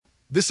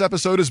This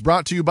episode is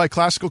brought to you by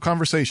Classical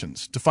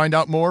Conversations. To find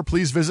out more,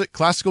 please visit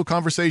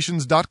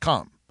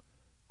classicalconversations.com.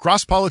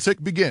 Cross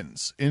Politic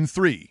begins in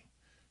 3,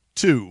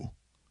 2,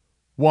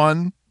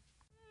 1.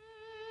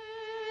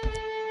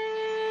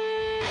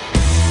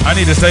 I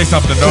need to say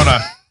something, don't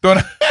I?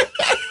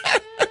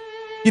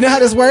 You know how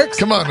this works?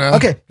 Come on now.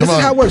 Okay, this is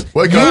how it works.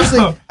 Wake up.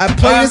 Usually, I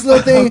play this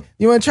little thing.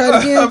 You want to try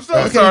it again? I'm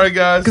so sorry,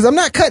 guys. Because I'm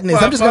not cutting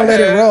this. I'm just going to let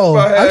it roll.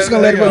 I'm just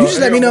going to let it roll. You just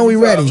let me know when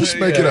we're ready. Just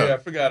make it up. Yeah, I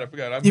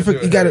forgot. You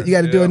got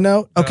to do a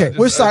note? Okay,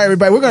 we're sorry,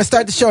 everybody. We're going to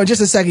start the show in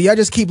just a second. Y'all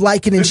just keep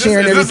liking and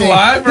sharing everything. This is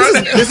live,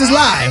 right? This is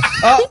live.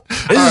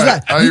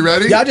 Are you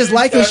ready? Y'all just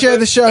like and share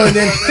the show, and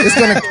then it's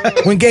going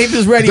to, when Gabe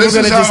is ready, we're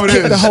going to just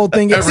kick the whole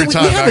thing. Every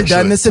time, we haven't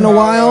done this in a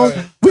while.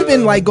 We've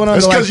been like going on.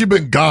 It's because you've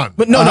been gone.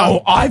 But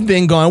no, I've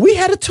been gone. We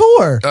had a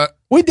tour.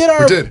 We did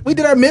our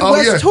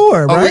Midwest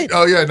tour, right?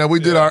 We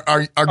did our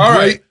All great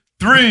right.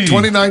 3,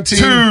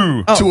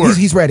 2019 tour.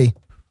 He's ready.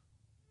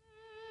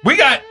 We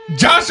got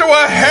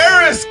Joshua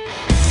Harris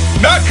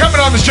not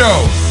coming on the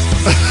show.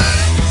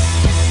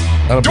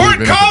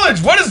 Dordt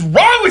College, what is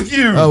wrong with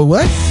you? Oh,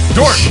 what?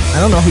 Dordt. I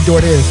don't know who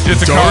Dordt is.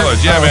 It's a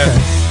college, yeah, man. Okay.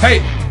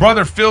 Hey,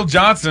 brother Phil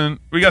Johnson,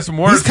 we got some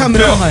words. He's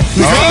coming from Phil. on.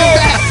 He's coming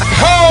back.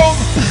 Home,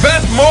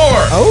 Beth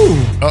Moore. Oh.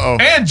 Uh-oh.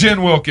 And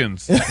Jen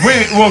Wilkins.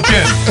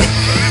 Wilkins.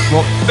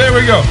 Well, there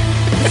we go.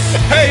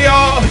 Hey,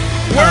 y'all.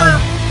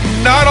 We're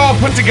not all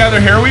put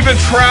together here. We've been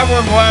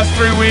traveling the last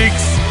 3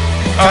 weeks.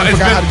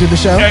 Forgot how to do the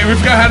show. Yeah, we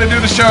forgot how to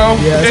do the show.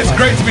 Yeah, it's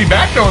great to be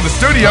back, though, in the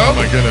studio. Oh,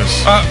 my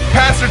goodness.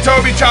 Pastor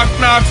Toby Chalk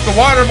Knox, the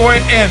water boy,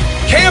 and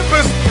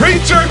campus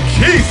preacher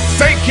Keith.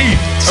 St.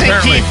 Keith. St.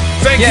 Keith.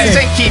 St.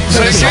 Keith.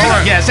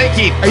 St.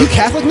 Keith. Are you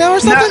Catholic now or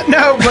something?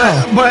 No,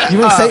 but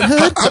you in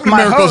sainthood? How many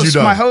miracles you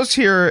done? My host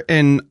here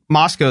in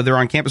Moscow, they were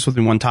on campus with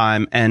me one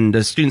time, and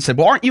the student said,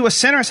 "Well, aren't you a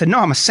sinner?" I said, "No,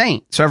 I'm a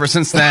saint." So ever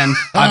since then,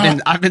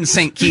 I've been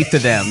St. Keith to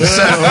them. So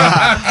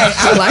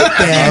I like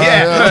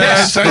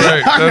that.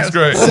 That's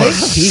great.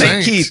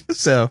 St. Keith.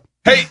 So.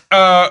 Hey,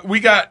 we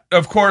got,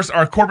 of course,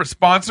 our corporate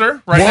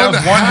sponsor right now,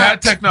 One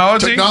Hat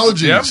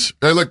Technologies. Yep.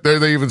 Hey, look,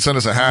 they even sent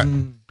us a hat.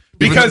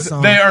 Because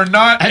they are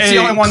not the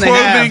only one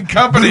clothing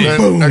company.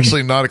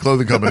 Actually, not a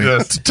clothing company.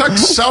 It's a tech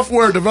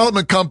software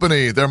development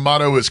company. Their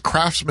motto is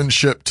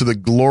craftsmanship to the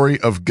glory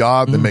of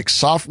God. They make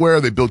software.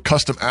 They build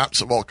custom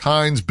apps of all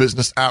kinds,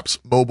 business apps,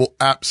 mobile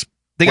apps.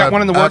 They got one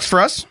in the works for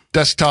us?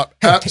 Desktop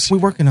apps. We're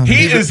working on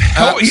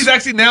that. He's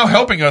actually now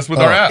helping us with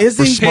our app. Is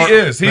he? He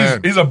is.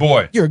 He's a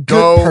boy. You're a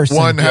good person.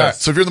 One Hat.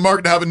 So if you're in the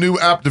market to have a new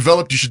app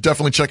developed, you should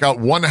definitely check out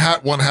One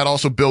Hat. One Hat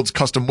also builds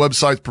custom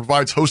websites,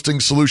 provides hosting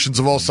solutions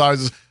of all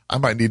sizes. I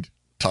might need to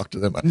talk to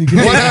them. One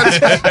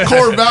Hat's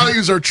core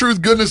values are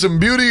truth, goodness, and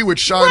beauty, which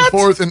shine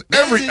forth in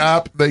every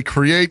app they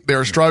create. They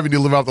are striving to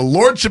live out the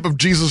lordship of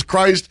Jesus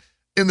Christ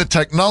in the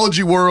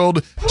technology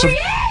world. So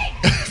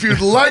if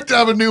you'd like to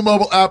have a new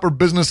mobile app or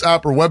business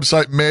app or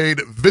website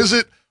made,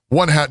 visit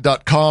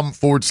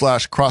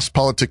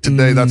onehat.com/crosspolitic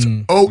today. That's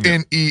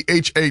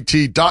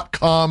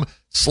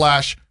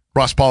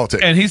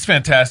onehat.com/crosspolitic. And he's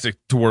fantastic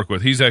to work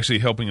with. He's actually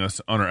helping us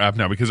on our app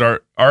now because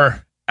our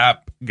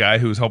app guy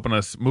who's helping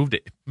us moved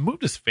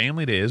his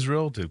family to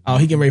Israel to he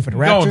getting ready for the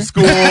rapture. Going to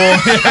school.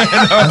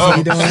 That's what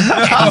he doing.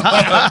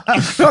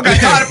 Okay,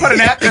 got to put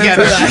an app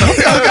together.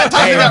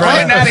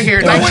 Getting out of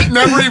here. That would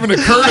never even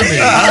occur to me.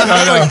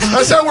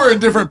 That's how we're in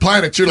different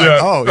planets. You're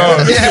like,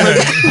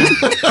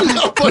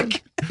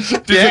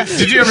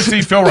 Did you ever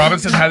see Phil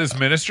Robinson had his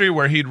ministry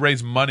where he'd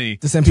raise money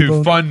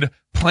to fund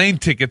plane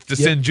tickets to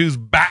send Jews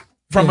back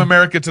from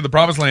America to the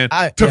promised land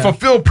to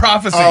fulfill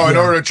prophecy. In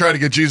order to try to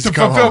get Jesus to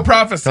come fulfill home.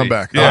 prophecy. Come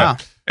back. Yeah.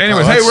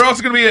 Anyways, hey, we're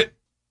also going to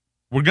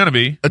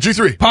be at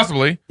G3.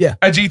 Possibly. Yeah.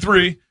 At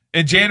G3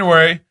 in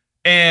January.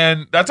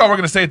 And that's all we're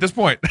going to say at this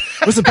point.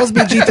 We're supposed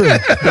to be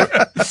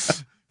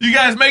G3. You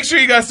guys, make sure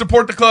you guys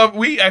support the club.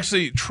 We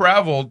actually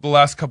traveled the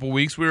last couple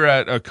weeks. We were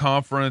at a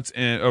conference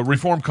in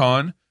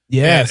ReformCon.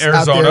 Yes, in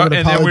Arizona, and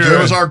then It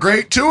was our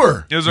great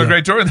tour. It was our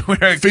great tour, and then we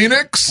were at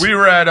Phoenix. We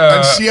were at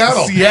and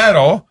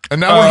Seattle, and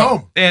now we're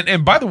home.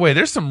 And by the way,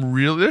 there's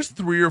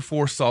 3 or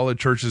 4 solid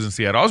churches in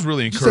Seattle. I was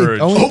really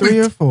encouraged. Only 3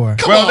 or 4.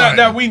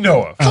 That we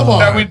know of. Come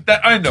on,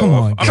 that I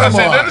know of. I'm not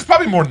saying there's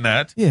probably more than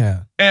that.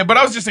 Yeah, but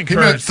I was just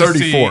encouraged. He meant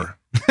 34.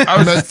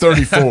 I meant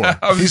 34.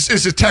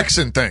 It's a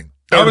Texan thing.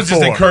 34. I was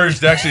just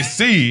encouraged to actually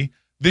see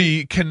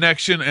the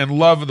connection and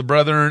love of the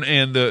brethren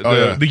and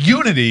the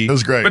unity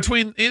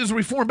between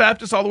Reformed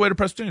Baptists all the way to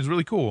Presbyterian is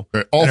really cool.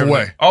 All the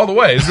way. All the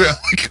way.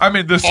 I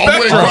mean, the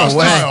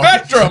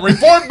spectrum,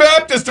 Reformed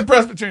Baptist to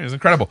Presbyterian is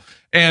incredible.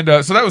 And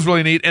so that was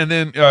really neat. And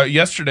then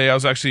yesterday I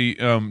was actually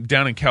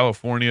down in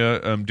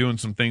California doing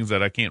some things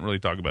that I can't really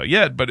talk about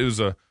yet, but it was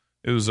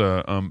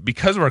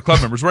because of our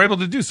club members, we're able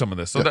to do some of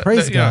this. So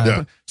praise God.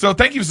 Yeah. So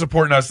thank you for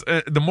supporting us.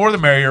 The more the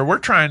merrier. We're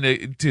trying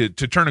to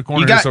turn a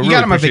corner. You got, so you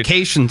got him a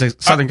vacation to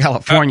Southern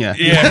California.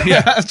 Yeah.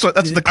 that's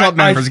the club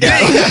members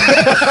get.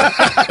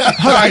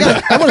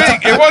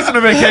 It wasn't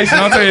a vacation.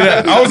 I'll tell you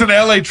that. I was in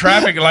LA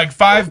traffic at like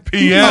 5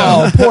 p.m.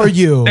 Oh, poor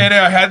you. And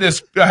I had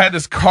this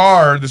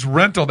car, this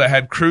rental that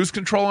had cruise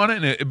control on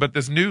it. But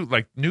this new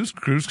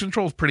cruise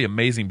control is pretty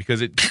amazing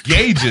because it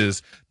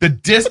gauges the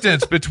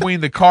distance between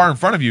the car in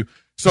front of you.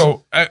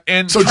 So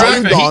join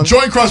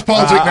Cross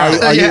Politics now.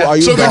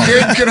 So the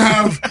Gabe can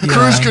have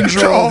cruise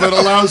control that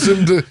allows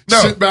him to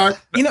sit back.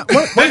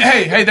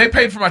 Hey, they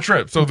paid for my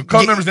trip, so the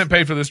club members didn't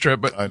pay for this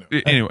trip. But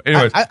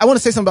anyways, I want to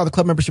say something about the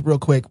club membership real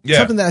quick. Yeah.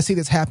 Something that I see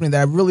that's happening that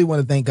I really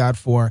want to thank God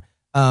for.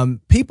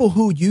 People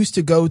who used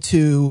to go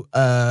to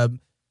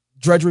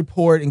Drudge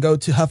Report and go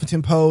to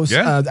Huffington Post.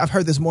 Yeah. I've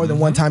heard this more than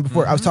one time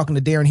before. I was talking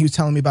to Darren; he was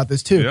telling me about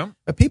this too. Yeah.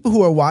 But people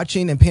who are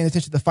watching and paying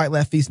attention to the Fight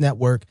Laugh Feast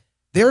Network,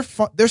 they're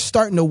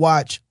starting to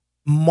watch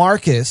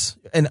Marcus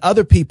and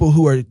other people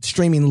who are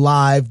streaming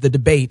live the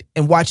debate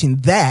and watching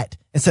that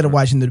instead of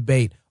watching the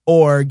debate,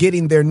 or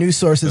getting their news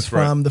sources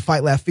from the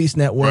Fight Laugh Feast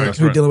Network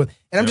who are dealing with.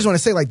 And I'm just want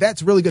to say, like,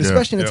 that's really good,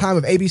 especially in the time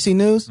of ABC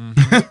News.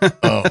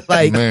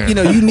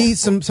 You need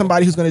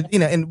somebody who's going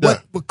to, and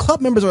what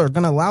club members are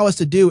going to allow us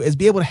to do is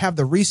be able to have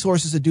the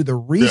resources to do the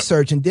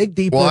research and dig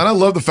deeper. Well, and I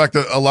love the fact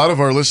that a lot of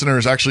our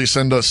listeners actually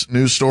send us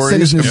news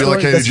stories and be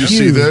like, hey, did you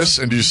see this?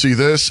 And did you see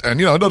this? And,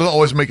 it doesn't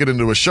always make it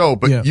into a show,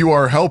 but you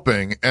are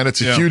helping, and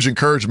it's a huge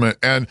encouragement.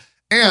 And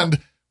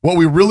what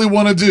we really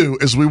want to do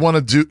is we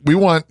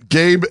want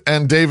Gabe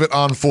and David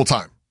on full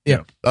time.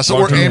 Yeah. That's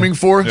what we're aiming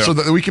for, so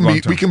that we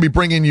can be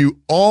bringing you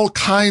all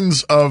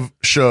kinds of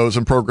shows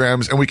and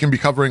programs, and we can be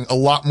covering a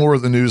lot more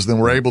of the news than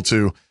we're able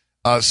to.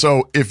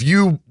 So if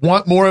you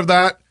want more of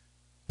that,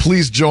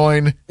 please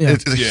join. Yeah.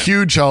 It's a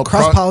huge help.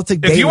 Cross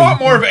Politics Daily. If you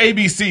want more of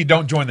ABC,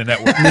 don't join the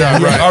network.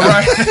 Yeah, right. All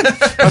right.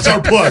 That's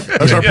our plug.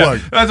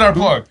 That's our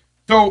plug.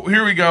 So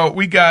here we go.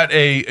 We got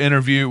a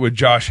interview with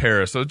Josh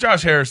Harris. So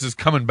Josh Harris is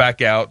coming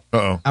back out.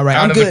 All right,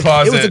 out I'm of good. the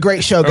closet. It was a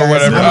great show, guys. Or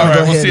whatever. All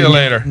right, we'll see you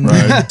later.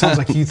 Right. It sounds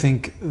like you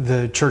think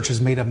the church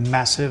has made a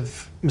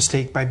massive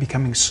mistake by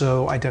becoming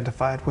so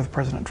identified with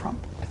President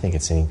Trump. I think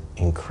it's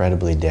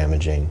incredibly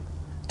damaging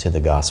to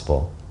the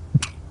gospel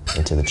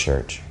and to the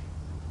church.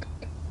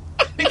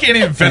 He can't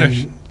even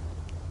finish.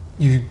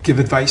 You give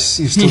advice.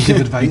 You still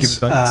give advice.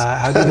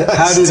 How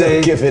do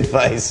they give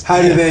advice?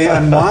 How do they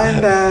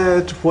unwind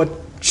that? What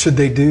should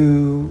they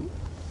do?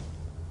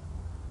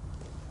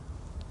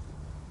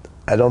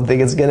 I don't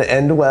think it's going to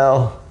end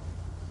well.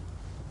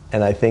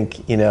 And I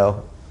think,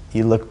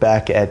 you look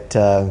back at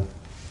the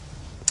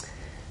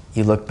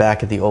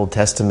Old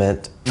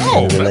Testament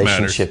and the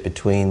relationship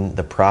between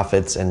the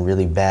prophets and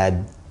really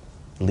bad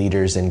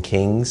leaders and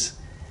kings.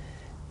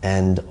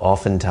 And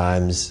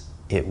oftentimes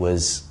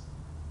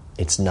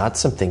it's not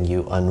something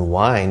you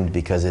unwind,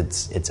 because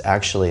it's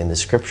actually in the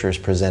scriptures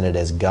presented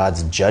as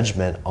God's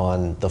judgment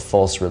on the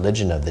false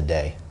religion of the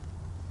day.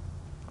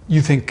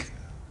 You think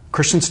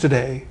Christians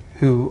today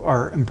who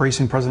are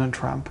embracing President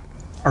Trump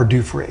are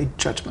due for a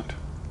judgment?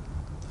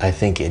 I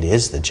think it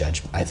is the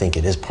judgment. I think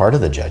it is part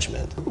of the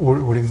judgment. What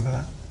do you mean by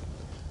that?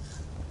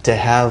 To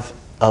have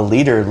a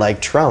leader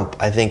like Trump,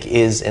 I think,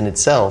 is in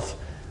itself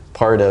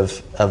part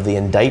of the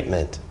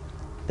indictment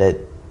that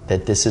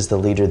this is the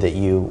leader that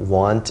you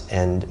want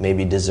and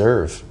maybe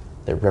deserve,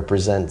 that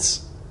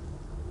represents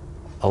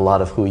a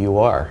lot of who you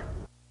are.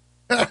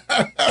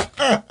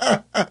 I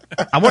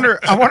wonder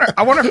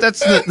if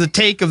that's the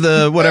take of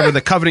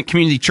the Covenant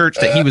Community Church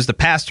that he was the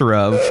pastor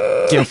of,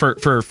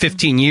 for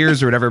 15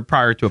 years or whatever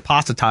prior to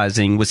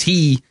apostatizing. Was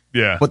he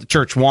what the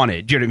church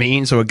wanted? Do you know what I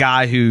mean? So a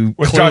guy who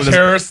was Josh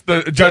Harris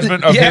the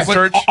judgment of his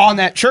church on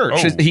that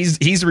church. Oh.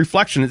 He's a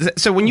reflection.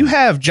 So when you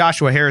have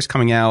Joshua Harris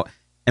coming out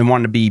and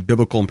wanting to be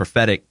biblical and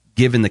prophetic,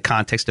 given the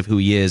context of who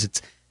he is,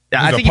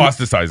 I think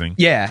apostatizing.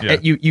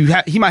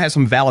 He might have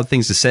some valid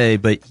things to say,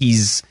 but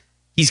he's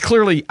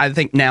clearly, I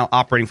think, now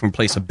operating from a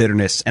place of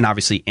bitterness and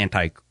obviously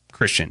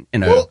anti-Christian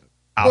in a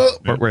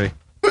way.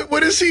 But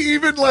what is he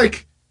even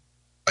like?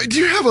 Do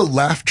you have a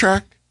laugh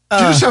track? Do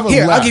you just have a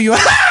laugh? I'll give you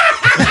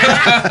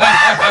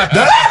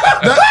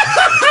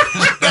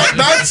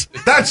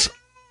that's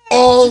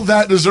all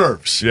that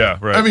deserves. Yeah,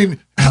 right. I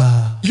mean,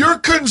 you're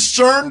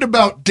concerned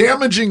about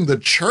damaging the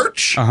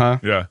church?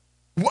 Yeah.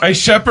 A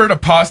shepherd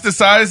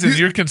apostatized, and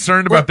you're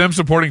concerned about them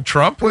supporting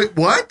Trump? Wait,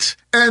 what?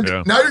 And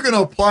now you're going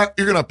to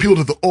appeal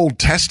to the Old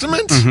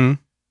Testament and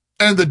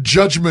the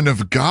judgment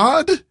of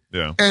God?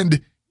 Yeah.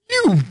 And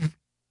you,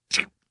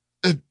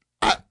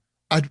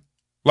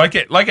 like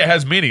it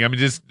has meaning. I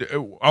mean,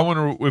 I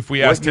wonder if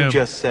we asked him. What you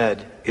just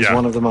said is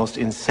one of the most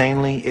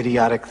insanely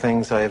idiotic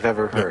things I have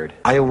ever heard.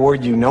 I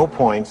award you no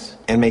points,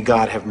 and may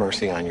God have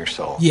mercy on your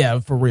soul. Yeah,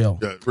 for real.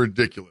 Yeah,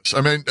 ridiculous.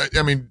 I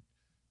mean,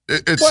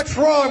 it's what's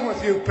wrong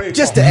with you people?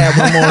 Just to add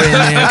one more in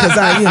there, because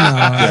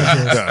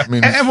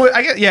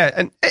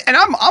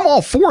I'm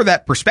all for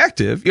that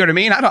perspective. You know what I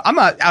mean? I'm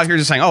not out here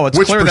just saying, it's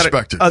which clear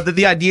perspective? that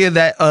the idea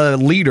that a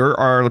leader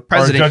or a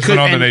president could,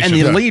 and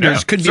the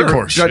leaders could be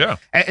judged.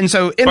 And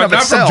so, in of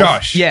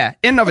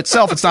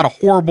itself, it's not a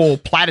horrible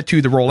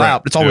platitude to roll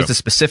out. It's always the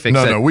specifics.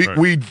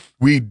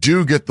 We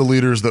do get the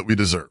leaders that we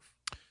deserve.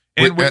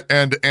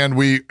 And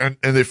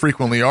they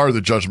frequently are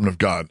the judgment of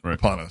God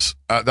upon us.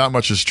 That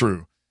much is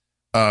true.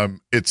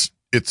 It's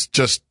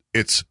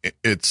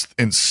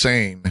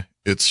insane.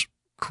 It's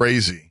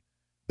crazy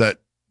that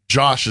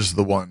Josh is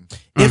the one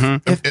who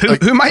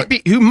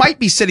might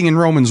be sitting in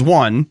Romans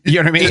 1.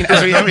 You know what I mean?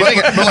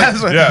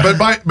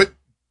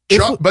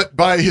 But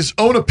by his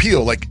own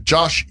appeal, like,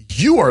 Josh,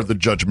 you are the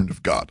judgment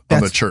of God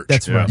on the church.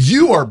 That's right.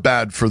 You are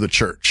bad for the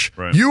church.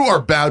 Right. You are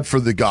bad for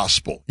the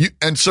gospel.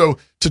 And so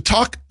to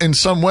talk in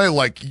some way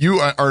like you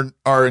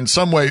are in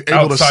some way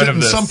able to sit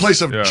in some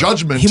place of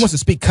judgment. He wants to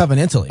speak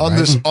covenantally on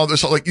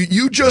this. Like,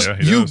 you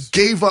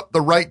gave up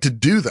the right to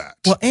do that.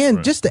 Well,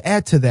 and just to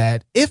add to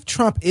that, if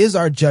Trump is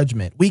our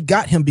judgment, we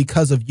got him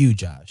because of you,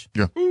 Josh.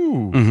 Yeah.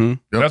 Ooh. Mm-hmm. Yep.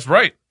 That's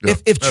right.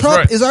 If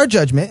Trump is our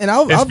judgment, and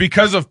it's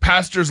because of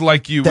pastors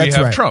like you, we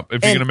have Trump.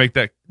 If you're going to make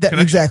that connection.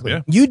 Exactly.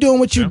 Yeah. You doing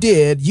what you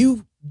did,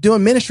 you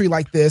doing ministry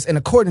like this, and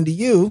according to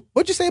you,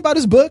 what'd you say about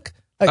his book?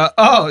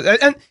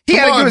 And he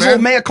had to do his whole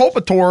mea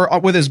culpa tour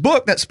with his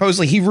book that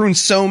supposedly he ruined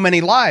so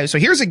many lives. So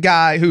here's a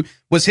guy who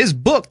was his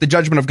book, The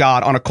Judgment of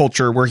God, on a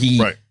culture where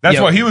he... Right. That's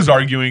what he was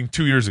arguing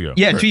 2 years ago.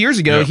 Yeah, 2 years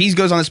ago, he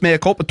goes on this mea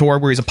culpa tour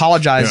where he's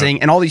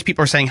apologizing, and all these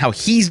people are saying how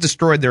he's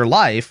destroyed their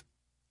life.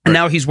 And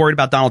now he's worried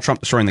about Donald Trump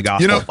destroying the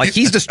gospel.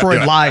 He's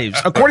destroyed lives.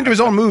 According to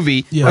his own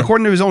movie,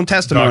 according to his own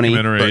testimony.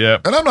 Documentary,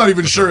 And I'm not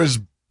even sure his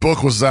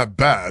book was that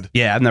bad.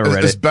 Yeah, I've never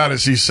read it. As bad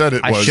as he said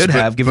it was. I should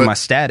have, given my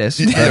status.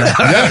 Yes.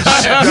 I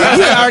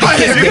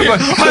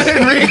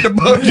didn't read the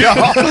book,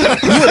 y'all.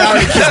 You would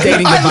already kiss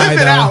dating goodbye, I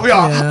lived it out,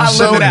 y'all. I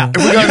lived it out.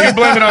 You can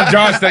blame it on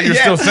Josh that you're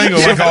still single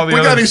like all the others.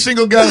 We got any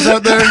single guys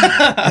out there?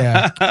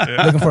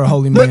 Looking for a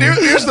holy man. But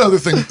here's the other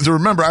thing to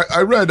remember.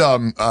 I read,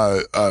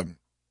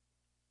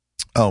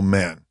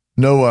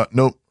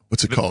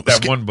 what's it called?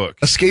 One book.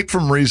 Escape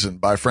from Reason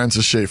by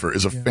Francis Schaeffer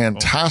is a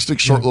fantastic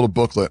short little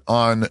booklet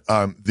on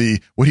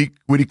what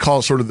he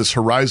calls sort of this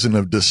horizon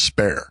of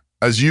despair.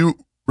 As you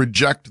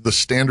reject the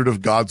standard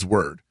of God's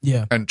word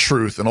and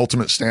truth, an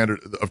ultimate standard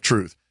of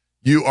truth,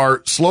 you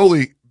are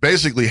slowly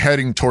basically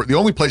heading toward, the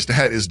only place to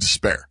head is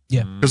despair.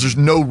 Yeah. Because there's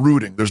no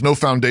rooting, there's no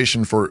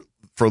foundation for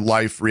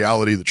life,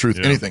 reality, the truth,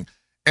 anything.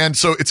 And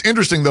so it's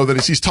interesting though that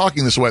as he's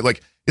talking this way,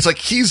 like, it's like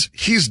he's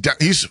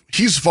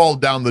fallen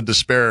down the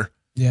despair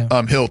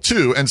hill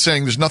too, and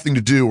saying there's nothing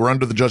to do. We're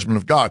under the judgment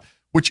of God,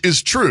 which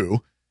is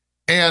true.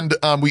 And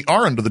we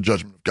are under the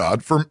judgment of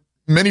God for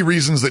many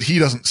reasons that he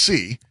doesn't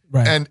see.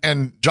 Right.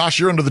 And Josh,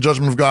 you're under the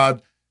judgment of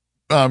God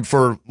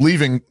for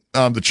leaving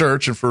the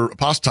church and for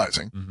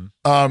apostatizing.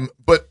 Mm-hmm.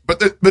 But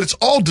it's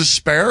all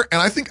despair.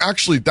 And I think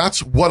actually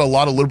that's what a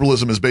lot of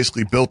liberalism is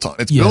basically built on.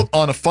 It's built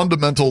on a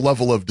fundamental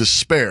level of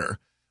despair,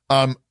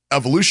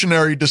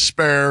 evolutionary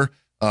despair.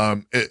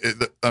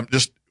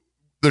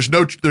 There's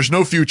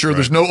no future.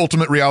 There's no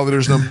ultimate reality.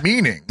 There's no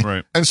meaning.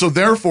 Right. And so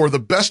therefore the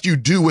best you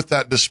do with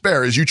that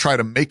despair is you try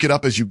to make it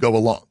up as you go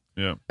along.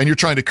 Yeah. And you're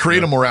trying to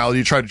create a morality.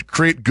 You try to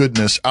create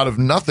goodness out of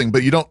nothing,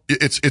 but you don't,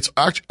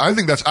 I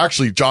think that's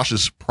actually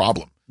Josh's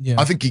problem. Yeah.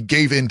 I think he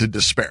gave in to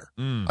despair.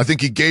 I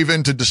think he gave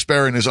in to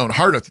despair in his own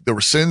heart. I think there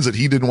were sins that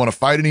he didn't want to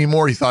fight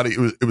anymore. He thought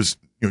it was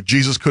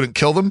Jesus couldn't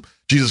kill them.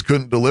 Jesus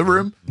couldn't deliver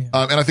him. Yeah.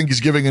 And I think he's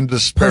giving into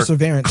despair.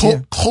 Perseverance.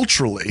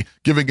 Culturally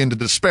giving into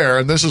despair.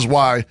 And this is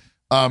why,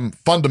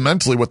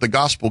 fundamentally what the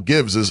gospel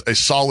gives is a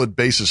solid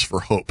basis for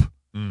hope.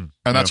 And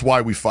that's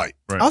why we fight.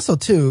 Right. Also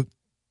too,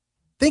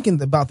 thinking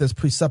about this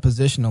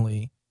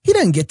presuppositionally, he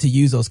doesn't get to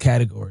use those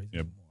categories.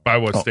 Yeah. By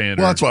what standard?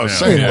 Well, that's what I was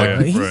saying.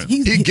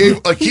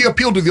 He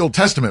appealed to the Old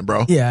Testament,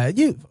 bro. Yeah,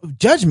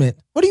 judgment.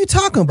 What are you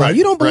talking about?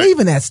 You don't believe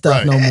in that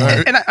stuff no more.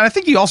 And I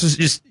think you also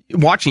just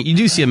watching. You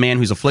do see a man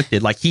who's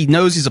afflicted. Like he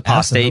knows he's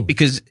apostate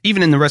because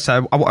even in the rest, I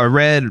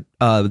read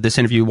this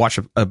interview, watched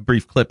a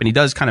brief clip, and he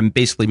does kind of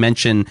basically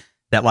mention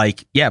that,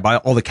 like, by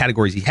all the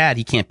categories he had,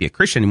 he can't be a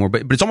Christian anymore.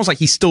 But it's almost like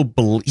he still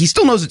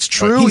knows it's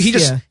true. He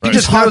just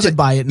haunted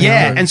by it now.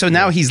 Yeah, and so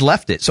now he's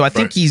left it. So I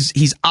think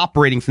he's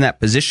operating from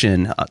that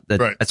position.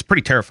 That's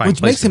pretty terrifying.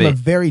 Which makes him a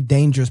very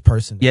dangerous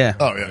person. Yeah.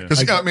 Oh yeah.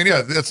 Because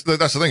that's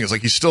the thing. Is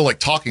like he's still like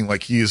talking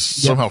like he is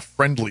somehow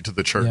friendly to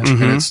the church,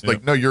 and it's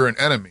like, no, you're an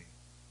enemy.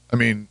 I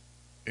mean,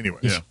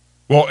 anyways. Yeah.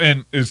 Well,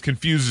 and as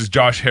confused as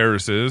Josh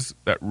Harris is,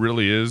 that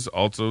really is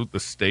also the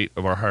state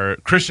of our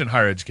Christian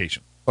higher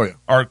education. Oh yeah.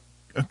 Our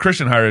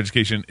Christian higher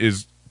education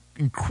is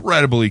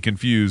incredibly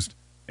confused.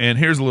 And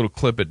here's a little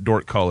clip at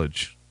Dordt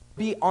College.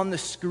 Be on the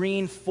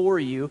screen for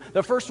you.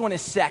 The first one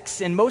is sex,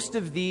 and most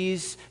of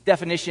these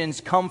definitions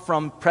come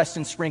from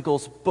Preston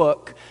Sprinkle's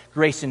book,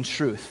 Grace and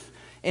Truth.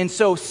 And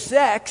so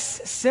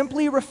sex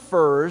simply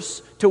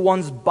refers to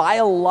one's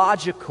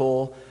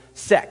biological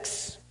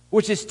sex,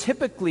 which is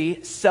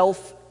typically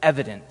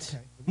self-evident.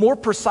 More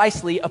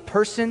precisely, a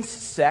person's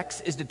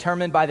sex is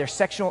determined by their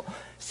sexual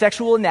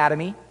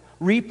anatomy,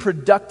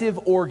 reproductive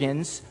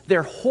organs,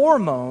 their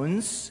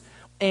hormones,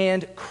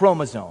 and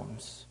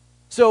chromosomes.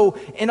 So,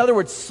 in other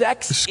words,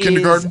 sex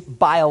is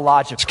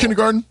biological. It's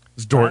kindergarten.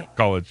 It's Dordt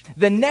College.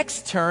 The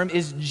next term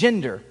is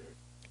gender.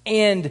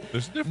 And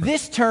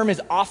this term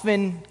is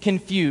often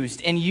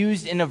confused and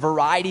used in a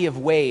variety of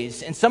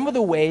ways. And some of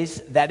the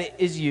ways that it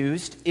is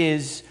used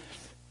is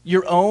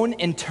your own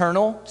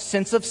internal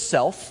sense of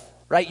self,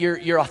 right?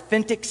 Your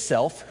authentic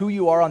self, who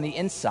you are on the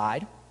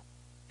inside.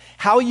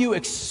 How you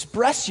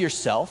express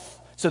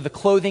yourself, so the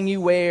clothing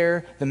you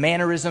wear, the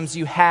mannerisms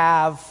you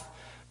have,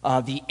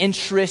 the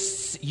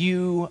interests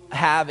you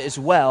have as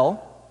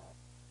well.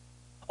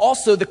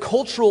 Also, the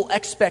cultural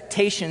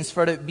expectations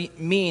for what it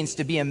means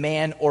to be a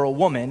man or a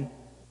woman.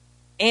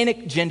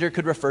 And gender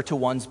could refer to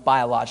one's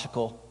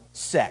biological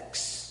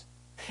sex.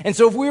 And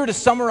so if we were to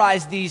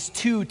summarize these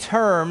two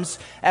terms,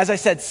 as I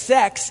said,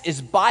 sex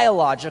is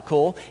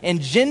biological,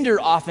 and gender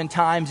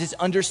oftentimes is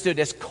understood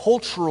as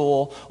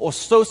cultural or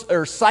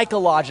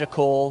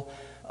psychological.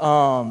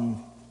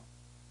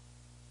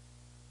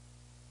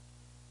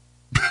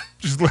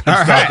 Just let him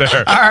stop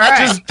there. All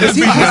right. Just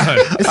be done.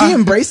 Is he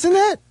embracing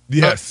that?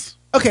 Yes.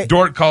 Okay.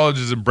 Dordt College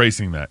is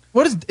embracing that.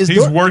 What is He's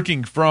Dordt,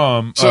 working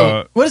from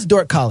what is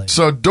Dordt College?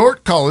 So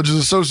Dordt College is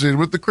associated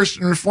with the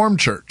Christian Reformed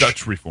Church.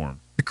 Dutch Reform.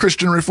 The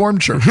Christian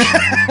Reformed Church.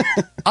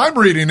 I'm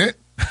reading it.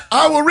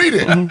 I will read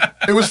it.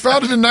 It was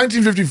founded in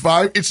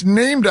 1955. It's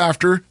named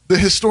after the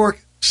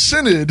historic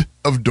Synod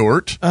of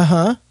Dordt.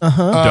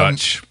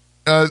 Dutch.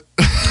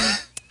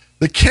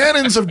 The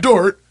canons of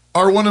Dordt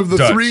are one of the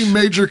Dutch. three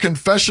major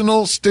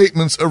confessional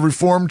statements of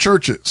Reformed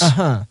churches.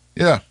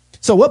 Yeah.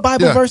 So what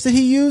Bible verse did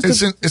he use?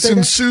 It's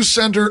in Sioux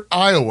Center,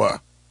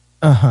 Iowa.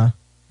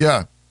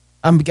 Yeah.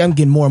 I'm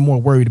getting more and more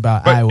worried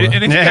about Iowa.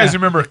 And if you guys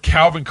remember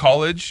Calvin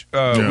College,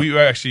 we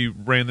actually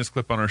ran this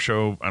clip on our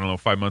show, I don't know,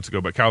 5 months ago,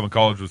 but Calvin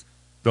College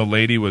the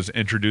lady was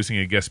introducing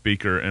a guest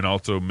speaker and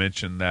also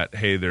mentioned that,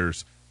 hey,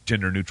 there's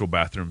gender-neutral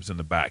bathrooms in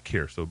the back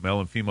here. So male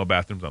and female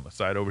bathrooms on the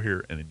side over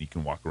here, and then you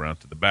can walk around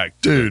to the back.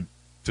 Dude.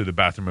 To the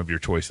bathroom of your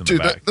choice in the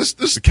back.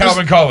 The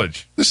Calvin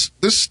College. This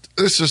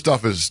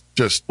stuff is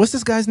just What's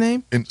this guy's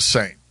name?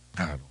 insane.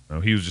 I don't know.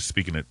 He was just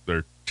speaking at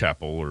their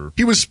chapel, or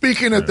He was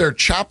speaking at their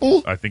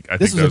chapel? I think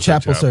This was a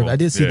chapel service. I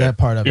did see that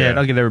part of it. Yeah,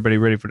 that'll get everybody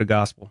ready for the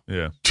gospel.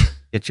 Yeah.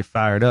 Get you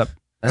fired up.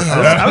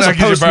 That was a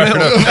post-mill.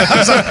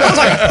 That was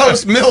like a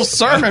post-mill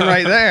sermon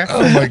right there.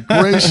 Oh, my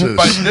gracious.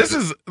 But this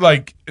is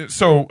like,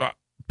 so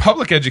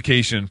public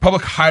education,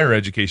 public higher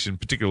education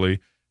particularly,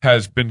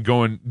 has been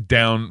going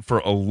down for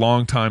a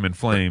long time in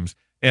flames.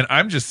 And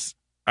I'm just,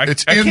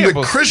 It's in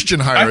the Christian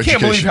higher education. I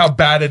can't believe how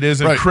bad it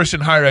is in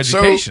Christian higher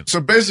education.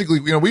 So basically,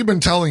 we've been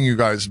telling you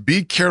guys,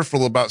 be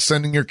careful about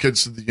sending your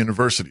kids to the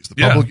universities, the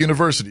public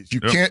universities.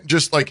 You can't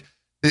just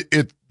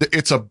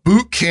it's a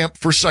boot camp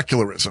for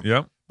secularism.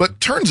 Yep. But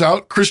turns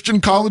out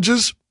Christian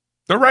colleges,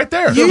 they're right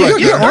there.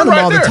 You're on them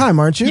all the time,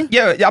 aren't you?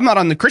 Yeah, I'm not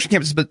on the Christian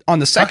campus, but on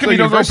the secular universities. How come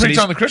you don't go preach universities.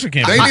 on the Christian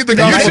campus? They need the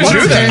gospel.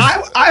 should do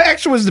that. I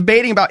actually was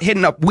debating about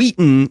hitting up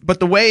Wheaton, but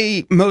the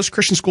way most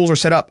Christian schools are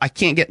set up, I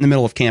can't get in the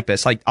middle of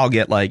campus. Like, I'll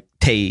get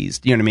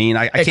tased. You know what I mean?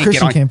 I can't Christian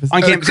get on campus.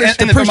 on campus.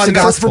 Christian And preach the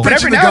gospel. but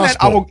every Preaching the now and then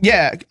I gospel.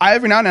 will.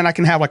 Every now and then I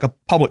can have like a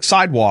public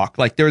sidewalk.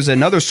 Like there's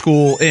another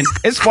school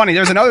it's funny.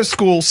 There's another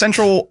school,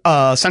 Central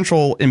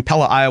in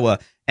Pella, Iowa.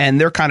 And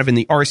they're kind of in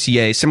the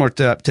RCA, similar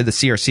to the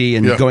CRC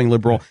and going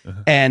liberal.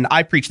 And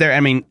I preach there.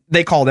 I mean,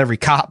 they called every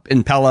cop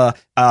in Pella,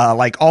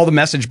 like all the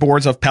message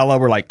boards of Pella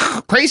were like,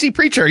 crazy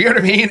preacher, you know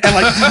what I mean? And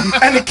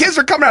and the kids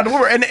are coming out of the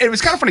woodwork. And it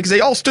was kind of funny because they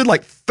all stood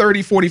like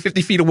 30, 40,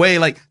 50 feet away.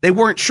 Like they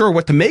weren't sure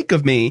what to make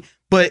of me,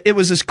 but it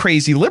was this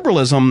crazy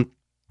liberalism.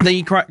 Then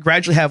you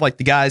gradually have like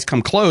the guys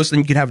come close and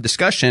you could have a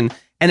discussion.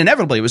 And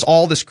inevitably, it was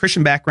all this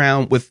Christian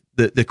background with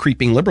the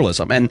creeping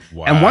liberalism. And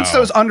once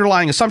those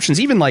underlying assumptions,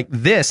 even like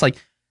this, like,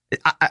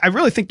 I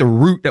really think the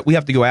root that we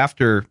have to go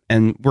after,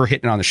 and we're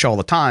hitting on the show all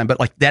the time, but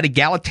like that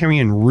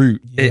egalitarian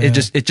root, it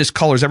just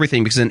colors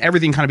everything, because then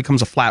everything kind of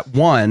becomes a flat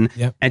one,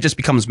 and it just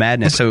becomes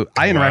madness. So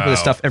I interact with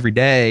this stuff every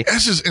day.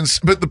 This is,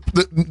 but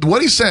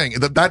what he's saying,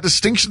 that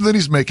distinction that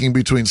he's making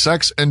between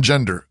sex and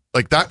gender,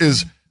 like that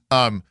is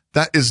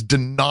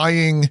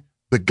denying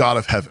the God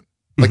of heaven.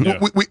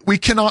 Like we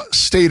cannot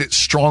state it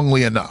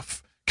strongly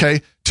enough.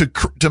 Okay,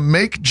 to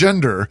make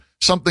gender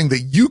something that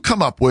you come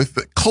up with,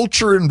 that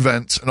culture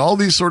invents, and all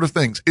these sort of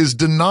things, is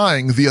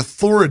denying the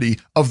authority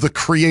of the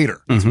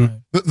Creator.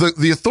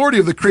 The authority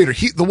of the Creator.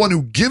 The one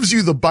who gives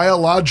you the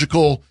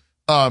biological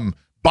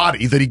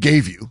body that He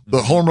gave you,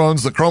 the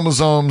hormones, the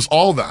chromosomes,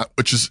 all that,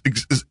 which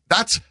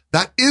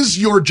that is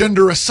your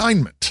gender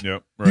assignment.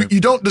 Yep, right.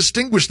 You don't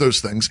distinguish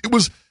those things. It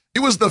was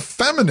the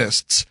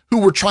feminists who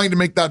were trying to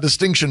make that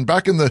distinction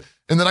back in the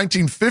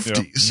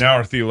 1950s. Now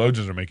our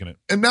theologians are making it.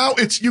 And now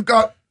you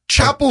got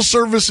chapel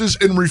services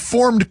in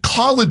Reformed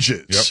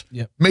colleges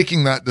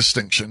making that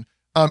distinction.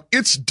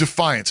 It's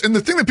defiance. And the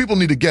thing that people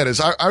need to get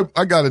is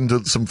I got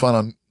into some fun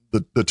on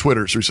the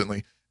Twitters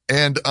recently.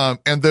 And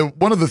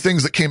one of the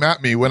things that came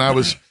at me when I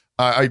was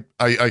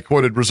I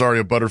quoted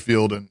Rosario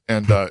Butterfield and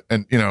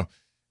you know,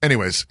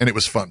 anyways, and it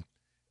was fun.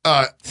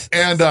 I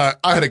had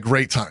a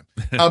great time.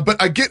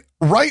 But I get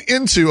right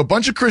into a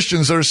bunch of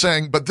Christians that are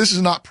saying, but this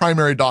is not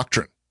primary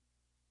doctrine.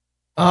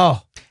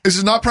 Oh. This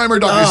is not primary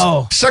doctrine.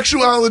 Oh.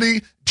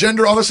 Sexuality,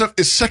 gender, all that stuff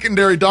is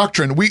secondary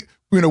doctrine. We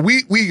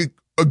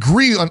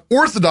agree on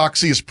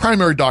orthodoxy as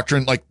primary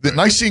doctrine, like the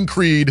Nicene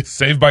Creed.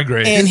 Saved by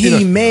grace. And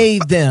he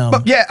made them.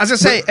 But yeah, as I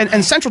say,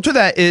 and central to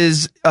that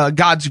is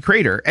God's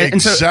creator.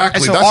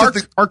 Exactly. And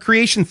so our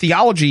creation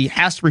theology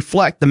has to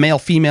reflect the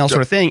male-female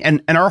sort of thing.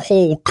 And our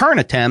whole current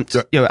attempt,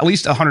 at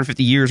least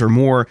 150 years or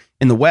more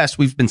in the West,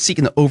 we've been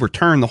seeking to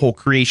overturn the whole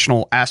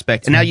creational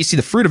aspect. And now you see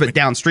the fruit of it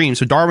downstream.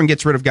 So Darwin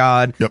gets rid of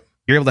God. Yep.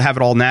 You're able to have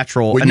it all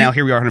natural. And now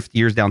here we are 150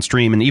 years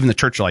downstream. And even the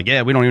church are like,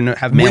 we don't even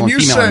have male and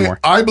female anymore.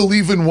 I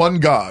believe in one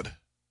God,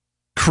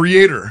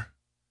 creator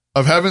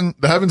of heaven,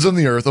 the heavens and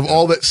the earth, of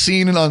all that's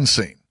seen and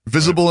unseen,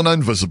 visible and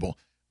invisible.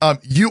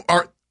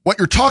 What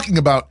you're talking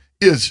about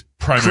is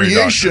primary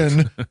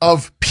creation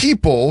of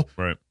people,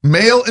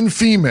 male and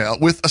female,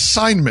 with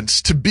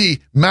assignments to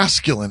be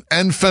masculine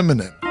and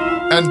feminine.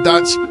 And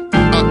that's,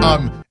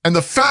 and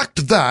the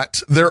fact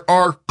that there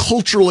are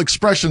cultural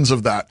expressions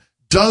of that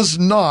does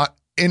not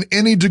in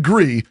any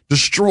degree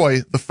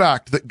destroy the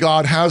fact that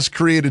God has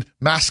created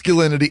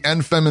masculinity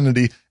and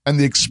femininity, and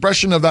the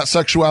expression of that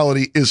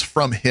sexuality is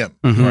from him.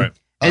 Mm-hmm. Right.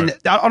 And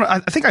I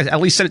think I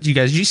at least said it to you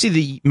guys. Did you see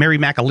the Mary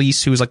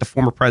McAleese, who was like the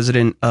former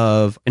president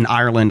in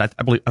Ireland?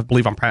 I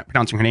believe I'm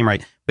pronouncing her name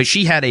right. But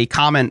she had a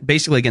comment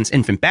basically against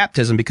infant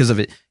baptism because of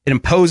it. It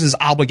imposes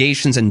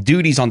obligations and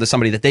duties onto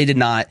somebody that they did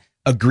not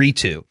agree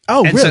to.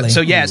 Oh, and really?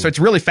 So it's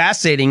really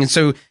fascinating. And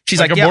so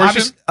she's like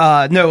abortion?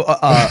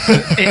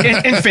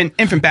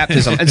 infant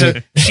baptism. And so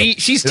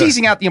she's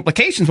teasing out the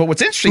implications. But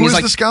what's interesting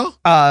is this gal?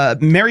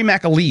 Mary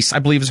McAleese, I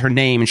believe is her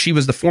name, and she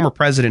was the former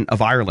president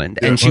of Ireland.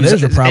 And she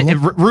was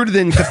rooted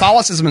in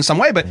Catholicism in some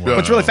way. But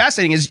what's really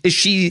fascinating is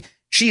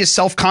she is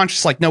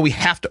self-conscious, like, no, we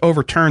have to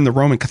overturn the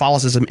Roman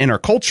Catholicism in our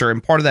culture.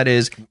 And part of that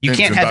is you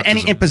can't have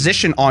any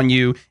imposition on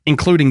you,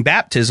 including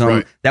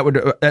baptism,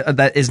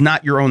 that is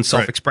not your own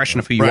self-expression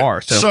of who you are.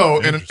 So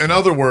in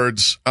other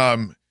words,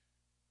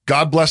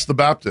 God bless the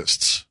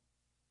Baptists.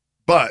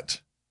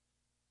 But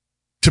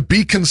to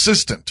be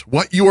consistent,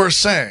 what you are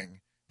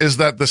saying is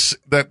that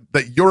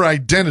that your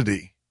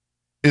identity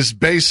is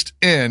based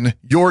in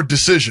your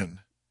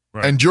decision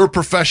and your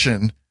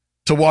profession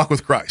to walk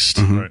with Christ,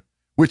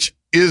 which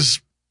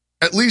is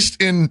at least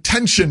in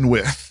tension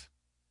with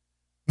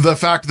the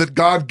fact that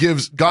God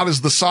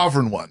is the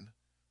sovereign one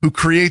who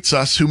creates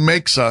us, who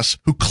makes us,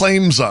 who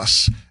claims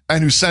us,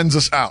 and who sends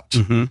us out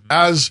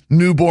as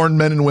newborn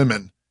men and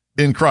women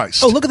in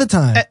Christ. Oh, look at the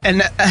time.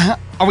 And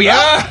are we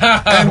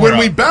out? And when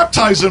we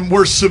baptize him,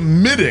 we're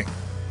submitting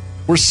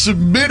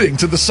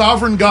to the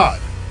sovereign God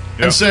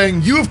and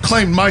saying, you have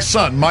claimed my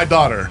son, my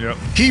daughter. Yep.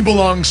 He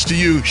belongs to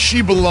you.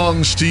 She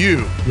belongs to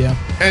you. Yeah.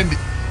 And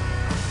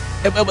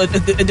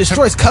it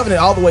destroys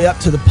covenant all the way up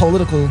to the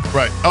political.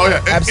 Right. Oh,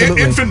 yeah.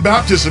 Absolutely. Infant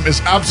baptism is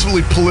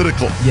absolutely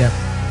political. Yeah.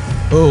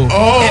 Oh.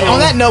 And on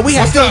that note, we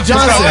have Phil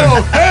Johnson,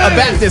 a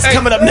Baptist,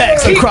 coming up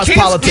next on Cross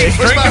Politics.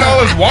 Drinking all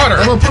his water.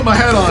 I'm going to put my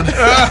hat on.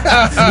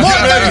 More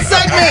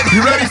segment.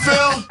 You ready,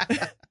 Phil?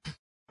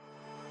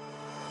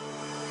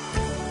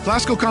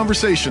 Classical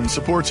Conversation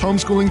supports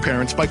homeschooling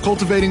parents by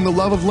cultivating the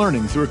love of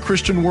learning through a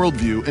Christian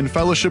worldview in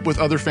fellowship with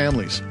other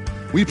families.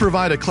 We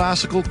provide a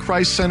classical,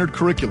 Christ-centered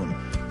curriculum,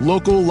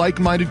 local,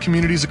 like-minded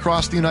communities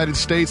across the United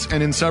States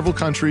and in several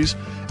countries,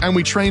 and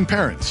we train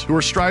parents who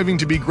are striving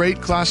to be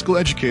great classical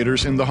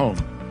educators in the home.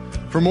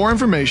 For more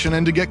information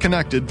and to get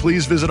connected,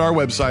 please visit our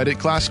website at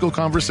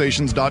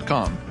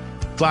classicalconversations.com.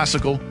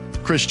 Classical,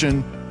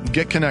 Christian,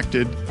 get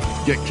connected,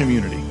 get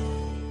community.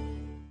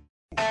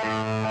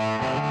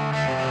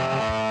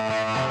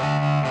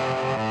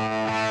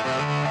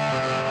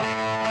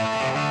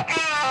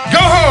 Go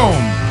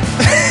home!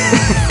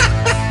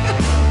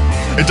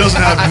 It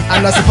doesn't have.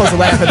 I'm not supposed to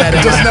laugh at that.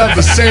 It doesn't have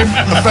the same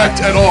effect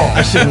at all.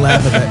 I shouldn't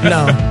laugh at that.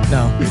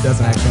 No, it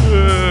doesn't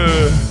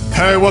actually.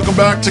 Hey, welcome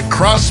back to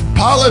Cross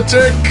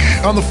Politic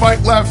on the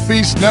Fight Laugh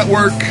Feast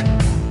Network.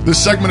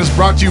 This segment is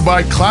brought to you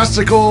by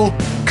Classical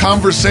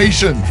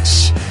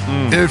Conversations.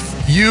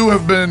 If you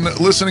have been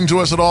listening to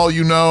us at all,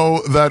 you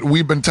know that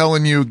we've been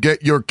telling you,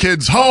 get your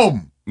kids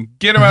home.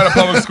 Get them out of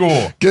public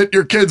school. Get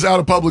your kids out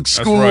of public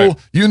school. Right.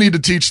 You need to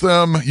teach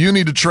them. You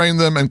need to train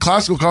them. And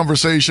Classical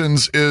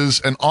Conversations is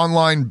an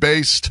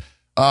online-based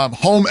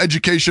home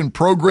education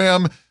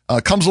program.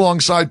 Comes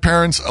alongside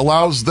parents,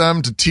 allows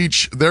them to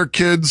teach their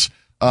kids,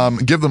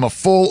 give them a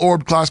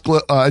full-orbed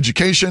classical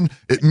education.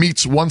 It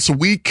meets once a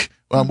week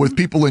with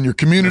people in your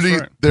community.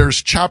 Right.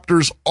 There's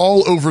chapters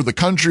all over the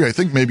country. I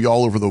think maybe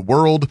all over the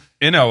world.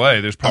 In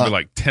LA, there's probably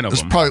like 10 of them.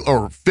 There's probably,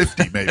 or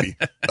 50 maybe.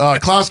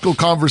 Classical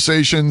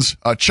Conversations.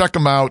 Check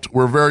them out.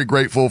 We're very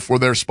grateful for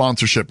their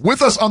sponsorship.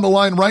 With us on the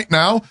line right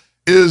now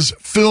is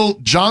Phil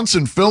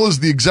Johnson. Phil is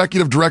the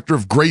executive director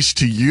of Grace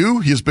to You.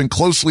 He has been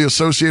closely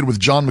associated with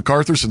John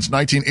MacArthur since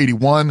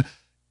 1981,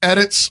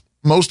 edits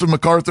most of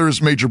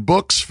MacArthur's major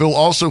books. Phil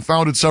also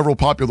founded several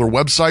popular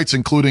websites,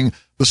 including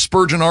the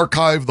Spurgeon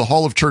Archive, the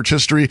Hall of Church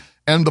History,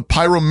 and the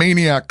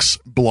Pyromaniacs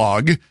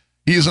blog.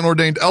 He is an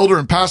ordained elder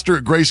and pastor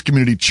at Grace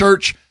Community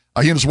Church.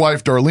 He and his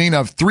wife, Darlene,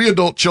 have 3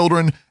 adult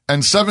children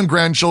and 7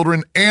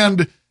 grandchildren,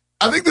 and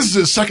I think this is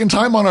his second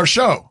time on our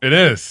show. It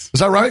is. Is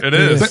that right? It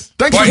is.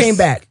 Thanks He came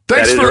back.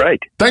 Thanks that is right.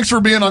 Thanks for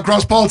being on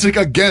Cross Politic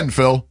again,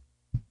 Phil.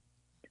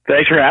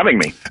 Thanks for having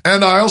me.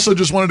 And I also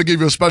just wanted to give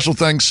you a special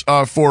thanks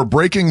for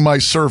breaking my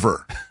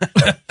server.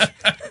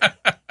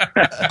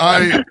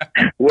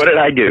 What did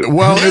I do?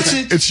 Well,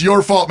 it's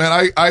your fault,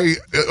 man. I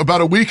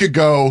about a week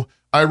ago,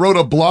 I wrote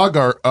a blog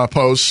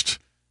post.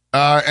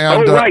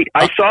 Right.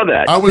 I saw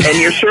that. And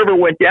your server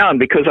went down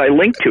because I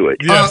linked to it.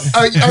 Yes.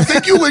 I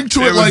think you linked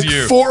to it like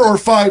 4 or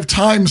 5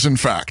 times, in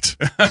fact.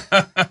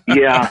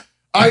 Yeah.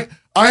 I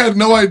had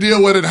no idea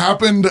what had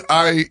happened.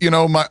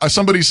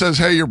 Somebody says,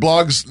 "Hey, your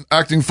blog's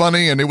acting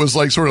funny," and it was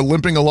like sort of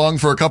limping along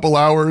for a couple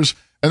hours.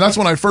 And that's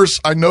when I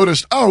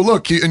noticed, oh,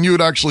 look, and you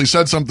had actually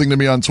said something to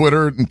me on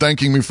Twitter and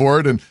thanking me for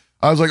it. And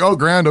I was like, oh,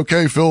 grand.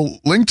 Okay, Phil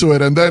linked to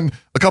it. And then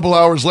a couple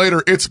hours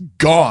later, it's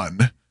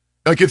gone.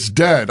 Like it's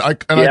dead.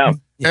 And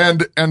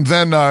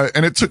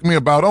it took me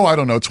about,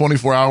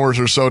 24 hours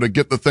or so to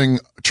get the thing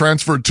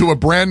transferred to a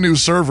brand new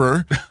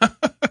server.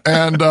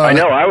 And I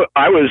know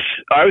I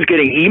was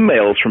getting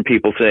emails from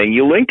people saying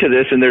you linked to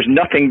this and there's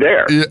nothing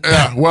there.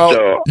 Yeah.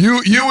 Well,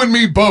 you and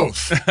me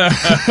both.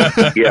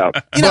 Yeah.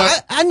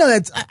 I know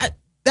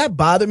that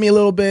bothered me a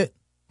little bit.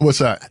 What's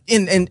that?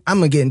 And I'm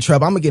gonna get in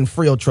trouble. I'm gonna get in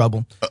real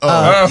trouble.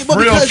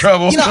 Real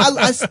trouble.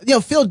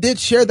 Phil did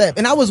share that,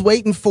 and I was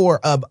waiting for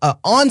a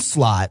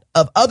onslaught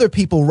of other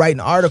people writing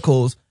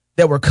articles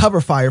that were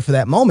cover fire for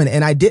that moment,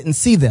 and I didn't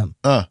see them.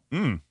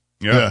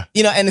 Yeah.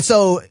 And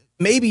so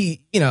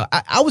maybe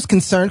I was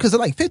concerned because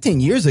like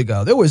 15 years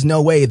ago, there was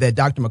no way that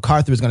Dr.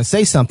 MacArthur was going to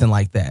say something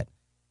like that,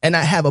 and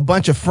I have a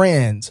bunch of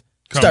friends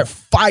start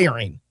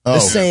firing the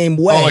same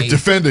way, like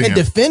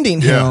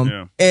defending him.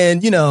 Yeah.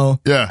 And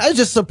I was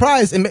just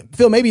surprised. And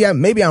Phil, maybe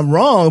I'm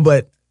wrong,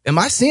 but am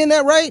I seeing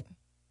that right?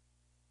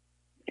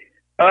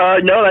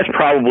 No, that's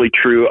probably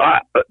true.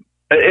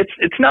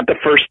 It's not the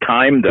first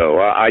time though.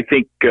 I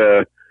think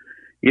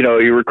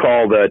you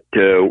recall that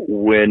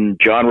when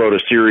John wrote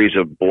a series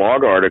of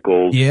blog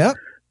articles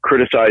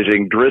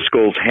criticizing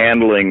Driscoll's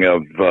handling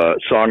of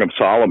Song of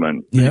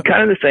Solomon,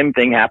 kind of the same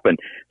thing happened.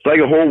 It's like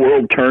the whole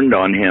world turned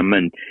on him,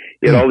 and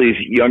you had all these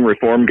young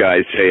reform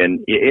guys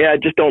saying,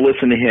 just don't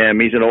listen to him.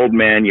 He's an old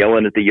man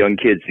yelling at the young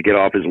kids to get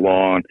off his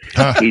lawn.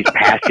 He's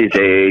past his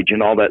age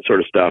and all that sort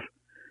of stuff.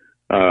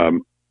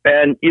 And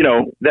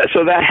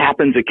that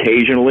happens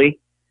occasionally.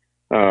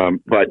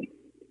 But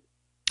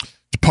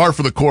it's par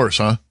for the course,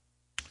 huh?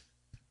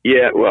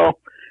 Yeah, well,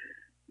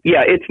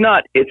 it's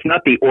not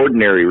the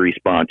ordinary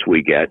response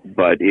we get,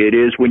 but it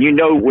is when you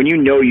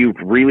know you've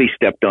really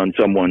stepped on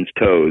someone's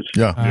toes.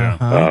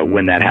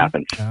 When that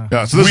happens.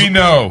 Yeah, so we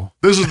know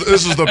this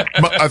is the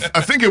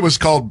I think it was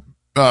called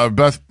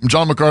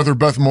John MacArthur,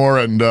 Beth Moore,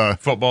 and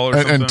football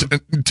or something.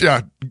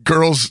 And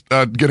girls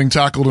getting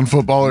tackled in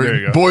football,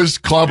 or boys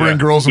clobbering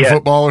girls in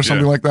football, or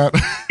something like that.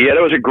 Yeah,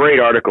 that was a great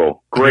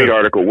article.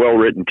 Article, well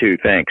written too.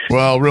 Thanks.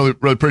 Well, really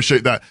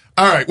appreciate that.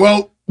 All right,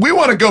 well. We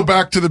want to go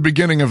back to the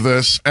beginning of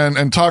this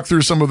and talk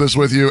through some of this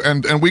with you,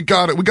 and we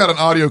got an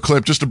audio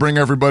clip just to bring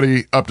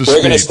everybody up to speed.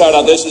 We're going to start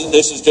out. This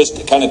is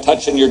just kind of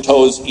touching your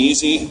toes.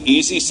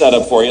 Easy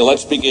setup for you.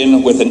 Let's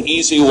begin with an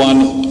easy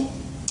one.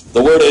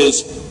 The word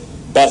is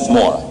Beth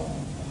Moore.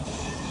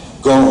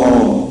 Go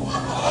home.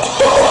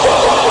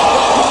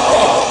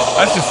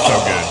 That's just so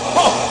good.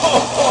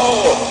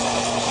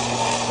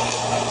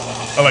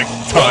 I like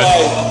Todd.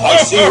 I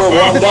see we're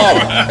warmed up.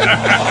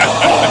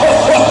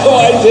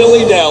 I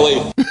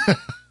dilly-dally.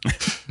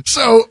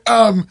 So,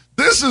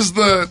 this is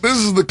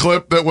the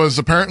clip that was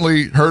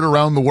apparently heard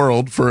around the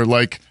world for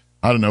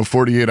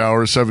 48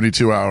 hours,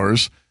 72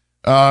 hours.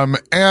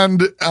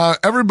 And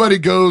everybody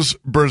goes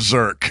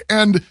berserk.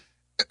 And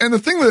the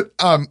thing that,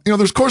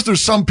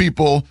 there's some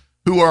people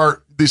who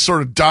are these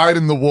sort of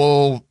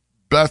dyed-in-the-wool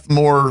Beth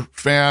Moore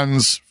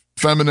fans,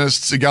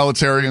 feminists,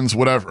 egalitarians,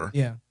 whatever.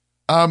 Yeah.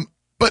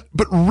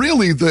 But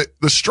really the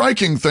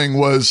striking thing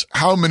was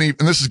how many,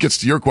 and this gets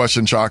to your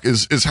question, Chalk,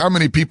 is how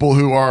many people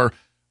who are,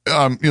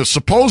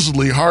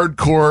 supposedly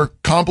hardcore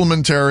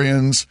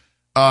complementarians,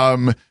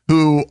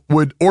 who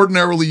would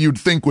ordinarily you'd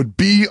think would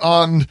be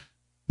on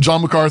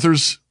John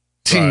MacArthur's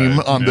team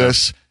on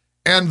this.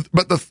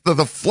 But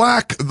the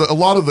flack, a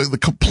lot of the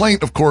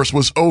complaint, of course,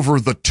 was over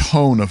the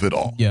tone of it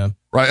all. Yeah.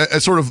 Right.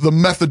 It's sort of the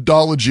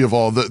methodology of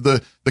all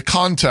the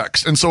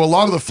context. And so a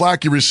lot of the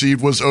flack you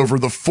received was over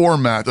the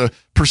format, the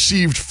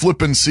perceived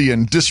flippancy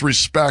and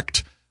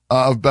disrespect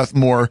of Beth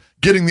Moore,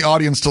 getting the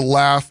audience to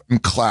laugh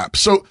and clap.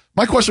 So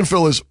my question,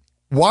 Phil, is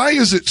why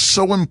is it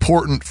so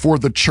important for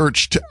the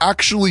church to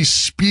actually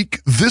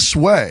speak this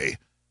way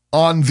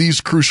on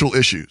these crucial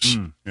issues?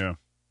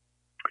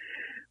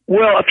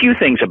 Well, a few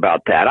things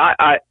about that.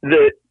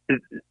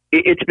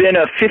 It's been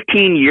a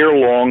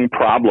 15-year-long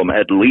problem,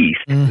 at least,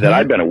 that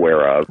I've been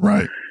aware of.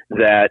 Right.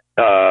 that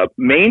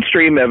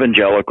mainstream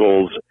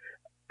evangelicals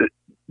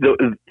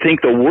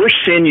think the worst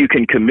sin you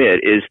can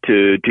commit is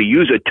to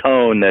use a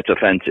tone that's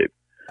offensive.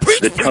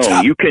 The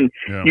tone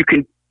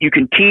you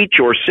can teach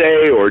or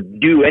say or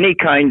do any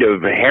kind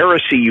of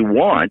heresy you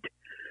want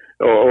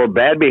or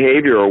bad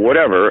behavior or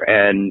whatever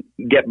and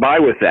get by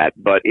with that.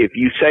 But if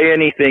you say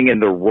anything in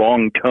the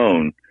wrong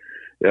tone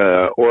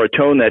or a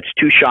tone that's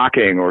too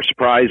shocking or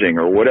surprising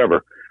or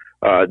whatever,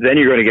 then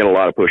you're going to get a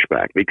lot of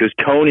pushback because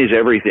tone is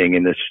everything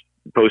in this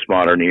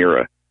postmodern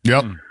era.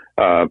 Yep.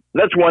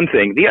 That's one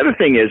thing. The other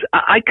thing is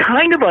I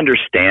kind of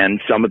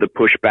understand some of the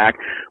pushback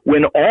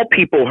when all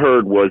people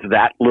heard was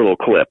that little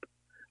clip.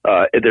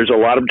 There's a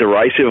lot of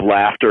derisive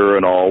laughter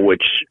and all,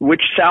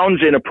 which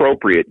sounds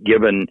inappropriate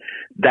given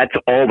that's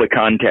all the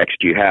context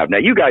you have. Now,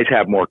 you guys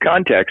have more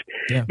context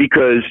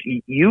because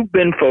you've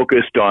been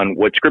focused on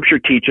what Scripture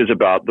teaches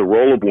about the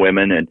role of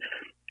women and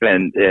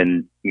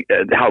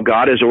how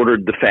God has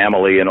ordered the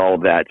family and all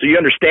of that. So you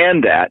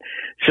understand that.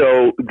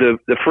 So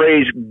the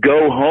phrase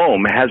 "go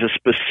home" has a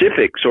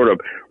specific sort of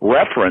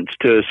reference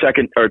to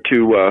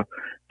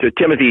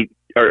Timothy.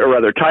 Or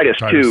rather, Titus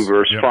 2,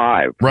 verse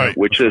 5, right,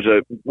 which says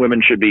women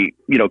should be,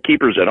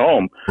 keepers at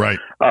home. Right.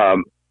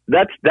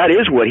 That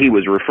is what he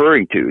was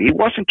referring to. He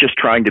wasn't just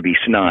trying to be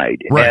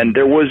snide. Right. And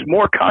there was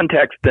more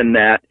context than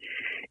that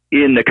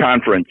in the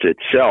conference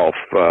itself.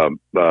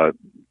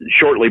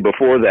 Shortly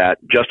before that,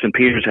 Justin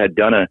Peters had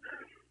done a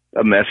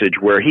message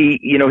where he,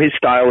 his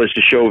style is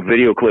to show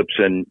video clips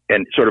and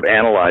sort of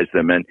analyze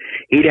them. And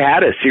he'd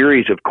had a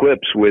series of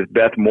clips with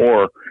Beth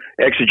Moore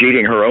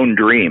exegeting her own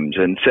dreams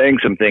and saying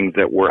some things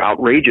that were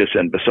outrageous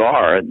and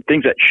bizarre and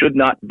things that should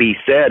not be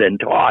said and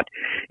taught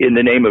in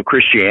the name of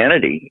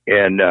Christianity.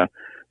 And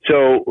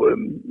so,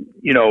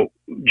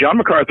 John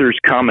MacArthur's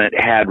comment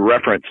had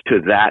reference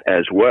to that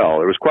as well.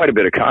 There was quite a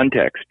bit of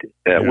context,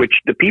 which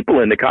the people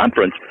in the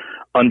conference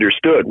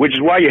understood, which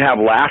is why you have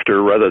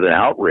laughter rather than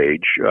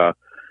outrage.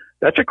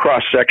 That's a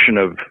cross-section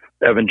of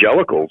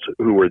evangelicals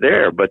who were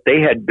there, but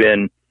they had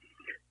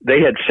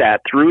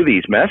sat through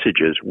these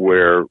messages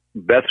where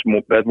Beth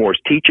Moore's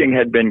teaching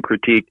had been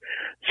critiqued.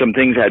 Some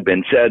things had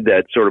been said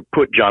that sort of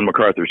put John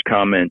MacArthur's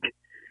comment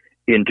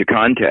into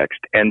context.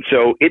 And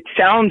so it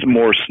sounds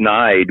more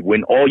snide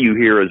when all you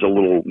hear is a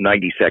little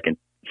 90-second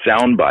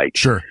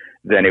soundbite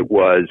than it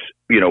was,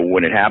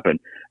 when it happened.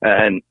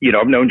 And,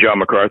 I've known John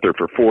MacArthur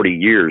for 40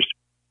 years.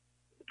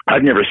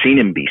 I've never seen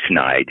him be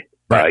snide.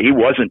 Right. He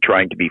wasn't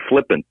trying to be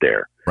flippant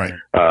there. Right.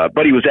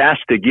 But he was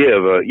asked to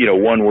give a,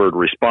 one-word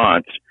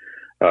response.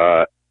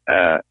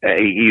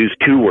 He used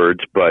 2 words,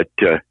 but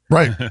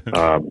right.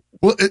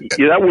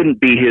 That wouldn't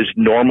be his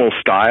normal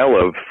style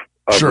of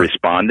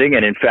responding.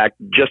 And in fact,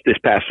 just this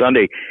past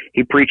Sunday,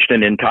 he preached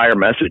an entire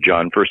message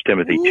on 1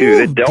 Timothy 2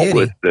 that dealt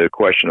with the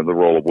question of the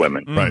role of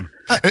women. Right.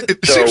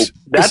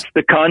 That's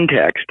the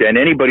context. And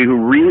anybody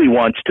who really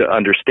wants to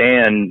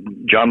understand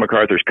John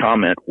MacArthur's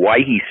comment, why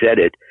he said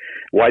it,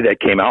 why that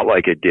came out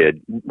like it did,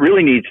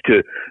 really needs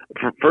to,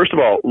 first of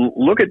all,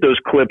 look at those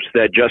clips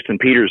that Justin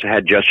Peters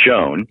had just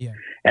shown,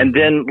 and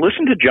then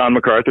listen to John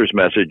MacArthur's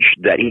message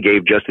that he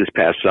gave just this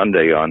past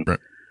Sunday on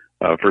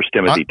 1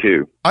 Timothy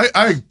 2.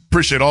 I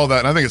appreciate all that,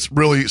 and I think it's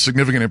really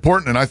significant and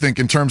important, and I think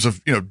in terms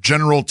of,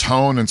 general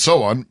tone and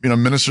so on,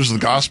 ministers of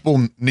the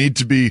gospel need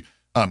to be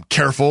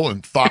careful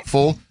and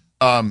thoughtful,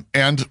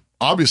 and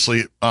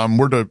obviously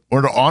we're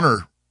to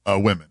honor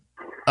women.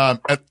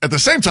 At the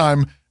same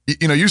time,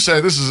 you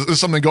say this is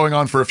something going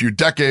on for a few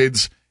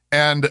decades,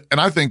 and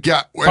I think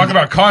talk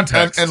about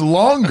context and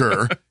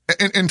longer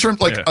in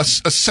terms like a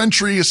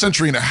century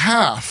and a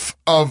half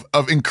of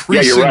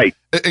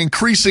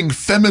increasing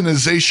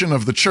feminization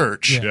of the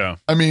church. Yeah.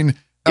 I mean,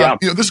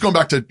 this is going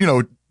back to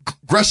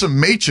Gresham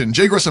Machen.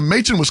 J. Gresham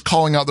Machen was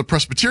calling out the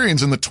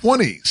Presbyterians in the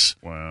 20s.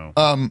 Wow.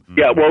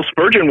 Well,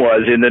 Spurgeon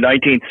was in the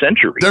 19th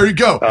century. There you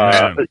go.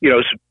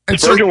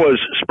 Spurgeon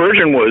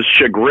was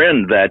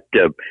chagrined that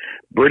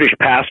British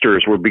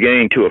pastors were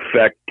beginning to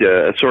affect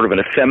sort of an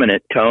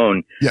effeminate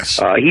tone. Yes.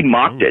 He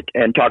mocked it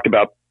and talked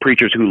about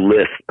preachers who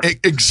lisp.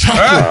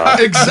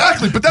 Exactly.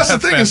 Exactly. But that's the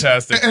thing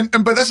fantastic.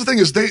 but that's the thing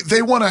is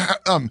they want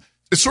to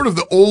it's sort of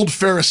the old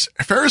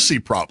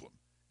Pharisee problem.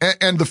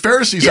 And the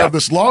Pharisees have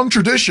this long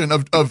tradition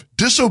of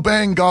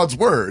disobeying God's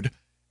word.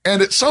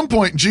 And at some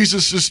point,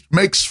 Jesus just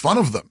makes fun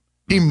of them.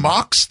 He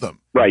mocks them.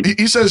 Right.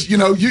 He says,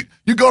 you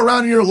go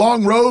around in your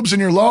long robes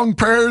and your long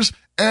prayers,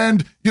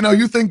 and,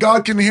 you think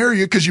God can hear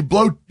you because you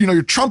blow,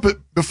 your trumpet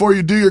before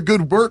you do your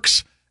good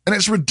works. And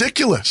it's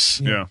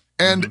ridiculous. Yeah.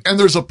 And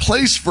there's a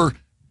place for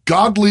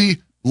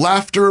godly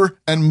laughter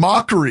and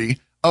mockery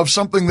of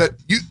something that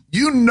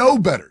you know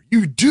better.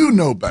 You do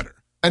know better.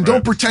 And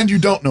don't pretend you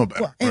don't know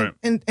better. Well,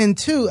 and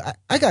two,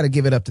 I got to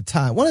give it up to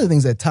Todd. One of the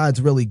things that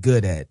Todd's really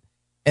good at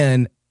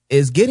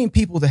is getting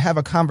people to have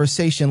a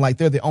conversation like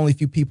they're the only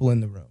few people in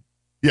the room.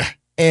 Yeah.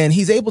 And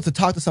he's able to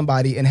talk to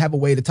somebody and have a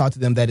way to talk to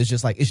them that is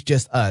just like, it's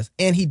just us.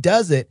 And he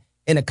does it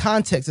in a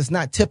context that's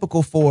not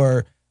typical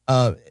for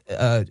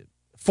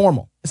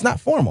formal. It's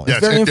not formal. It's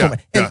very informal.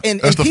 And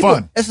that's the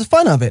fun. That's the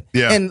fun of it.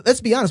 Yeah. And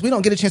let's be honest, we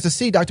don't get a chance to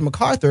see Dr.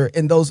 MacArthur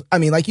in those. I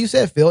mean, like you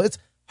said, Phil, it's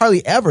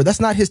hardly ever.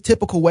 That's not his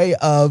typical way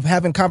of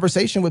having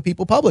conversation with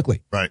people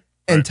publicly. Right.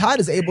 And Todd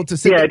is able to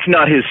sit. Yeah, it's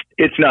not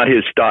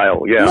his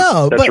style. Yeah,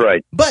 no, that's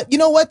right. But you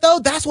know what though?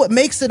 That's what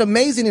makes it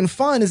amazing and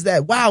fun. Is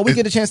that we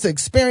get a chance to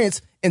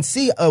experience and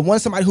see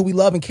somebody who we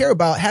love and care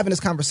about having this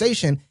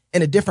conversation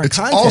in a different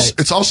context.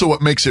 It's also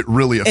what makes it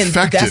really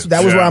effective.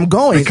 That was where I'm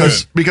going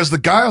because the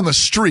guy on the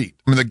street.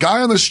 I mean, the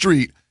guy on the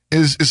street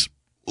is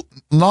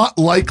not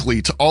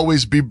likely to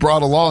always be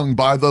brought along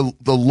by the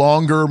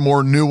longer,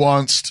 more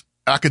nuanced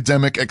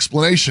academic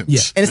explanations.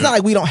 Yeah. And it's not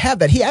like we don't have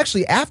that. He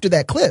actually, after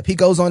that clip, he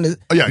goes on to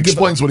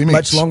explains what he means.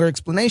 Much longer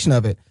explanation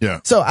of it.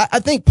 Yeah. So I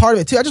think part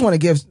of it too, I just want to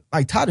give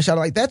like Todd a shout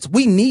out.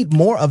 We need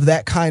more of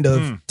that kind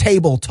of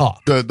table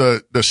talk.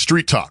 The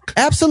street talk.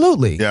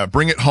 Absolutely. Yeah.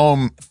 Bring it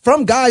home.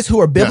 From guys who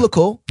are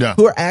biblical,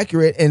 who are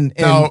accurate. And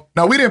now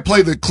we didn't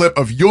play the clip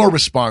of your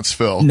response,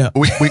 Phil. No.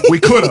 We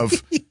could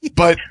have,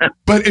 but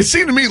it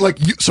seemed to me like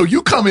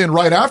you come in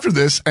right after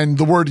this and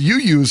the word you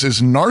use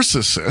is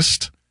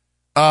narcissist.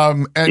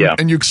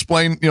 And you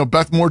explain,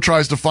 Beth Moore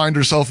tries to find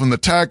herself in the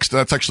text.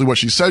 That's actually what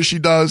she says she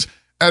does.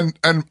 And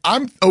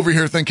I'm over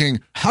here thinking,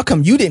 how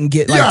come you didn't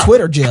get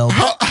Twitter jail?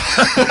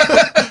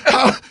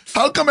 How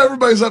come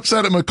everybody's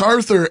upset at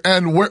MacArthur?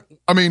 And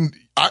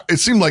it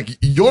seemed like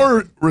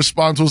your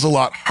response was a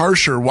lot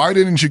harsher. Why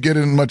didn't you get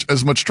in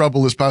as much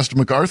trouble as Pastor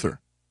MacArthur?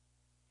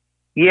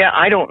 Yeah,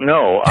 I don't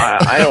know.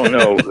 I don't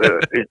know.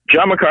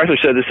 John MacArthur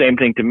said the same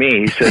thing to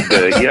me. He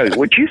said,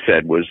 what you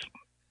said was.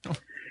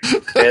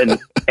 And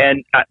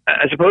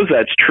I suppose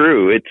that's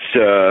true. It's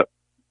I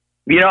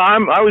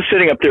was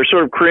sitting up there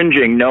sort of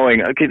cringing,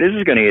 knowing, okay, this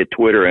is going to hit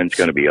Twitter and it's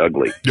going to be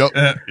ugly. Yep.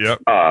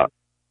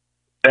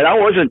 And I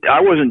wasn't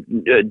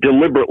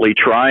deliberately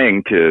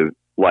trying to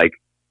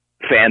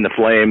fan the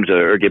flames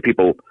or get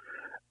people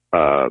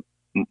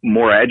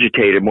more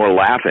agitated, more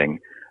laughing.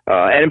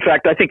 And in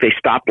fact, I think they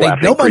stopped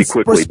laughing pretty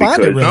quickly.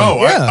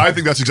 I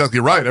think that's exactly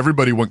right.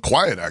 Everybody went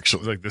quiet,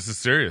 actually. Like, this is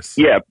serious.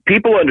 Yeah,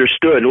 people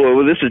understood,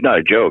 well, this is not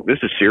a joke. This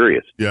is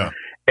serious. Yeah.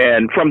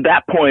 And from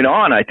that point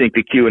on, I think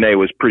the Q&A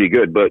was pretty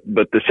good. But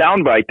the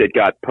soundbite that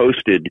got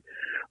posted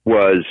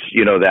was,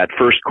 that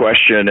first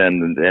question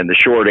and the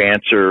short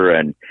answer.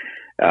 And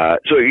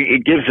so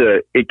it gives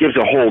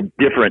a whole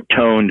different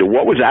tone to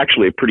what was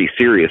actually a pretty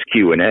serious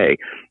Q&A.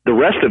 The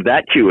rest of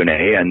that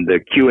Q&A and the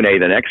Q&A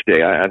the next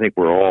day, I think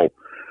we're all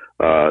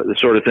the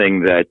sort of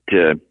thing that,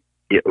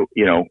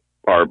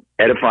 are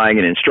edifying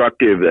and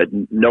instructive, that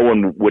no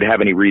one would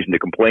have any reason to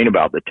complain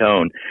about the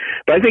tone.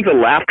 But I think the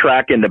laugh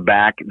track in the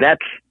back,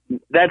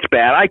 that's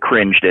bad. I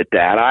cringed at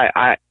that.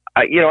 I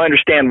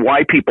understand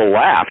why people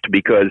laughed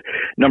because,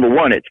 number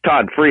one, it's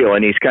Todd Friel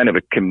and he's kind of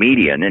a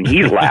comedian and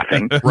he's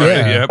laughing.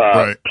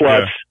 Right.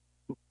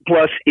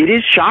 Plus, it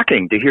is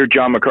shocking to hear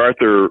John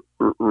MacArthur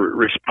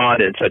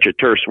respond in such a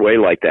terse way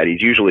like that.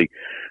 He's usually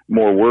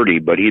more wordy,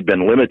 but he'd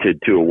been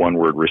limited to a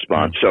one-word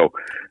response. So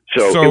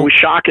it was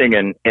shocking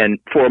and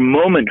for a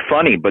moment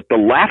funny, but the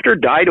laughter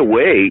died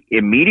away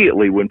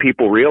immediately when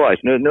people realized,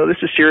 no, this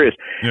is serious,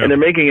 and they're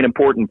making an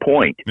important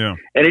point. Yeah.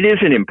 And it is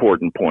an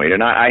important point,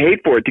 and I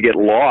hate for it to get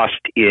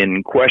lost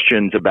in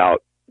questions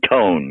about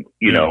tone,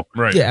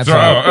 Right. Yeah,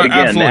 but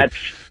again,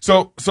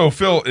 absolutely. So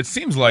Phil, it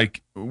seems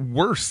like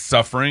we're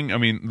suffering. I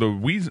mean, the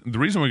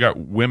reason we got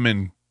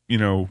women,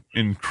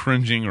 in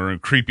cringing or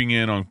creeping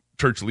in on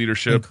church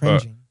leadership,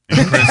 cringing,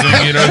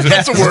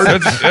 that's a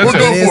word. We'll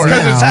go for it.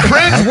 Because it's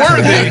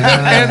cringe-worthy,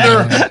 and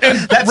they're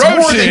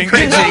encroaching.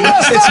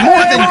 It's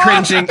more than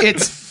cringing.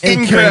 It's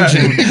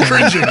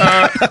cringing.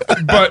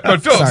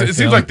 But Phil, it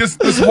seems like this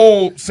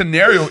whole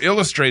scenario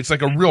illustrates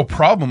like a real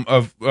problem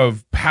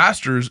of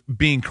pastors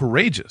being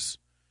courageous.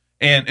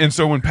 And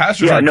so when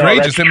pastors are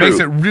courageous, it makes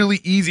it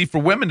really easy for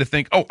women to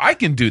think, oh, I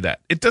can do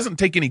that. It doesn't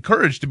take any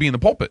courage to be in the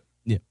pulpit.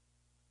 Yeah.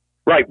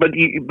 Right, but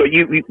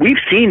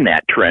we've seen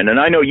that trend, and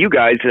I know you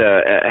guys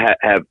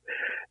have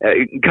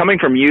coming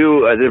from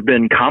you. There have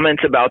been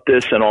comments about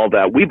this and all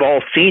that. We've all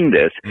seen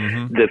this.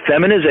 Mm-hmm. The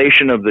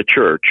feminization of the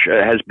church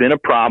has been a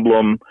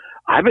problem.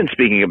 I've been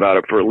speaking about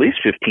it for at least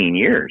 15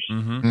 years,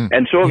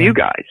 and so have you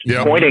guys,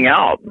 pointing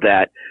out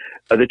that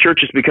the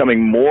church is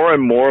becoming more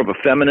and more of a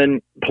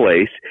feminine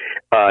place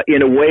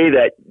in a way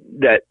that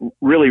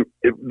really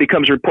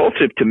becomes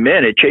repulsive to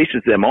men. It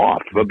chases them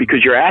off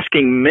because you're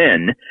asking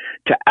men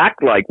to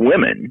act like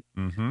women,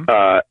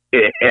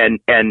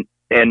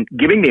 and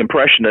giving the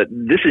impression that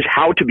this is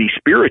how to be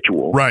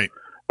spiritual. Right.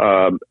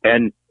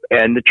 And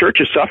the church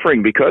is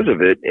suffering because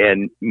of it.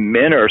 And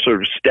men are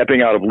sort of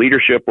stepping out of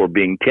leadership or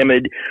being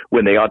timid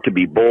when they ought to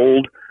be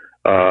bold.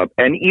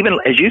 And even,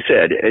 as you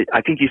said,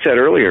 I think you said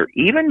earlier,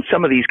 even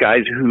some of these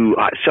guys who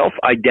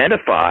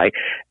self-identify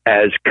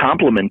as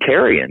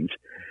complementarians,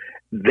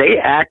 they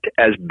act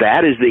as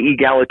bad as the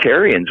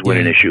egalitarians when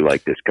an issue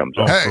like this comes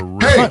up.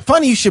 Hey,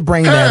 funny you should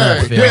bring that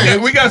up,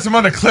 Phil. We got some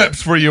other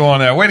clips for you on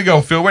that. Way to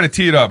go, Phil. Way to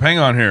tee it up. Hang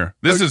on here.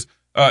 This is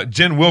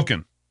Jen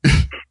Wilkin.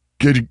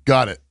 Good,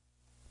 got it.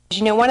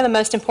 One of the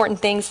most important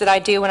things that I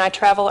do when I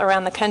travel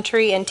around the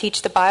country and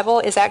teach the Bible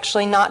is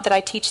actually not that I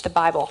teach the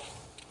Bible.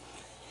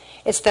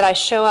 It's that I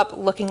show up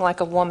looking like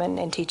a woman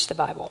and teach the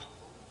Bible.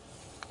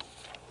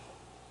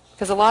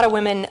 because a lot of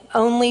women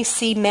only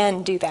see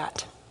men do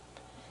that.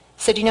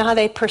 So do you know how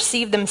they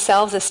perceive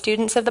themselves as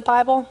students of the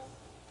Bible?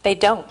 They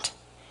don't.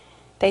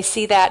 They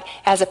see that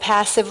as a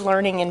passive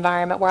learning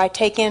environment where I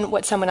take in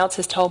what someone else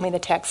has told me the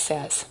text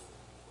says.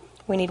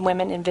 We need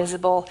women in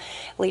visible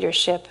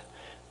leadership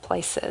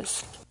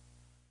places.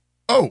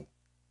 Oh,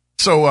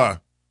 so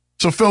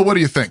Phil, what do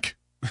you think?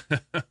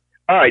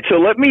 All right, so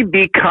let me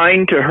be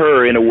kind to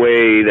her in a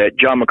way that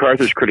John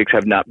MacArthur's critics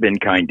have not been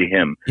kind to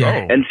him,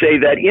 and say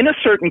that in a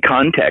certain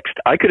context,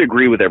 I could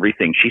agree with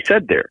everything she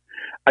said there.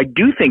 I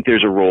do think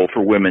there's a role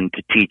for women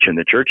to teach in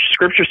the church.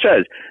 Scripture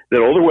says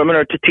that older women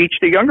are to teach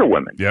the younger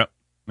women. Yeah.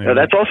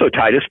 That's also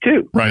Titus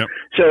 2. Right.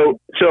 So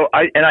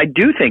I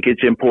do think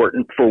it's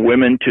important for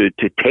women to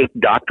take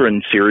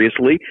doctrine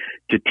seriously,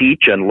 to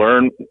teach and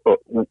learn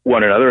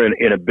one another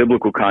in a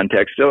biblical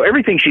context. So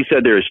everything she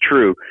said there is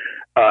true,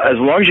 as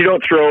long as you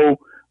don't throw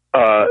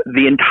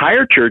the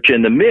entire church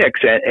in the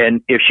mix.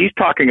 And if she's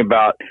talking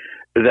about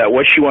that,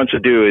 what she wants to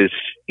do is,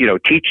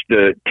 teach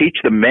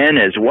the men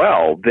as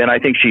well, then I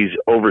think she's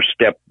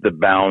overstepped the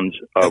bounds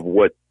of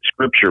what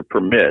Scripture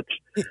permits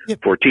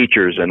for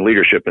teachers and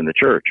leadership in the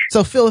church.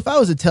 So, Phil, if I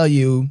was to tell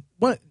you,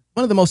 one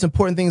of the most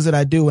important things that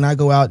I do when I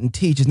go out and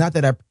teach is not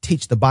that I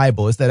teach the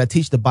Bible, it's that I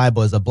teach the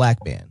Bible as a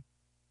black man.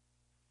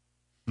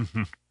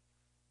 Mm-hmm.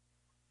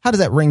 How does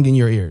that ring in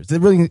your ears? Does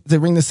it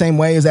ring the same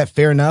way? Is that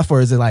fair enough?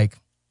 Or is it like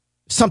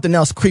something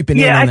else creeping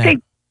in on that?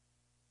 Think,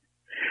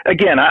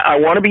 again, I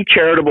want to be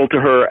charitable to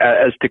her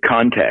as to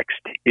context.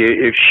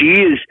 If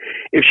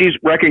she's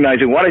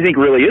recognizing what I think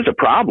really is a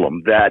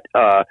problem, that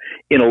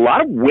in a lot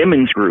of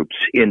women's groups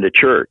in the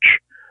church,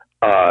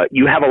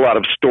 you have a lot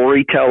of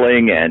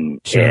storytelling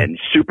and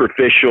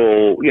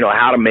superficial,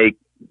 how to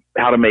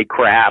make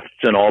crafts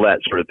and all that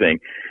sort of thing.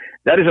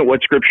 That isn't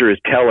what Scripture is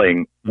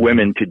telling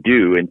women to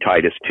do in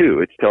Titus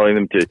 2. It's telling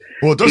them to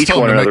teach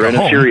one another in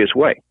a serious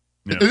way.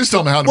 Yeah. It is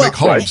telling them how to make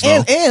homes.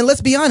 And let's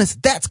be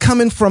honest, that's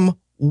coming from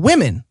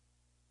women.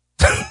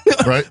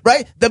 Right.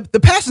 Right? The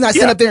pastor's not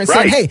sitting up there and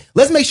saying, hey,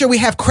 let's make sure we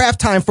have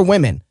craft time for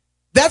women.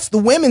 That's the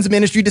women's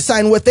ministry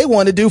deciding what they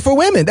want to do for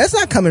women. That's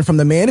not coming from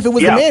the man. If it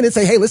was the man, it'd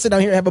say, hey, let's sit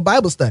down here and have a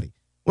Bible study.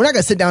 We're not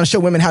going to sit down and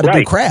show women how to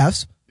do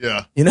crafts.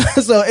 Yeah.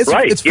 So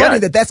it's funny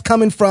that that's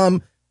coming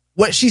from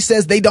what she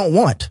says they don't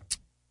want.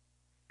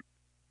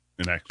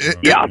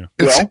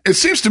 It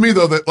seems to me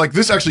though that like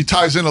this actually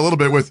ties in a little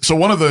bit with, so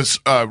one of those,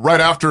 right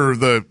after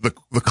the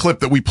clip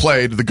that we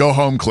played, the go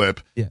home clip,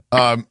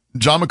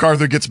 John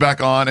MacArthur gets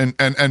back on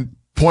and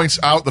points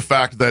out the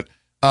fact that,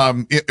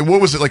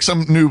 what was it, like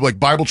some new like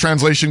Bible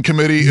translation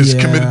committee is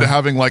committed to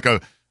having like a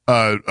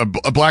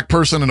black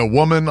person and a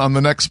woman on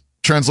the next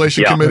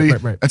translation committee,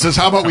 and says,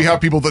 how about we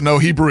have people that know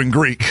Hebrew and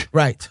Greek?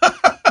 Right.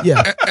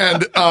 Yeah.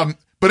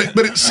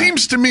 But it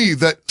seems to me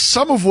that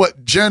some of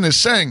what Jen is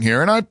saying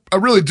here, and I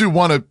really do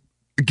want to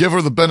give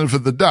her the benefit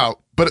of the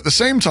doubt, but at the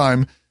same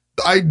time,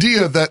 the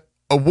idea that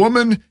a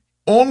woman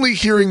only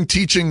hearing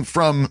teaching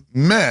from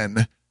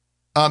men,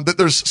 that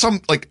there's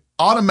some like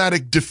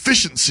automatic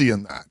deficiency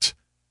in that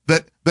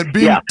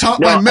being taught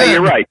by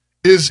men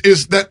is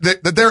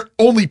that they're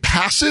only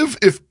passive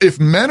if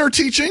men are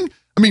teaching.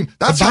 I mean,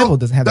 that's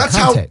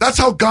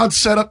how God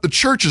set up the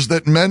churches,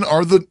 that men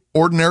are the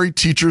ordinary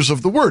teachers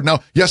of the word. Now,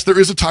 yes, there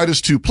is a Titus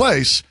 2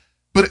 place,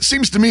 but it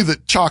seems to me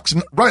that Chalk's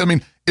right. I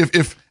mean,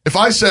 if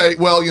I say,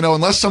 well,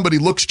 unless somebody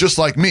looks just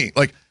like me,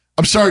 like,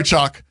 I'm sorry,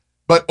 Chalk,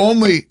 but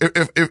only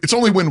if it's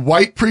only when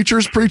white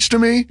preachers preach to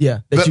me,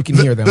 that you can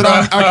hear them,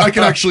 that I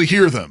can actually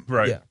hear them.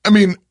 Right. Yeah. I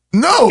mean,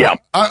 no,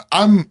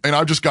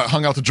 I just got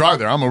hung out to dry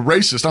there. I'm a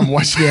racist. I'm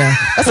white. Yeah,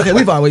 that's okay.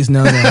 We've always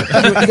known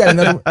that. You got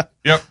another?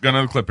 Yep, got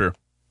another clip here.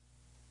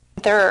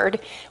 Third,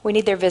 we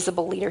need their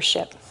visible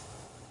leadership.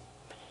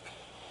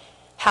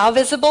 How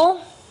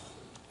visible?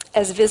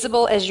 As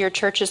visible as your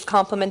church's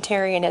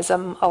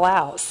complementarianism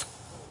allows.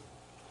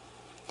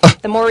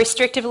 The more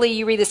restrictively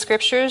you read the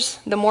scriptures,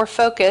 the more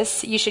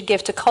focus you should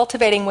give to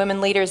cultivating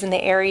women leaders in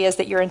the areas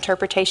that your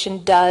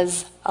interpretation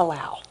does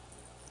allow.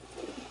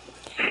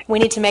 We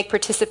need to make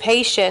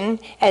participation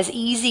as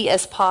easy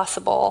as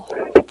possible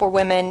for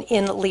women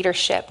in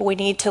leadership. We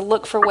need to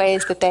look for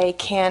ways that they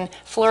can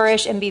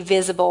flourish and be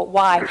visible.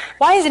 Why?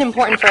 Why is it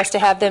important for us to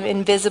have them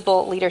in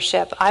visible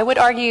leadership? I would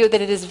argue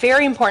that it is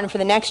very important for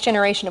the next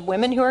generation of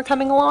women who are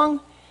coming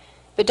along,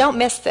 but don't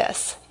miss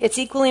this. It's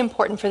equally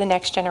important for the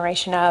next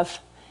generation of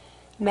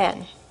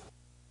men.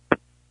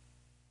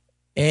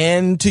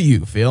 And to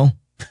you, Phil.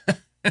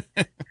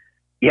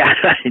 Yeah,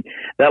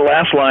 that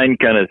last line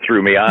kind of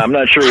threw me. I'm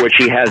not sure what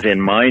she has in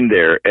mind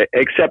there,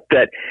 except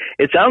that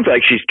it sounds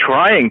like she's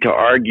trying to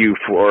argue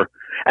for,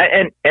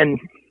 and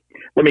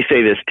let me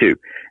say this too.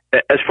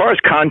 As far as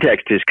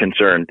context is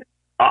concerned,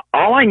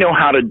 all I know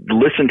how to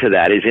listen to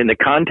that is in the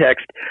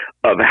context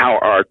of how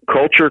our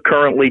culture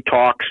currently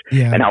talks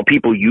and how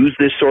people use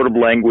this sort of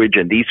language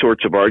and these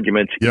sorts of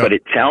arguments. Yep. But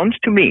it sounds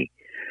to me,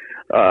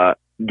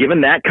 given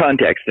that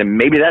context, and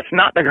maybe that's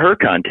not her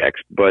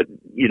context, but,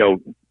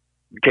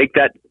 take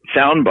that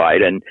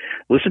soundbite and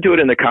listen to it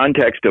in the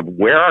context of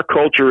where our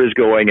culture is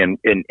going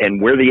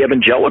and where the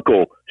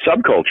evangelical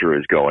subculture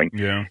is going.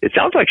 Yeah. It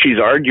sounds like she's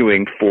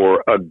arguing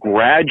for a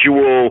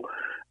gradual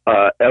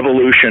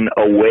evolution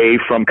away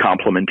from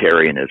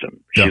complementarianism.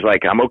 She's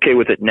like, I'm okay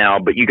with it now,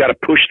 but you got to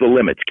push the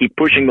limits, keep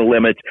pushing the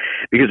limits,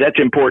 because that's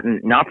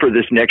important, not for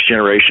this next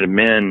generation of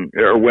men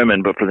or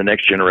women, but for the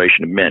next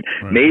generation of men.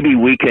 Right. Maybe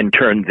we can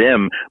turn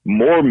them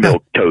more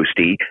milk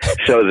toasty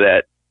so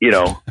that,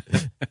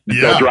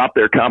 they'll drop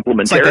their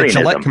complementarianism. It's like a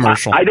Gillette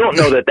commercial. I don't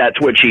know that that's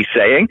what she's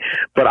saying,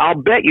 but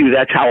I'll bet you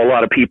that's how a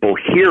lot of people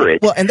hear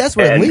it. Well, and that's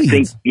where it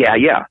leads.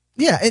 Yeah.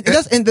 It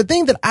does. And the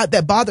thing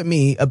that bothered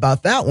me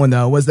about that one,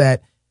 though, was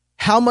that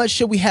how much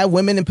should we have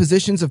women in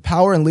positions of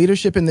power and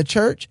leadership in the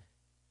church?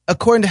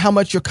 According to how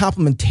much your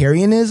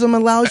complementarianism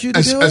allows you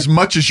to do it. As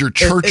much as your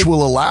church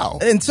will allow.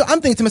 And so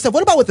I'm thinking to myself,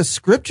 what about what the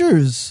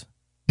scriptures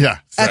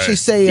actually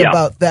say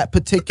about that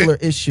particular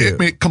issue?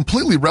 It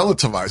completely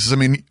relativizes. I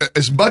mean,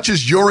 as much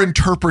as your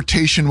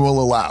interpretation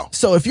will allow.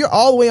 So if you're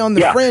all the way on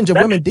the fringe of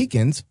women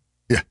deacons.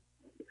 Yeah.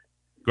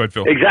 Go ahead,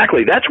 Phil.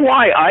 Exactly. That's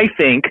why I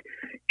think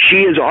she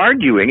is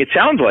arguing, it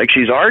sounds like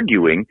she's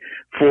arguing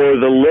for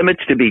the limits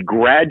to be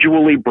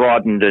gradually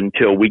broadened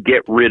until we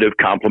get rid of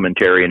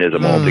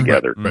complementarianism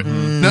altogether. Right.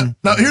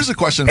 Now, here's a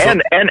question.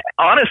 And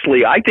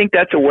honestly, I think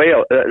that's a way,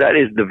 that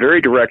is the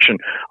very direction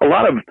a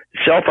lot of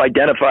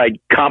self-identified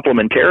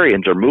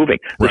complementarians are moving.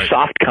 The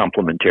soft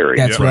complementarians.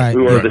 That's right.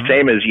 Who are the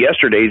same as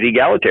yesterday's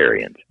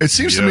egalitarians. It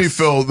seems to me,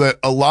 Phil, that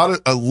a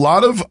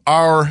lot of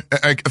our,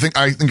 I think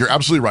you're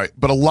absolutely right,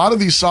 but a lot of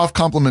these soft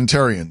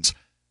complementarians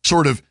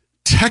sort of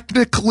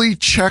technically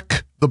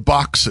check the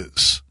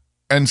boxes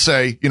and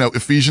say,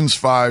 Ephesians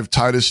 5,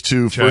 Titus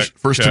 2,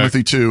 1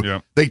 Timothy 2.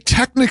 Yeah. They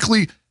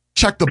technically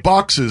check the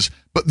boxes,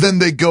 but then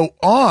they go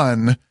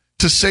on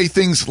to say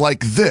things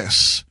like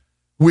this,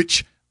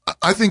 which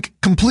I think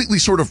completely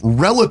sort of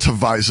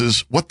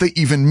relativizes what they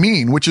even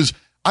mean, which is,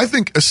 I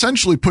think,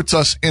 essentially puts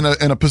us in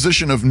a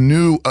position of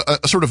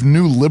a sort of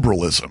new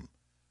liberalism,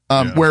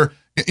 where,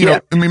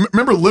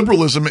 remember,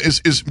 liberalism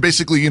is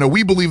basically,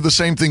 we believe the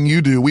same thing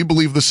you do. We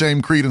believe the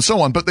same creed and so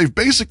on. But it's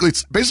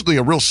basically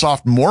a real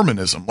soft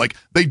Mormonism. Like,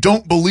 they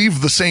don't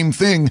believe the same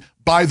thing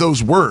by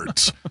those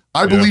words.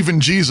 I believe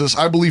in Jesus.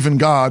 I believe in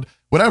God,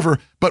 whatever.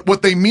 But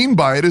what they mean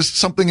by it is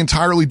something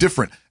entirely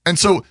different. And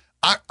so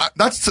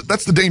that's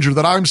the danger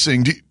that I'm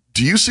seeing.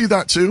 Do you see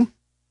that too?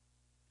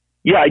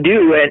 Yeah, I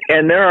do.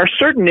 And there are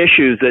certain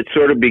issues that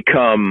sort of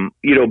become,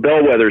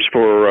 bellwethers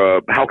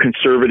for how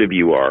conservative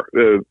you are.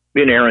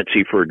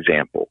 Inerrancy, for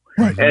example.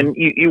 Right. And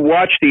you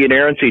watch the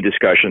inerrancy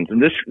discussions,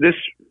 and this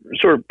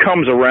sort of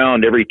comes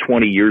around every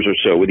 20 years or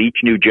so. With each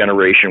new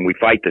generation, we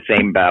fight the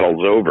same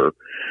battles over.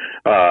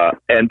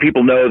 And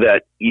people know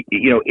that,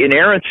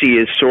 inerrancy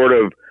is sort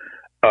of,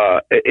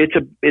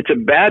 it's a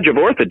badge of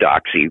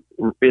orthodoxy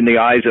in the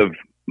eyes of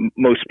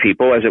most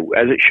people, as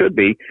it should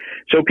be.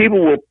 So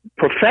people will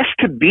profess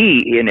to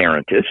be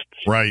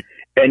inerrantists. Right.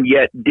 And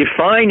yet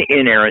define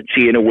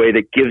inerrancy in a way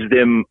that gives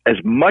them as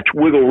much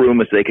wiggle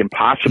room as they can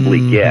possibly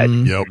get.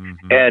 Yep.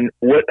 And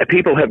what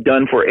people have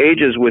done for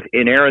ages with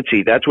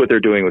inerrancy, that's what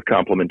they're doing with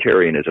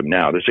complementarianism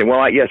now. They're saying,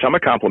 well, yes, I'm a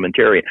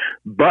complementarian,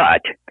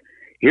 but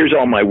here's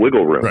all my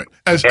wiggle room. Right.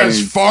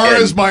 As far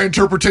as my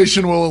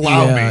interpretation will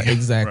allow me.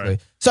 Exactly.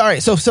 Right.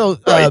 Sorry. So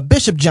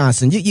Bishop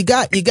Johnson, you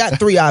got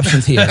three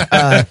options here.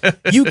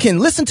 You can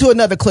listen to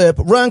another clip,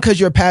 run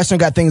because you're a pastor and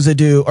got things to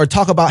do, or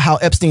talk about how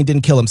Epstein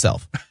didn't kill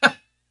himself.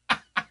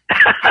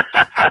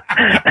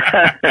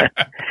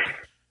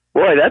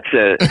 Boy,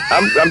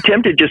 I'm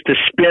tempted just to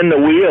spin the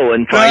wheel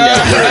and find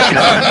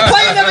out.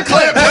 Play another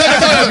clip.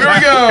 Here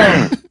we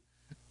go.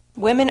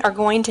 Women are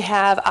going to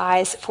have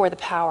eyes for the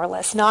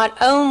powerless. Not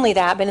only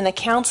that, but in the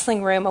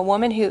counseling room, a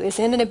woman who is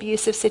in an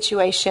abusive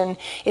situation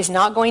is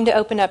not going to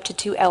open up to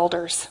two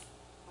elders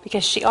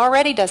because she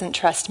already doesn't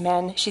trust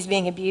men. She's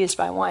being abused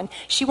by one.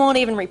 She won't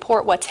even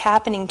report what's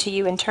happening to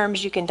you in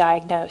terms you can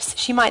diagnose.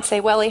 She might say,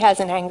 well, he has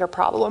an anger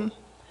problem.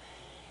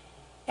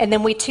 And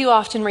then we too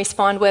often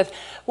respond with,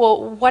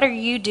 well, what are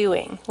you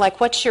doing? Like,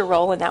 what's your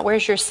role in that?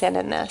 Where's your sin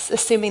in this?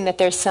 Assuming that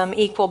there's some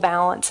equal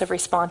balance of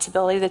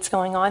responsibility that's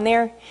going on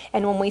there.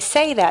 And when we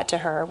say that to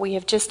her, we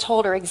have just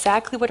told her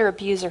exactly what her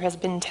abuser has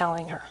been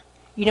telling her.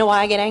 You know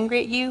why I get angry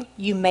at you?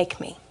 You make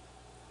me.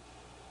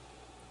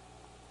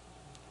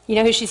 You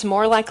know who she's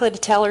more likely to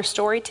tell her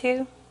story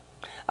to?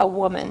 A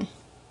woman.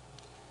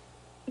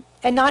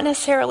 And not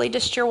necessarily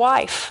just your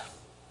wife.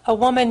 A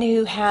woman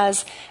who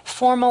has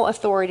formal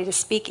authority to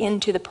speak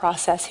into the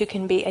process, who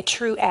can be a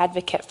true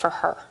advocate for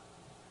her.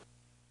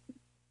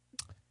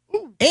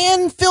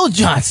 And Phil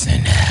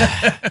Johnson.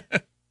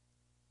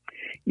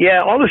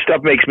 Yeah, all this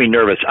stuff makes me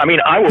nervous. I mean,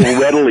 I will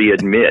readily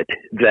admit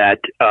that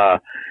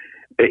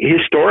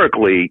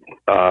historically,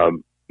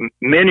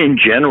 men in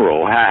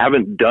general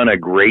haven't done a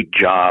great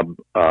job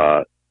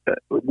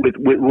with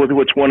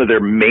what's one of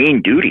their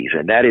main duties,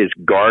 and that is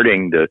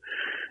guarding the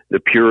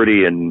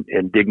purity and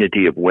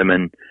dignity of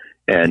women.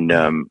 And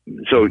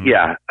so,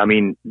 yeah, I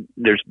mean,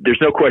 there's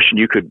no question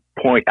you could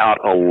point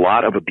out a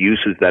lot of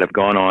abuses that have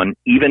gone on,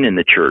 even in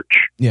the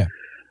church. Yeah.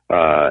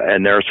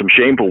 and there are some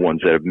shameful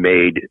ones that have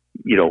made,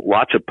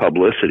 lots of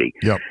publicity.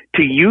 Yep.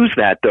 To use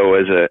that though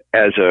as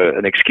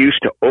an excuse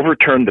to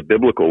overturn the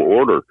biblical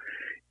order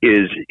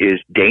is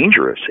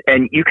dangerous.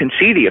 And you can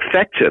see the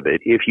effects of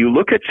it if you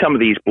look at some of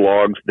these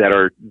blogs that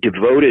are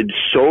devoted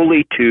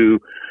solely to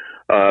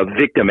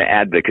victim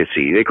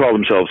advocacy. They call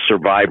themselves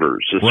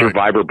survivors,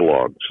 survivor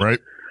blogs. Right.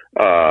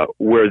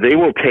 Where they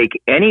will take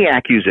any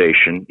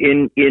accusation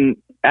in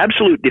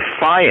absolute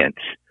defiance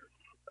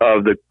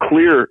of the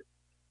clear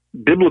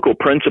biblical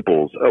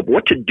principles of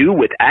what to do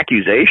with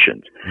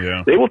accusations.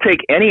 Yeah. They will take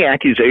any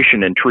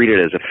accusation and treat it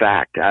as a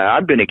fact.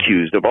 I've been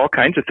accused of all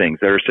kinds of things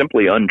that are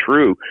simply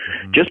untrue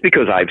just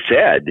because I've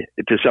said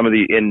to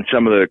in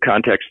some of the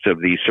contexts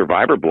of these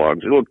survivor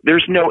blogs, look,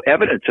 there's no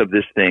evidence of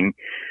this thing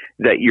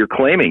that you're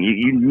claiming.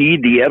 You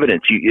need the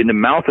evidence. In the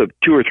mouth of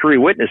 2 or 3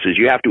 witnesses,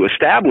 you have to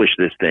establish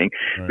this thing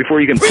before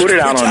you can put it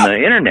out on the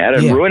internet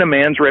and ruin a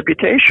man's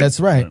reputation. That's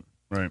right.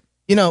 Right.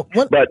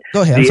 But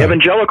go ahead, the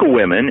evangelical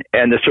women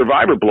and the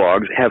survivor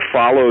blogs have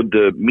followed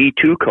the Me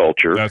Too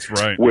culture. That's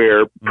right.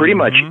 Where pretty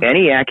much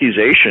any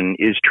accusation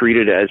is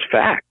treated as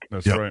fact.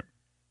 That's right.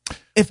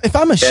 If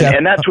I'm a chef,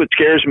 and that's what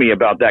scares me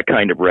about that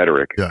kind of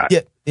rhetoric.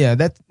 Yeah.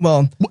 That's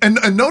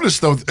And notice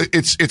though,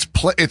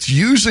 it's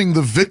using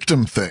the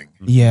victim thing.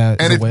 Yeah.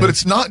 But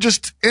it's not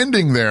just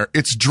ending there.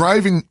 It's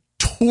driving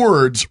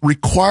towards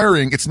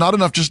requiring. It's not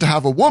enough just to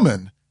have a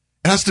woman.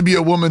 It has to be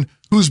a woman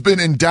who's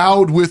been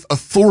endowed with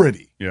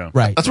authority. Yeah.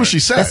 Right. That's what she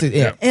said. That's it,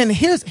 yeah. And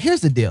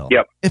here's the deal.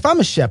 Yep. If I'm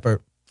a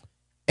shepherd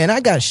and I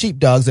got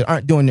sheepdogs that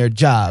aren't doing their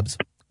jobs,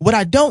 what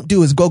I don't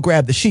do is go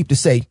grab the sheep to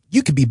say,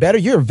 you could be better.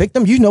 You're a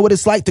victim. You know what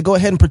it's like to go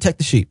ahead and protect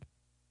the sheep.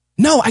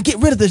 No, I get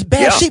rid of the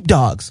bad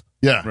sheepdogs.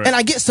 Yeah. Right. And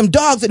I get some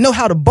dogs that know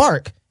how to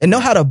bark and know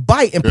how to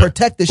bite and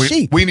protect the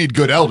sheep. We need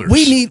good elders.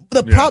 We need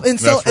the problem.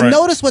 And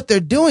notice what they're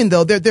doing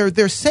though.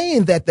 They're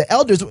saying that the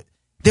elders,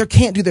 they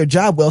can't do their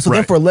job well. So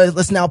therefore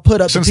let's now put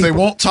up since the they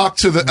won't talk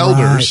to the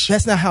elders.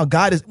 That's not how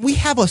God is. We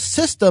have a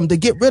system to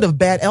get rid of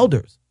bad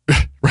elders.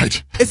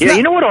 Right.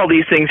 You know what all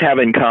these things have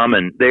in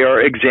common? They are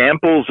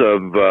examples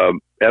of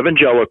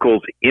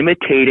evangelicals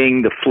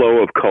imitating the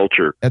flow of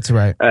culture. That's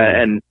right.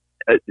 And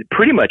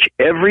pretty much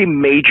every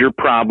major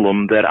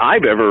problem that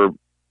I've ever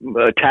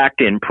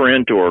attacked in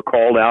print or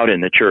called out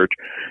in the church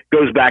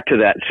goes back to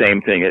that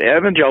same thing.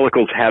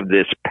 Evangelicals have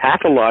this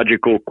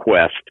pathological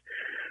quest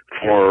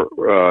for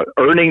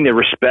earning the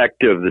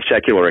respect of the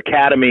secular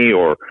academy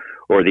or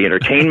the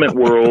entertainment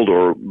world,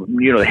 or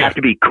they have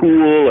to be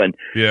cool and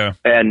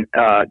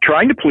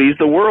trying to please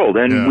the world.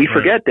 And we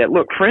forget that,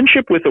 look,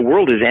 friendship with the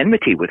world is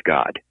enmity with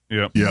God.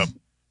 Yeah.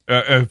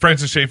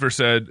 Francis Schaeffer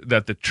said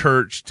that the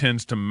church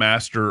tends to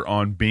master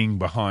on being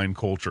behind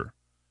culture.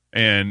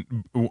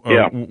 And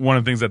one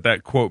of the things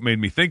that quote made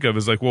me think of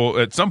is like, well,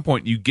 at some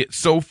point you get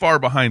so far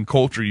behind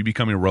culture, you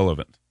become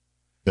irrelevant.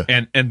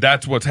 Yeah. And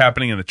that's what's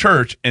happening in the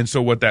church. And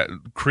so what that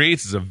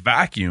creates is a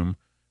vacuum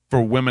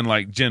for women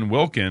like Jen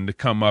Wilkin to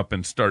come up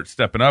and start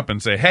stepping up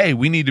and say, hey,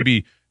 we need to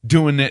be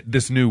doing it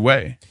this new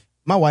way.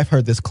 My wife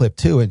heard this clip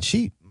too, and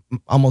she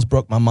almost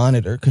broke my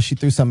monitor because she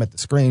threw something at the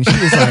screen. She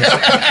was like,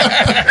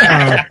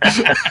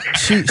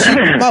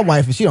 my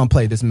wife, she don't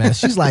play this mess.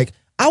 She's like,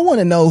 I want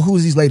to know who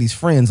these ladies'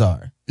 friends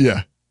are.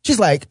 Yeah. She's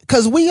like,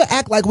 because we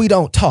act like we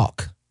don't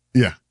talk.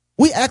 Yeah.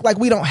 We act like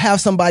we don't have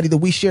somebody that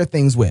we share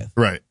things with.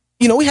 Right.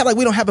 We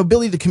don't have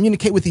ability to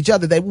communicate with each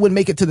other that would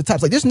make it to the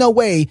top. Like, there's no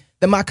way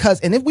that my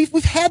cousin, and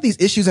we've had these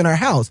issues in our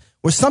house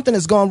where something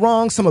has gone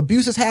wrong, some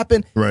abuse has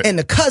happened, and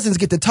the cousins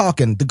get to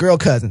talking, the girl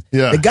cousins.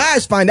 Yeah. The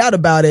guys find out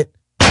about it,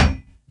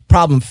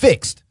 problem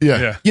fixed.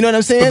 Yeah. You know what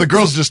I'm saying? But the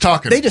girls just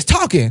talking. They just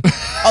talking.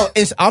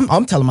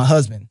 I'm telling my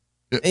husband.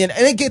 Yeah. And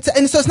it gets,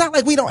 and so it's not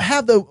like we don't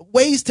have the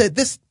ways to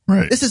this.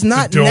 Right. This is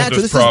not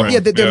natural.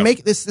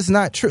 This is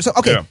not true. So,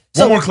 okay. Yeah.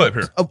 One more clip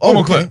here. One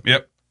more clip.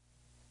 Yep.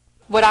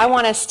 What I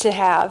want us to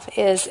have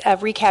is a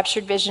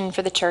recaptured vision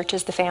for the church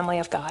as the family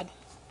of God.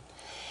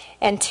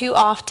 And too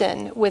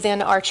often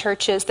within our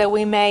churches, though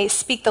we may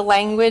speak the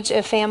language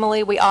of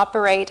family, we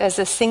operate as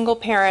a single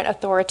parent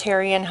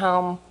authoritarian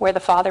home where the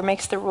father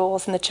makes the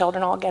rules and the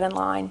children all get in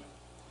line.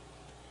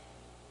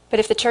 But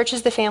if the church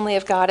is the family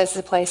of God, it's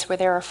a place where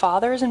there are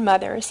fathers and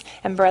mothers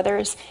and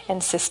brothers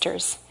and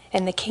sisters,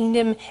 and the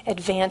kingdom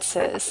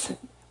advances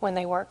when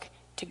they work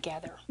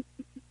together.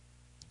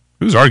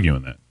 Who's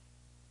arguing that?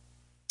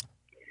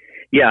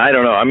 Yeah, I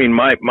don't know. I mean,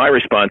 my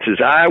response is,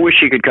 I wish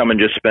she could come and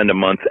just spend a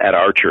month at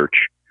our church.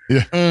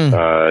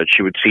 Yeah.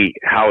 She would see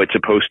how it's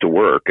supposed to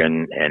work,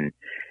 and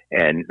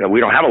we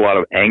don't have a lot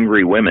of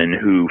angry women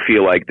who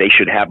feel like they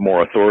should have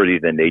more authority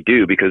than they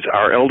do, because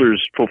our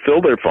elders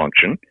fulfill their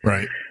function.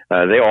 Right.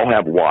 They all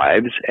have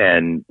wives,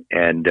 and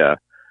the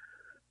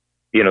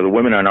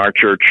women in our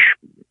church,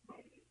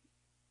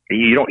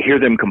 you don't hear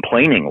them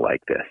complaining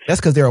like this. That's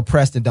because they're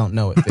oppressed and don't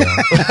know it, Phil.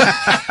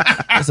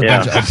 That's a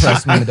bunch of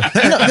oppressed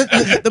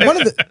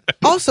women.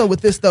 Also with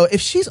this, though,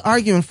 if she's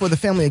arguing for the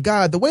family of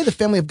God, the way the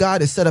family of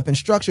God is set up in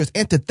structure is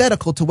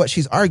antithetical to what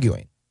she's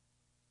arguing.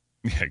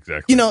 Yeah,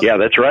 exactly. Yeah,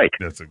 that's right.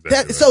 That's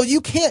exactly right. So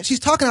you can't, she's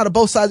talking out of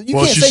both sides. You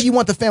can't say you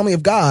want the family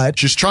of God.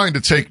 She's trying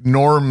to take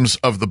norms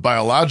of the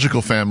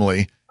biological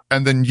family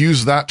and then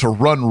use that to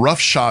run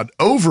roughshod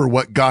over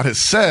what God has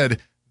said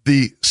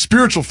the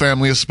spiritual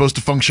family is supposed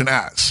to function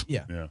as.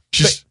 Yeah.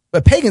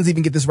 But pagans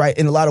even get this right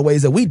in a lot of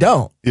ways that we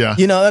don't. Yeah.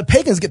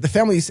 Pagans get the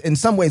families in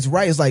some ways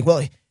right. It's like,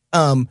 well,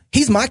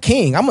 he's my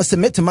king. I'm going to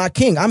submit to my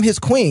king. I'm his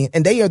queen.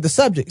 And they are the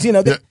subjects.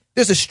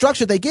 There's a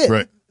structure they get.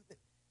 Right.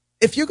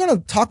 If you're going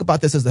to talk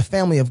about this as the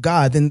family of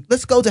God, then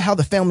let's go to how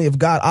the family of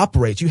God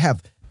operates. You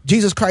have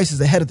Jesus Christ as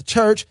the head of the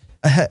church.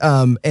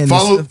 And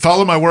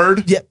follow my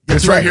word. Yeah.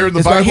 It's right here in the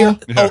it's Bible.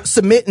 Right here. Yeah.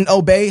 submit and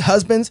obey.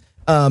 Husbands.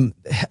 Adam's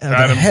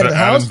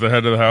the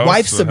head of the house.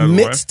 Wife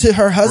submits to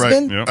her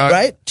husband,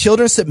 right?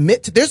 Children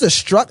submit to. There's a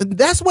structure.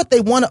 That's what they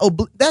want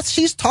to.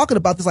 She's talking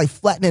about this, like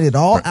flattening it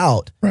all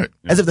out, right?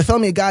 As if the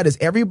family of God is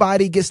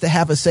everybody gets to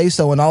have a say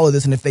so in all of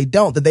this, and if they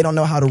don't, then they don't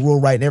know how to rule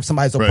right, and if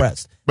somebody's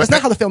oppressed. That's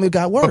not how the family of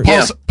God works.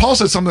 But Paul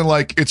said something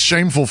like, "It's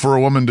shameful for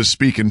a woman to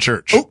speak in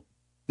church." Ooh,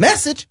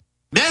 message,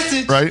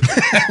 right?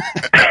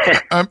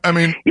 I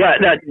mean, yeah.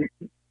 Now,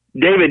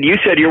 David, you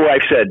said your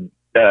wife said.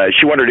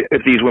 She wondered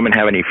if these women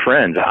have any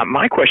friends.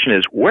 My question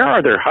is, where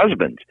are their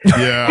husbands?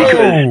 Yeah.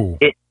 Because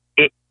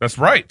that's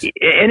right.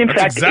 And in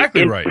fact,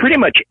 exactly in right. pretty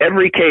much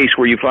every case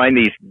where you find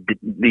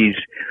these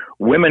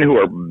women who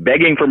are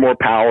begging for more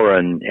power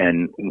and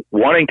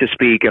wanting to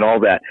speak and all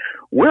that,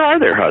 where are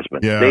their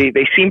husbands? Yeah.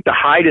 They seem to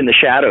hide in the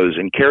shadows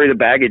and carry the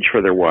baggage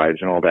for their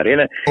wives and all that. In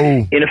a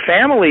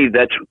family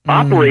that's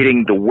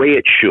operating the way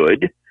it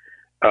should.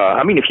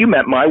 If you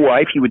met my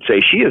wife, you would say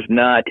she is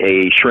not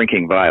a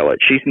shrinking violet.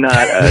 She's not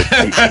a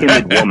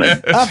timid woman.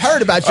 I've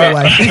heard about your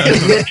wife.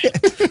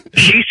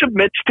 She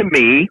submits to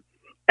me,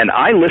 and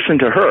I listen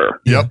to her.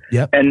 Yep.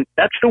 And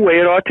that's the way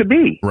it ought to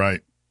be.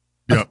 Right.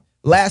 Yep.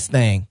 Last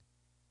thing,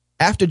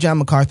 after John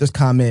MacArthur's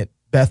comment,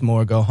 Beth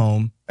Moore, go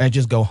home, and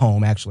just go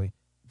home, actually.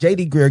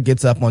 J.D. Greer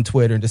gets up on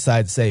Twitter and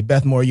decides to say,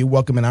 Beth Moore, you're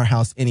welcome in our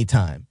house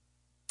anytime.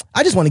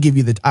 I just want to give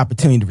you the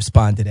opportunity to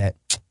respond to that.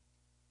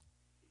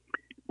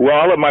 Well,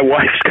 I'll let my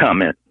wife's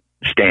comment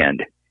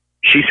stand.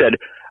 She said,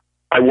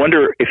 I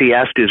wonder if he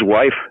asked his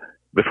wife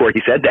before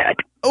he said that.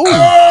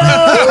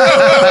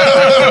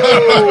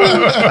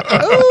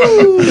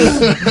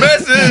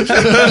 Message!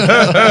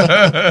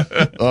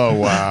 Oh,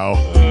 wow.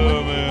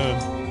 Oh,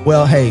 man.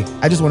 Well, hey,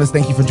 I just want to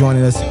thank you for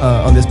joining us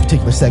on this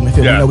particular segment.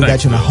 Phil, we know we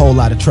got you in a whole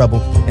lot of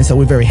trouble, and so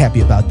we're very happy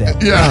about that.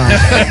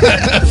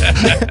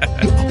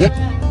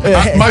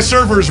 Yeah. My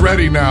server's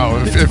ready now.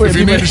 If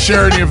you need to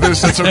share any of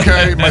this, it's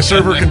okay. My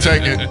server can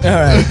take it. All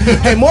right.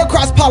 Hey, more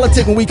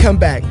cross-politic when we come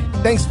back.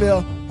 Thanks,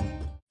 Phil.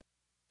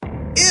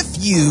 If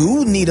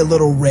you need a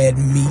little red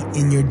meat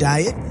in your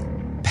diet,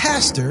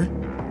 Pastor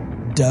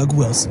Doug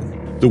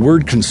Wilson. The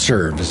word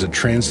conserve is a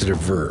transitive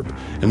verb,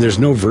 and there's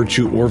no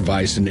virtue or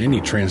vice in any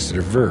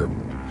transitive verb.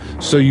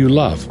 So you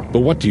love,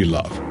 but what do you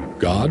love?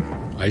 God?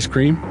 Ice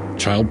cream?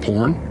 Child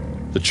porn?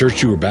 The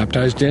church you were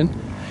baptized in?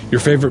 Your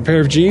favorite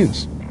pair of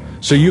jeans?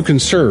 So you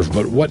conserve,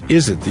 but what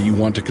is it that you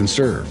want to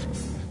conserve?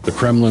 The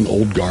Kremlin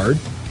Old Guard?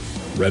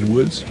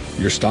 Redwoods?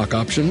 Your stock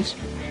options?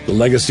 The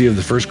legacy of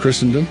the first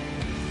Christendom?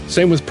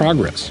 Same with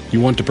progress. You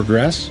want to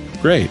progress?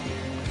 Great.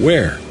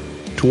 Where?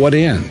 To what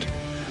end?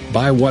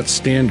 By what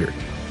standard?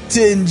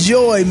 To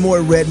enjoy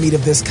more red meat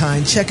of this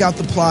kind, check out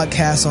the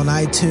podcast on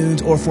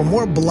iTunes, or for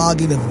more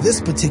blogging of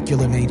this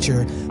particular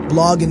nature,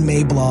 blog and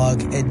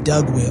Mayblog at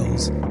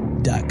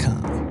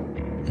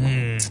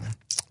DougWills.com.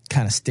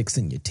 Kind of sticks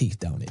in your teeth,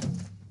 don't it?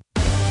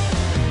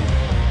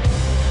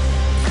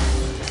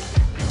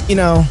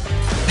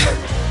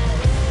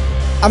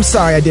 I'm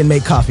sorry I didn't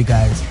make coffee,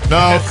 guys.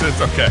 No,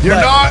 it's okay. You're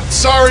not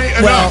sorry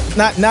enough.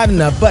 Well, not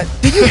enough. But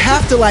do you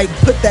have to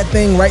put that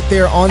thing right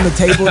there on the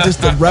table just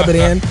to rub it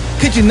in?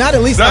 Could you not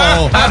at least?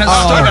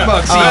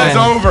 Starbucks. That's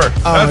over.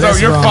 That's over.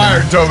 You're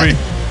fired, Toby.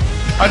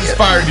 I just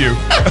fired you.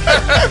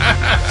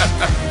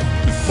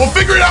 We'll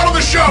figure it out on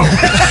the show.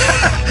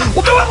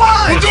 We'll do it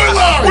live.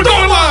 We're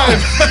doing live.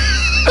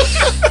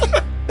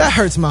 That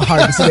hurts my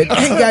heart to say that.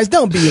 Hey, guys,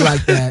 don't be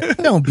like that.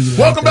 Don't be like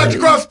Welcome that. back to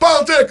Cross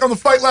Politic on the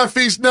Fight Laugh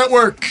Feast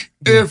Network.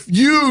 If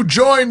you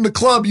join the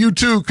club, you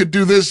too could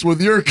do this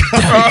with your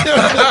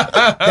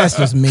That's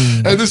just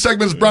mean. And this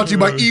segment is brought to you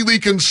by Ely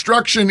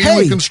Construction.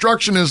 Ely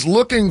Construction is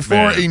looking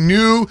for a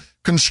new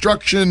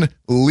construction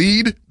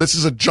lead. This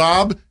is a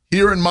job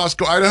here in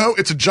Moscow, Idaho.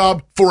 It's a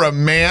job for a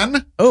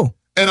man. Oh.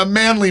 And a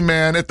manly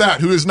man at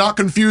that, who is not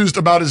confused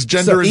about his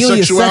gender and Ely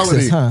is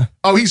sexuality. sexist, huh?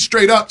 Oh, he's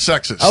straight up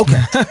sexist.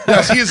 Okay.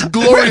 Yes, he is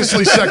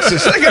gloriously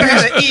sexist. They're going to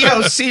have the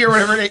EOC or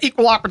whatever, the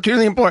Equal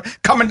Opportunity Employer,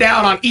 coming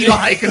down on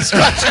Eli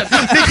Construction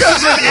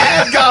because an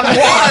ad gone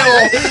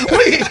wild.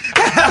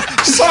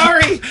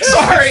 Sorry.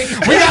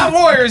 We got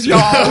lawyers,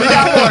 y'all. We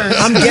got lawyers.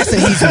 I'm guessing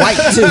he's white,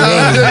 too.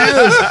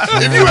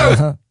 If you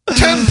have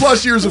 10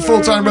 plus years of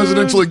full-time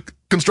residential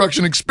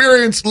construction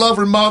experience, love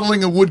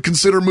remodeling, and would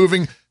consider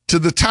moving to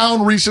the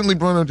town recently.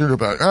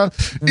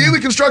 Ely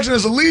Construction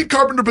is a lead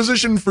carpenter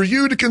position for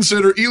you to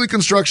consider.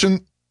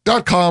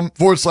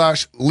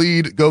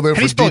 ElyConstruction.com/lead. Go there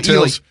for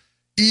details.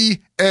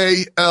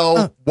 EALY.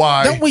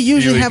 Don't we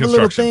usually have a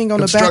little thing on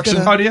the back of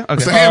the... Oh, yeah? Okay.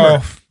 It's the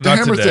hammer. The not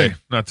hammer today. thing.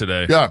 Not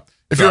today. Yeah.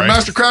 If you're a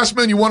master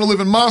craftsman, you want to live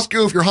in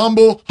Moscow. If you're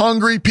humble,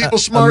 hungry, people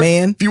smart,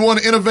 man. if you want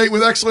to innovate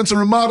with excellence and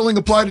remodeling,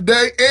 apply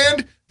today.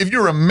 And if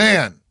you're a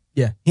man,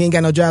 yeah, he ain't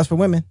got no jobs for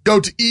women.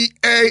 go to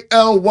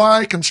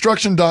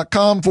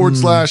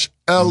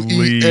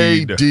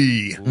EALYconstruction.com/LEAD.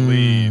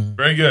 Lead.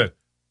 Very good.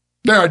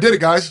 There, I did it,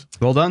 guys.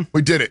 Well done.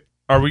 We did it.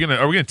 Are we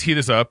gonna tee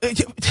this up? Are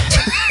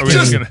we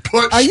Just gonna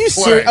push Are you play.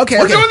 serious? Okay,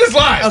 We're doing this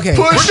live. Okay.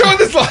 We're doing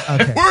this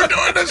live. Okay. We're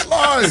doing this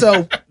live.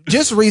 So,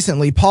 just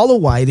recently, Paula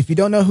White, if you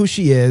don't know who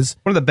she is,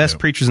 One of the best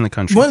preachers in the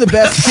country. one of the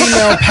best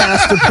female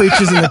pastor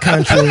preachers in the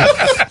country.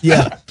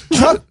 Yeah.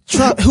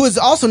 Trump, who is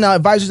also now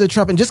advisor to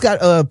Trump and just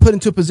got put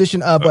into a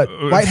position of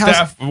White House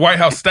staff. White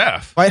House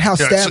staff.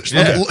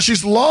 So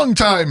she's a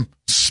longtime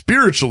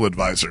spiritual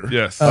advisor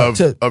Yes. of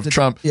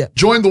Trump. Yeah.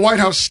 Joined the White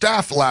House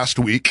staff last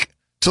week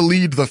to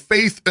lead the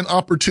Faith and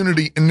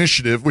Opportunity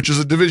Initiative, which is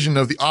a division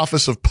of the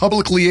Office of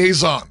Public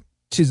Liaison.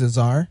 She's a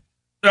czar.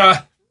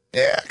 Yeah,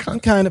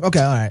 Kind of.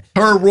 Okay, all right.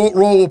 Her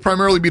role will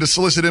primarily be to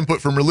solicit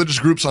input from religious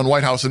groups on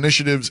White House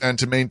initiatives and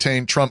to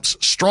maintain Trump's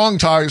strong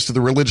ties to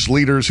the religious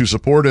leaders who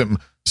support him,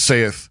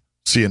 saith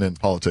CNN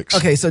Politics.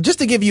 Okay, so just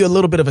to give you a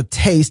little bit of a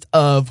taste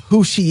of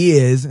who she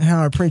is and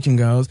how her preaching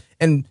goes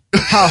and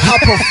how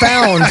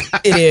profound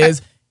it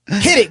is,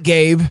 hit it,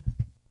 Gabe.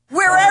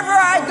 Wherever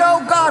I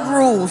go, God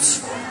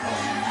rules.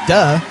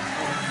 Duh.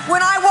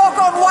 When I walk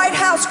on White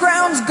House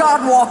grounds,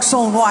 God walks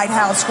on White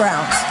House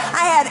grounds.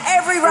 I had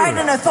every right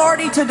and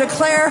authority to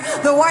declare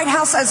the White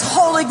House as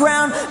holy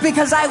ground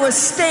because I was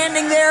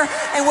standing there,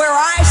 and where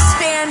I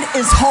stand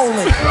is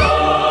holy.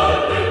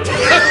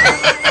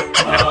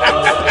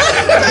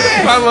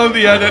 I love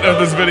the edit of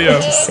this video.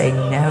 To say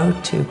no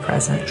to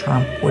President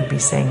Trump would be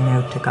saying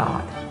no to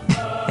God.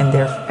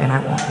 And I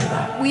won't do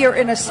that. We are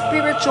in a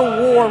spiritual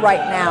war right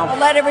now.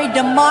 Let every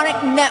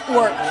demonic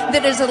network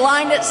that has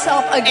aligned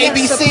itself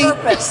against the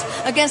purpose,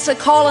 against the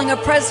calling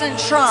of President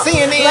Trump,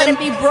 CNN. let it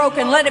be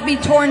broken. Let it be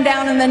torn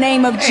down in the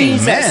name of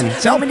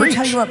Jesus. Want me to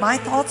tell you what my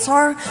thoughts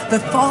are? The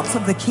thoughts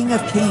of the King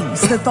of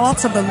Kings, the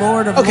thoughts of the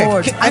Lord of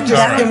Lords. You get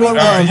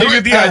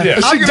the idea.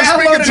 I'm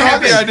downloading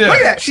heaven. The idea. Look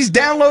at that. She's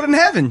downloading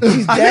heaven.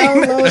 She's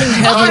downloading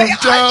heaven. You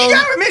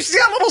gotta admit, she's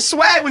got a little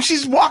swag when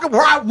she's walking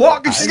where I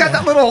walk, and she's got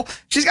a little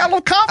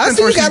confidence. I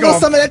see where you got she's a little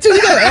going. some of that too.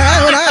 You got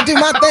when I do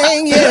my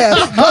thing, yeah.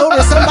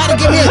 Glory, somebody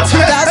give me a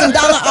 $2,000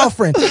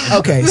 offering.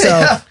 Okay,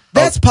 so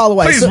that's Paula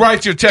White. Please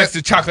write your checks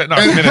to Chocolate Knock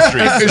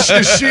Ministries.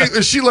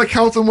 Is she like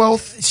health and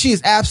wealth? She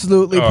is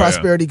absolutely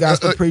prosperity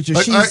gospel preacher.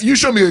 You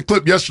showed me a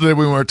clip yesterday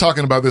when we were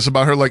talking about this,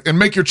 about her, like, and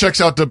make your checks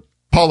out to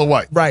Paula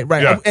White. Right.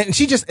 Yeah. And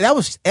she that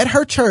was at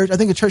her church, I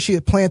think a church she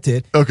had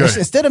planted. Okay.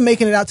 Instead of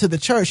making it out to the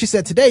church, she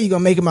said, today you're going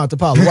to make them out to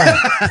Paula White.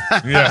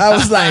 I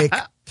was like,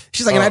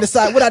 she's like, and I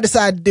decide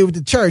to do with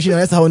the church,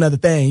 that's a whole nother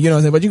thing, you know what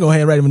I'm saying? But you go ahead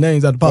and write them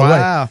names out to Paula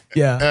White.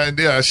 Yeah. And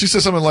she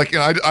said something like,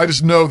 I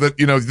just know that,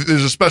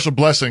 there's a special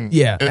blessing.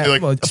 Yeah.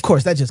 Like, well, of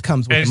course, that just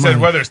comes with And the she said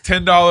money. whether it's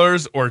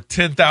 $10 or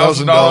 $10,000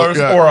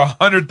 $1,000, or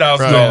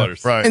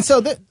 $100,000. Right. And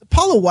so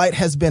Paula White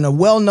has been a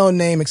well-known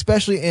name,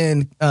 especially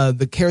in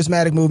the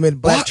charismatic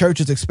movement, black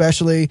churches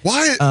especially.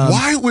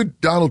 Why would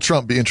Donald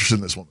Trump be interested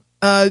in this woman?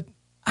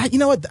 You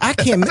know what? I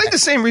can't. I think the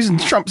same reason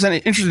Trump's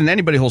interested in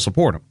anybody who'll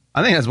support him.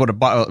 I think that's what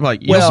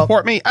you'll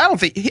support me. I don't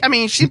think.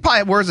 She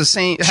probably wears the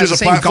same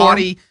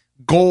gaudy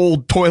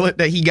gold toilet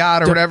that he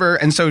got or whatever,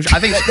 and so I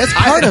think that's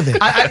part of it.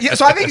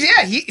 So I think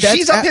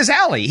she's up his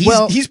alley.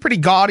 He's pretty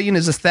gaudy in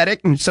his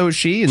aesthetic, and so is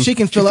she. And she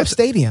can fill up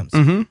stadiums.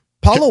 Mm-hmm.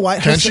 Paula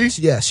White can she?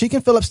 Yes, she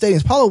can fill up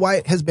stadiums. Paula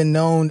White has been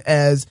known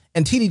as,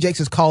 and T.D. Jakes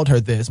has called her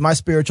this, my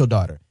spiritual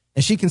daughter,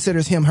 and she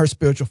considers him her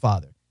spiritual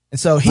father. And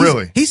so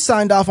he's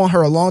signed off on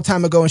her a long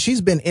time ago, and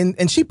she's been in,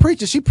 and she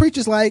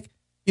preaches like,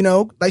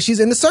 like she's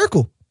in the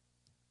circle.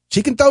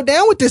 She can throw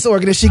down with this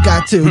organ if she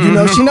got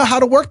to, she know how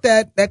to work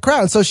that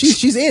crowd. So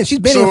she's in, she's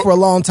been in for a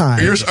long time.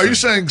 Are you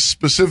saying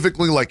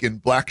specifically like in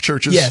black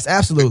churches? Yes,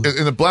 absolutely.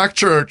 In the black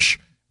church,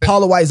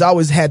 Paula White has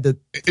always had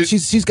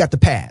she's got the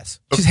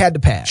pass. She's had the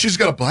pass. She's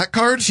got a black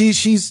card?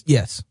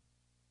 Yes.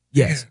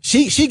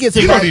 She gets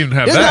You invited. don't even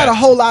have There's that. not a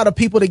whole lot of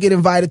people that get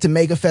invited to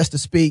Mega Fest to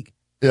speak.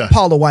 Yeah.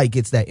 Paula White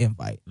gets that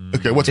invite.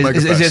 Okay, what's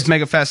Mega Fest? Is this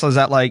Mega Fest? Is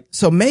that like?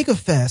 So Mega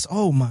Fest,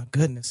 oh my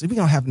goodness, if we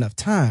don't have enough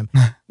time,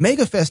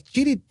 Mega Fest,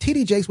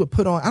 T.D. Jakes would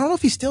put on, I don't know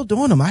if he's still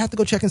doing them, I have to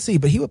go check and see,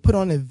 but he would put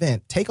on an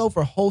event, take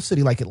over a whole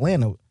city like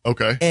Atlanta.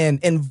 Okay.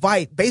 And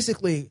invite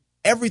basically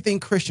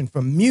everything Christian,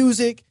 from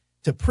music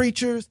to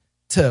preachers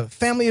to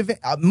family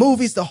event,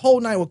 movies, the whole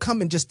night would come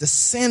and just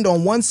descend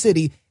on one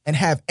city and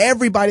have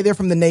everybody there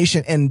from the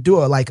nation and do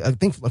I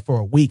think for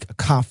a week, a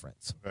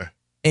conference. Okay.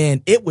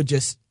 And it would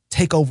just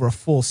take over a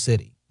full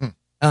city.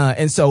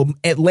 And so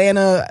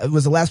Atlanta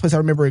was the last place I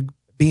remember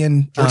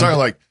being. We're talking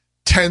like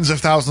tens of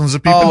thousands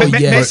of people. Oh,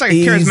 It's like a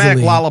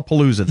charismatic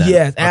Lollapalooza then.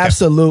 Yes,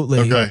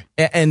 absolutely. Okay.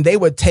 And they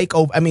would take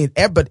over. I mean,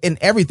 but in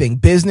everything,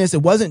 business,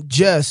 it wasn't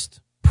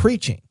just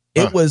preaching.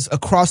 It was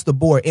across the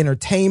board,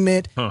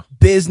 entertainment,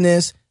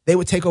 business. They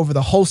would take over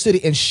the whole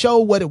city and show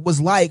what it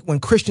was like when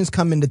Christians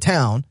come into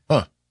town.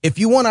 if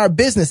you want our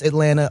business,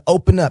 Atlanta,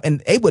 open up.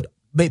 And they would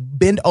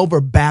bend over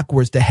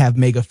backwards to have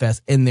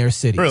MegaFest in their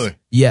cities. Really?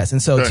 Yes.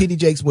 And so TD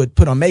Jakes would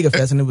put on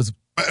MegaFest, and it was.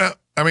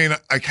 I mean,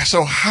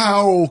 so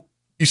how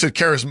you said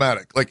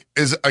charismatic? Like,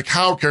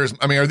 how charismatic?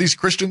 I mean, are these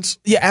Christians?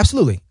 Yeah,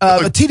 absolutely.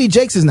 But TD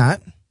Jakes is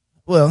not.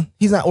 Well,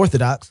 he's not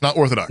Orthodox. Not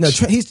Orthodox.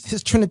 No,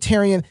 he's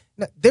Trinitarian.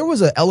 There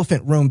was an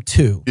Elephant Room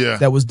 2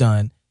 that was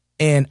done.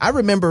 And I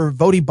remember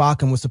Vodi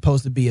Bakum was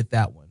supposed to be at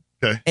that one.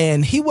 Okay.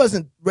 And he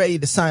wasn't ready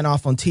to sign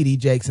off on TD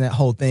Jakes and that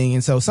whole thing.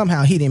 And so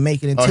somehow he didn't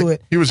make it into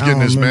it. He was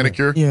getting his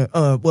manicure? Yeah.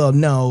 Well,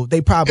 no.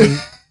 They probably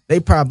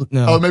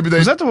no. Oh, maybe they.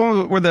 Was that the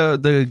one where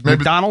the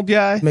McDonald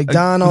guy?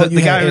 McDonald.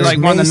 The guy who like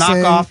wanted to knock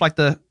Mason. off like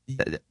the.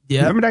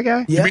 Yeah. Remember that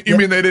guy? Yeah. You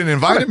mean they didn't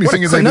invite him? You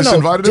think they No, just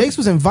invited him? Jakes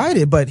was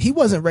invited, but he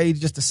wasn't ready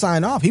just to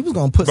sign off. He was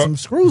going to put some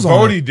screws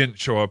on. Vodi didn't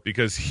show up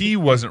because he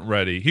wasn't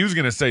ready. He was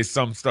going to say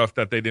some stuff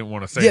that they didn't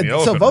want to say. In the so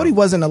elephant Vodi room.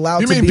 wasn't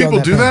allowed You to mean be people on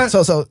that do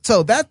panel. that?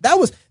 So that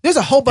was. There's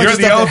a whole bunch You're of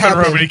in the stuff that elephant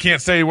room happened. and you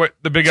can't say what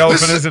the big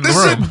elephant is in the This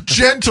room. is a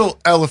gentle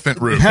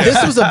elephant room.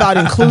 This was about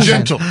inclusion.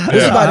 Gentle. This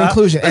was about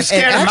inclusion. And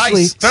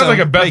actually, Sounds like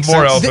a Beth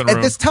Moore elephant room.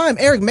 at this time,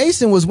 Eric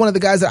Mason was one of the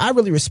guys that I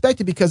really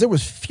respected because there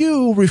was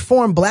few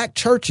Reformed black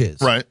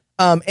churches. Right.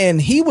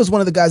 And he was one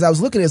of the guys I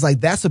was looking at as like,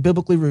 that's a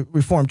biblically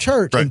reformed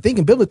church. Right. And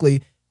thinking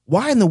biblically,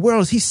 why in the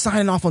world is he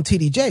signing off on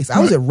TD Jakes? I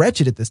was at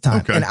Wretched at this time.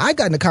 Okay. And I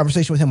got in a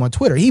conversation with him on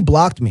Twitter. He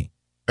blocked me.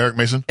 Eric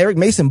Mason? Eric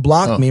Mason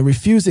blocked me and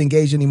refused to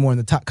engage anymore in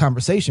the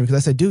conversation because I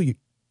said, dude,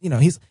 you know,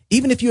 he's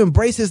even if you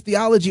embrace his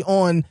theology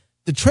on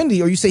the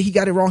Trinity or you say he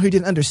got it wrong, he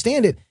didn't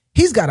understand it,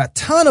 he's got a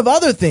ton of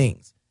other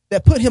things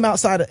that put him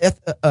outside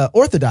of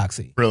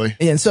orthodoxy. Really?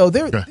 And so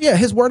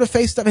his word of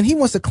faith stuff, and he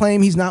wants to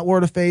claim he's not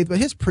word of faith, but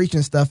his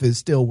preaching stuff is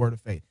still word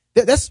of faith.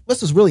 That's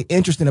what's really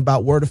interesting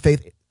about word of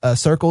faith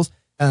circles,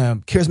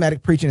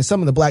 charismatic preaching in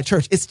some of the black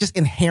church. It's just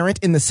inherent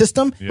in the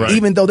system,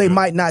 even though they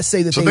might not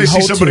say that So they they see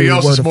hold somebody to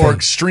else word is of more faith.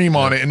 extreme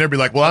on it, and they'll be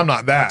like, well, I'm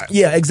not that.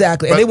 Yeah,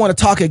 exactly. But- and they want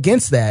to talk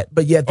against that,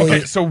 but yet they.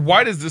 Okay, so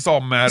why does this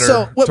all matter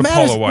So what to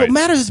matters? Paula White? What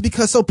matters is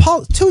because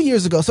 2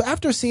 years ago. So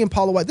after seeing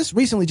Paula White, this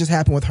recently just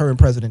happened with her and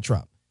President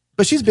Trump.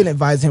 But she's been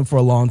advising him for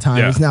a long time.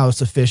 Yeah. Now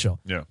it's official.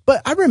 Yeah.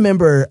 But I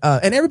remember,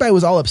 and everybody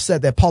was all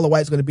upset that Paula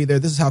White's going to be there.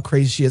 This is how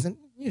crazy she is, and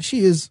she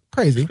is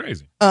crazy. She's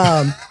crazy.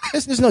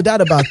 There's no doubt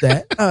about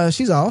that.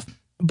 She's off.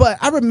 But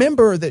I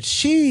remember that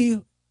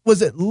she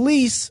was at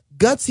least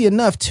gutsy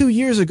enough 2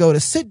 years ago to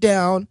sit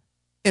down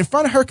in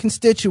front of her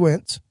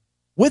constituents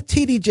with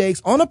TD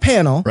Jakes on a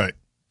panel, Right.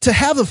 to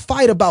have a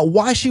fight about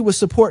why she was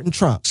supporting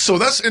Trump. So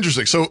that's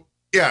interesting. So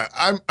yeah,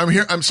 I'm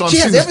here. So I'm She has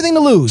seeing this. everything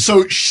to lose.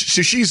 So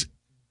she's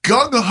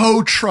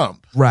gung-ho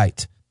Trump,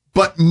 Right.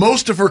 but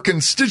most of her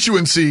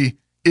constituency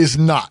is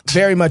not.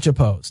 Very much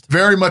opposed.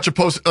 Very much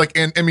opposed. Like,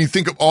 and I mean,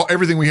 think of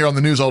everything we hear on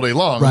the news all day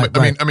long. Right,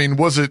 I mean,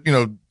 was it,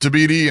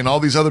 Tabiti and all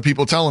these other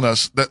people telling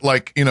us that,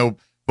 like,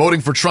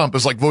 voting for Trump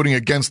is like voting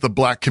against the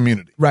black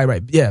community.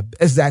 Right. Yeah,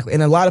 exactly.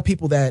 And a lot of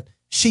people that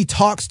she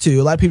talks to,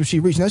 a lot of people she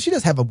reaches. Now, she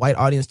does have a white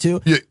audience too,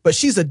 but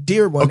she's a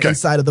dear one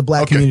inside of the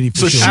black community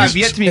for sure. I've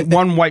yet to meet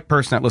one white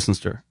person that listens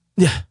to her.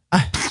 Yeah.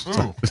 I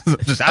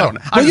don't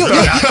know.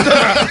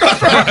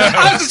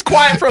 I was just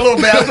quiet for a little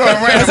bit. I was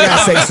throwing random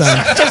comments.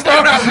 Just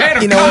throwing out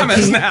random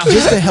comments now.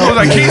 Just to help I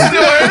was like, you. he's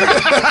still here?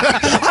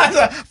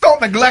 I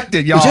felt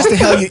neglected, y'all. Just to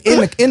help you,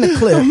 in the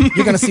clip,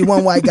 you're going to see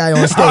one white guy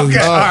on stage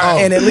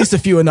and at least a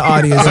few in the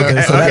audience. So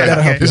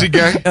that'll help you. Is he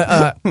gay?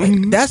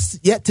 That's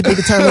yet to be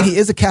determined. He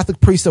is a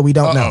Catholic priest, so we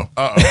don't know.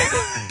 All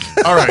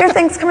right. There are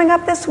things coming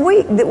up this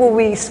week that will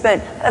be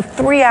spent a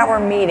 3-hour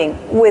meeting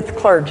with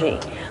clergy,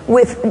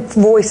 with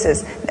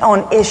voices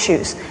on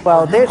issues.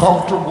 Well, they're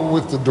comfortable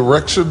with the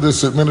direction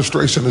this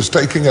administration is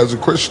taking as a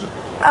Christian?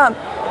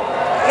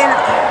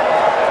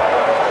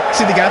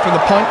 See the guy from the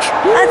punch?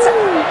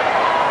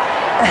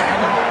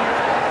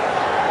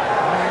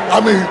 I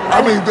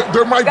mean,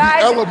 there might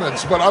be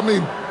elements, but I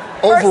mean,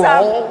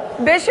 overall. First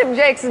off, Bishop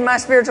Jakes is my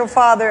spiritual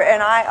father,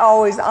 and I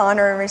always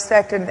honor and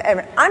respect him.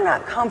 I'm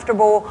not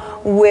comfortable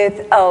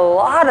with a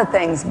lot of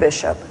things,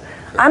 Bishop.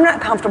 I'm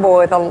not comfortable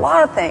with a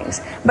lot of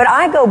things. But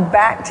I go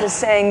back to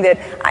saying that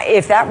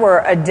if that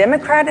were a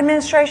Democrat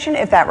administration,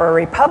 if that were a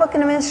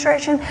Republican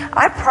administration,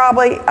 I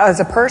probably, as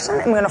a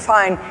person, am going to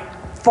find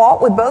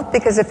fault with both,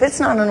 because if it's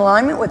not in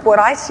alignment with what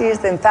I see as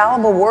the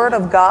infallible Word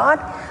of God,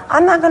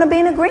 I'm not going to be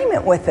in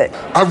agreement with it.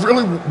 I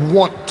really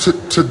want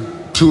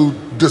to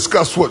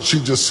discuss what she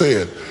just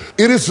said.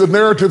 It is the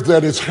narrative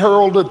that is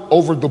heralded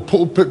over the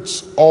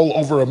pulpits all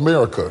over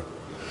America,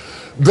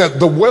 that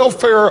the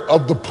welfare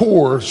of the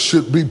poor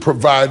should be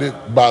provided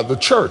by the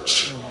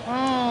church.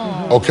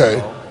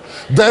 Okay?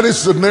 That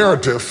is the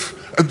narrative.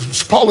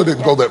 Paula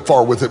didn't go that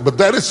far with it, but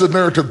that is the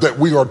narrative that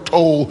we are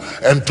told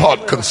and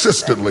taught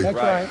consistently. That's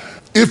right.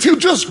 If you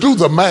just do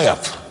the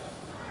math,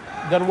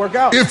 Doesn't work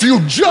out. if you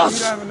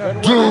just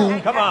do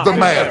the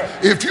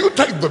math, if you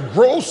take the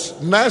gross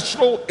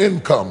national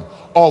income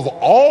of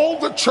all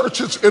the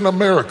churches in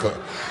America,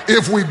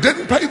 if we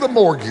didn't pay the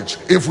mortgage,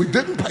 if we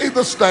didn't pay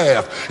the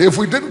staff, if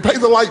we didn't pay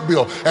the light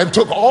bill, and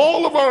took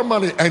all of our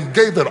money and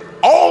gave it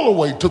all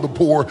away to the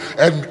poor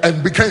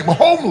and became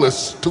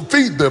homeless to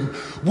feed them,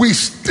 we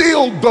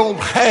still don't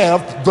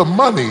have the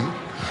money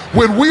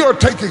when we are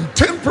taking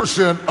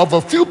 10% of a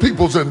few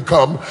people's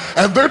income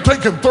and they're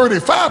taking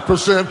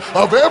 35%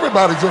 of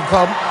everybody's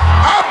income.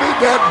 I'd be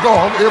that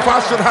gone if I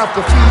should have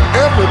to feed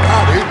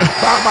everybody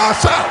by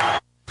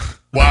myself.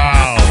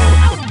 Wow.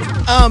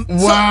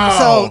 Wow.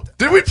 So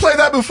did we play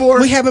that before?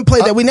 We haven't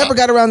played that. We never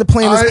got around to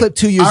playing this clip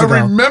 2 years ago.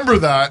 I remember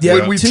that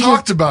when we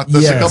talked about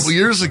this a couple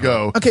years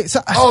ago. Okay,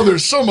 so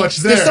there's so much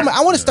there.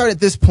 I want to start at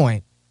this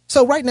point.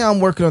 So right now I'm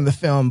working on the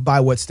film By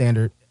What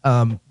Standard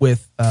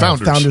with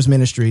Founders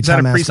Ministry. Is that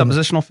a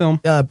presuppositional film?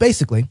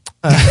 Basically.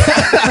 But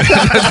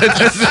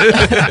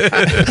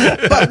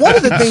one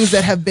of the things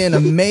that have been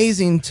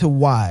amazing to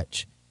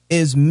watch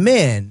is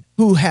men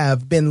who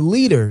have been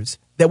leaders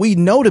that we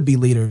know to be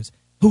leaders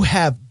who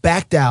have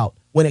backed out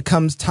when it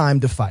comes time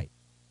to fight.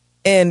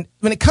 And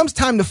when it comes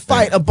time to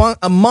fight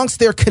amongst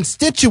their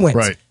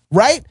constituents,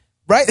 right?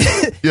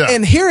 Yeah.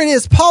 And here it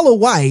is, Paula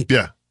White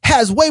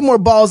has way more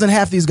balls than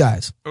half these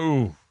guys.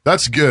 Ooh.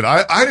 That's good.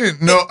 I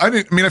didn't know.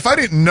 If I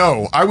didn't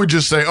know, I would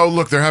just say, oh,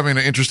 look, they're having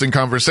an interesting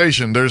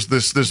conversation. There's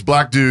this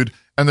black dude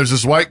and there's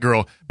this white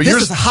girl. But this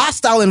is a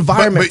hostile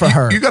environment for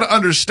her. You got to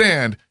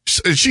understand.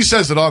 She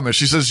says it on there.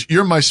 She says,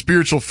 you're my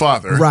spiritual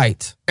father.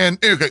 Right.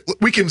 And okay,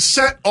 we can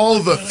set all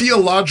the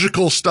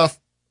theological stuff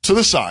to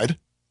the side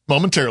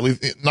momentarily.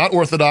 Not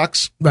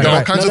orthodox. Right,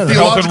 all kinds of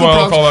theological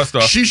problems. All that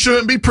stuff. She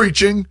shouldn't be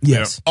preaching.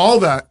 Yes.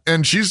 All that.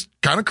 And she's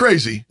kind of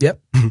crazy.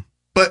 Yep.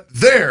 But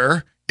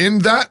there, in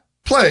that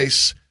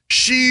place,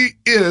 she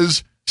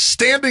is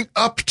standing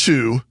up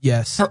to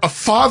a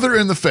father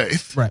in the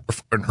faith, right?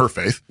 In her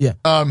faith, yeah.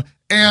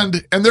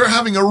 And they're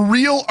having a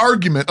real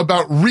argument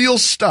about real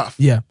stuff,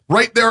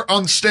 right there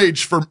on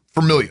stage for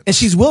millions. And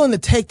she's willing to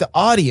take the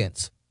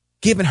audience,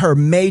 giving her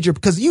major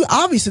because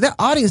obviously that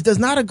audience does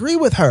not agree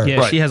with her.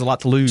 Yeah, she has a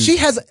lot to lose.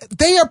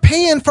 They are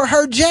paying for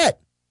her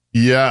jet.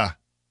 Yeah,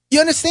 you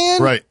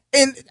understand, right?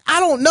 And I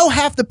don't know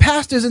half the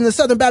pastors in the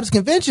Southern Baptist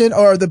Convention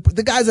or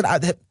the guys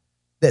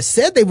that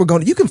said they were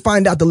going to. You can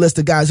find out the list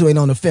of guys who ain't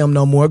on the film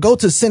no more. Go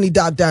to the Cine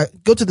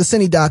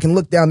Doc and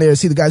look down there and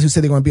see the guys who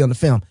said they're going to be on the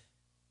film.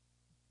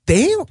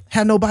 They don't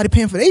have nobody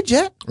paying for their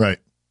jet. Right.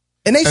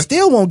 And they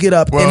still won't get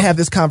up and have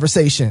this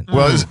conversation.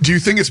 Well, do you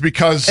think it's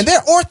because... And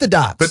they're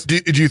Orthodox. But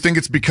do you think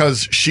it's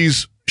because she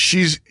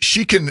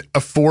can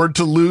afford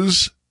to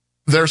lose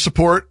their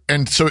support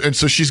and so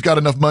she's got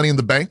enough money in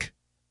the bank?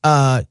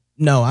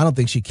 No, I don't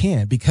think she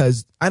can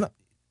because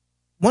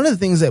one of the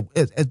things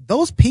that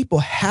those people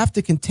have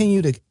to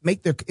continue to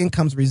make their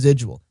incomes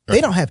residual. Right.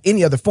 They don't have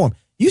any other form.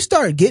 You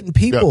start getting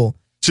people.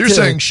 Yeah. So you're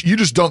saying you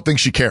just don't think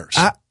she cares?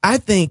 I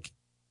think,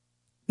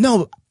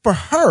 no, for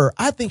her,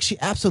 I think she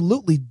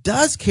absolutely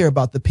does care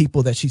about the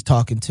people that she's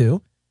talking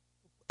to.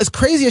 As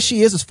crazy as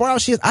she is, as far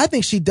as she is, I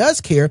think she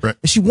does care. Right.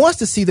 And she wants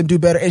to see them do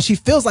better. And she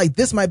feels like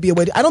this might be a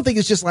way I don't think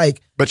it's just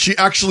like. But she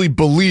actually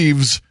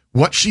believes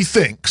what she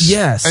thinks.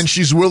 Yes. And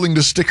she's willing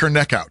to stick her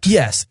neck out.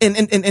 Yes. And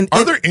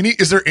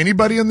is there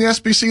anybody in the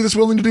SBC that's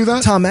willing to do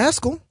that? Tom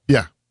Askell.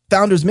 Yeah.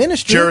 Founders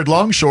Ministry. Jared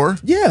Longshore.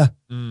 Yeah.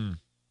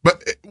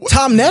 But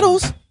Tom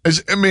Nettles.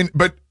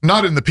 But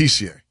not in the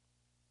PCA.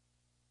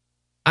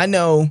 I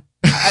know.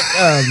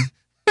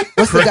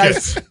 What's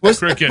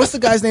the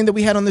guy's name that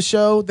we had on the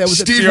show? That was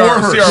Steve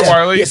Warhurst. C.R.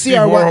 Wiley. Yeah,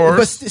 C.R. Wiley.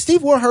 But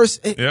Steve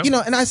Warhurst,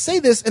 and I say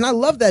this, and I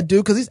love that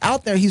dude because he's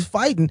out there, he's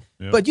fighting.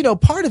 Yeah.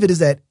 But, part of it is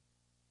that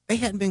they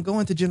hadn't been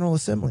going to General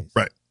Assemblies.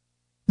 Right.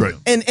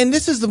 And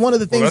this is one of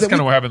the things that's kind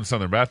of what happened in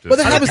Southern Baptist. Well,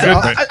 that happens.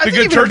 I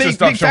think even a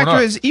big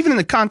factor is even in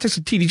the context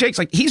of T.D. Jakes,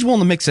 like he's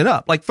willing to mix it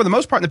up. Like for the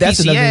most part in the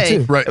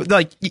PCA, right?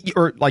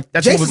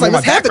 That's Jakes what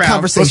let's have the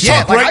conversation.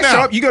 Yeah, I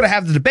show up, you go to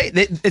have the debate.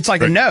 It's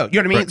like a no.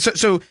 You know what I mean? Right.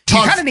 So you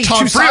kind of need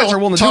two sides are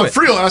willing to do it.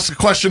 Tom Friel asks a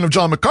question of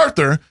John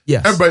MacArthur.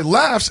 Yes. Everybody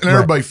laughs and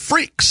everybody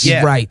freaks.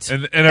 Yeah. Right.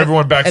 And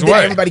everyone backs and away.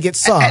 Then everybody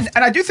gets soft.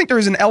 And I do think there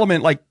is an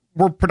element like.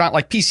 We're not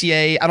like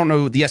PCA. I don't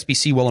know the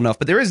SBC well enough,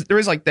 but there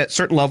is like that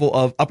certain level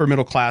of upper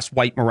middle class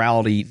white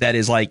morality that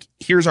is like,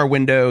 here's our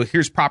window,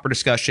 here's proper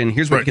discussion,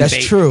 here's what you can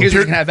debate, here's what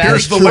you can have.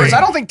 Here's the lane. I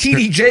don't think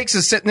T.D. Jakes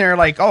is sitting there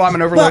like, oh, I'm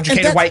an overly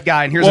educated white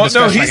guy, and here's a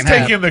discussion he's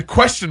taking the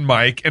question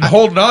mic and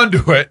holding on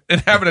to it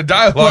and having a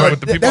dialogue with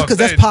the people. That's because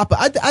that's Papa.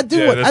 I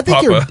think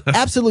Papa. You're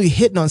absolutely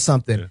hitting on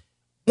something. Yeah.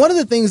 One of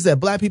the things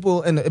that black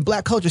people and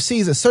black culture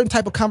sees is certain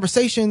type of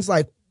conversations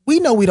like. We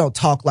know we don't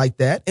talk like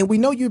that, and we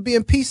know you're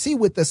being PC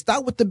with us.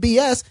 Stop with the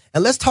BS,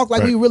 and let's talk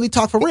like we really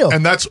talk for real.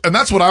 And that's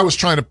what I was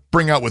trying to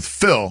bring out with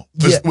Phil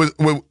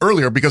with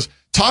earlier, because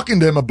talking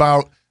to him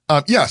about,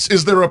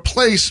 is there a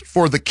place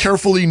for the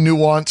carefully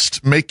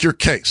nuanced make your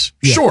case?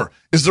 Yeah. Sure.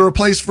 Is there a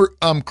place for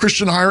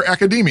Christian higher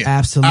academia?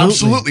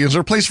 Absolutely. Is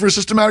there a place for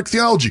systematic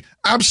theology?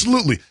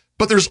 Absolutely.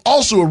 But there's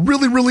also a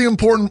really, really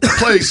important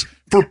place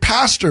for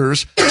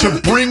pastors to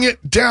bring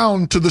it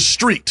down to the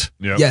street.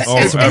 Yep.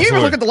 Yes. And you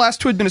even look at the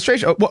last two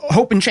administrations,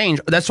 Hope and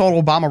Change, that's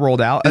all Obama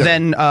rolled out. And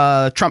then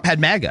Trump had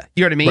MAGA.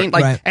 You know what I mean?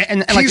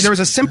 And like there was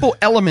a simple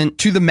element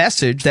to the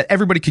message that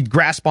everybody could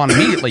grasp on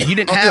immediately. You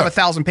didn't have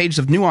 1,000 pages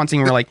of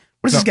nuancing. We're like,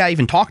 what is this guy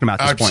even talking about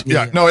at this point?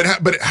 Yeah, no,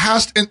 but it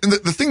has to, and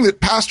the thing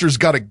that pastors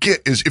got to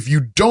get is if you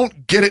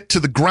don't get it to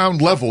the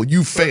ground level,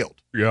 you failed.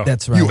 Yeah.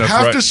 That's right. You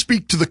have to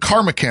speak to the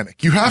car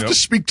mechanic. You have to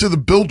speak to the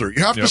builder.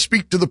 You have to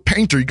speak to the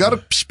painter. You got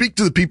to speak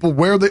to the people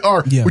where they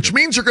are, which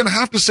means you're going to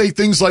have to say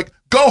things like,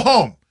 go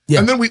home. Yeah.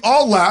 And then we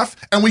all laugh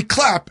and we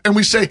clap and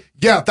we say,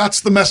 yeah,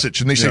 that's the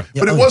message. And they say,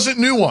 but it wasn't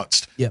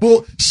nuanced. Yeah.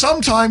 Well,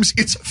 sometimes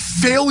it's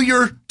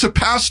failure to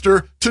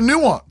pastor to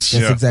nuance.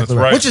 That's exactly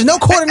right. Which is no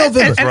quarter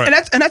November.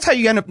 And that's how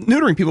you end up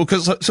neutering people.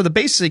 Because so the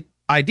basic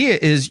idea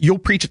is you'll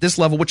preach at this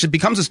level, which it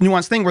becomes this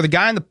nuanced thing where the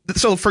guy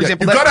so for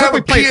example, that clip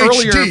we played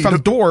earlier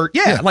from Dordt,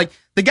 like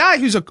the guy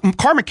who's a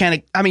car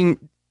mechanic, I mean,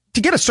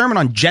 to get a sermon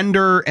on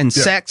gender and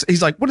sex,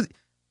 he's like, what is,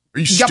 are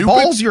you got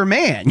balls, you're a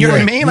man. You know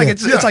what I mean? Like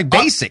it's like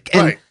basic.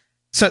 And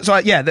so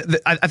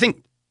I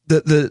think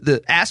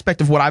the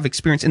aspect of what I've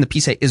experienced in the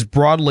PSA is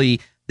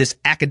broadly this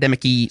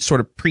academic-y sort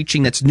of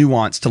preaching that's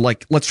nuanced to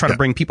like, let's try to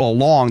bring people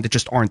along that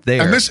just aren't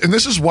there. And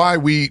this is why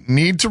we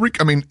need to,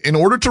 in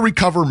order to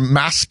recover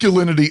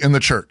masculinity in the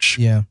church,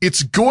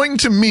 it's going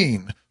to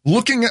mean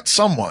looking at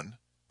someone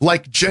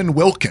like Jen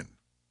Wilkin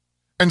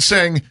and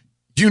saying,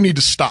 you need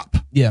to stop.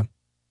 Yeah.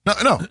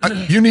 No,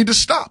 you need to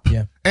stop.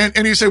 Yeah.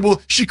 And you say,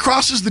 well, she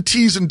crosses the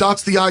T's and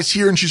dots the I's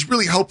here, and she's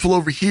really helppful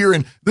over here,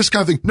 and this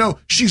kind of thing. No,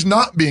 she's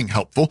not being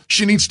helpful.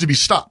 She needs to be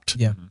stopped.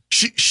 Yeah.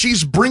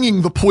 She's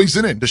bringing the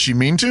poison in. Does she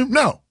mean to?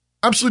 No,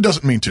 absolutely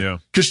doesn't mean to.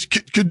 Because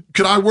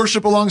could I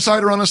worship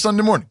alongside her on a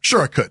Sunday morning?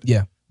 Sure, I could.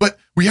 Yeah. But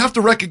we have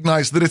to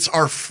recognize that it's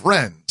our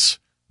friends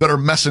that are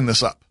messing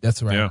this up.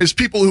 That's right. It's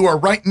people who are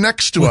right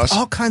next to us.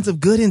 All kinds of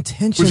good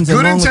intentions. With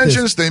good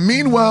intentions, they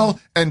mean well,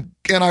 and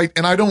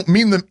I don't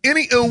mean them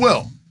any ill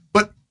will.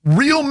 But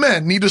real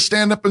men need to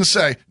stand up and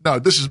say, no,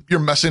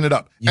 you're messing it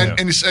up. And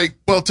you say,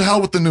 well, to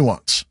hell with the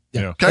nuance.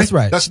 Yeah. Okay? That's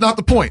right. That's not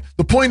the point.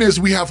 The point is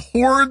we have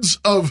hordes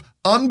of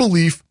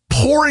unbelief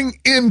pouring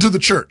into the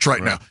church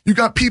right now. You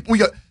got people,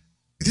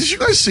 did you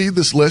guys see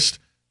this list?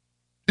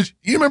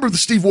 You remember the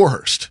Steve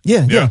Warhurst?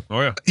 Yeah. Oh,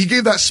 yeah. He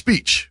gave that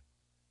speech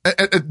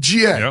at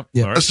GA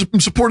Right. in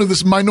support of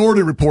this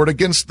minority report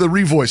against the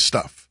revoice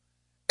stuff.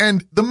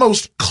 And the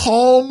most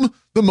calm,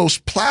 the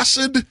most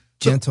placid,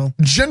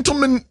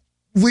 gentlemanly,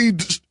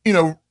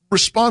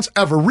 response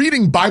ever,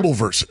 reading Bible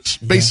verses,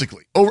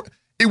 basically.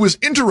 It was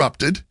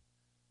interrupted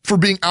for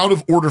being out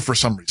of order for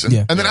some reason.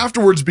 And then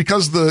afterwards,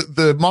 because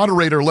the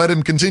moderator let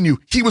him continue,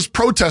 he was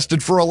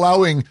protested for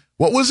allowing,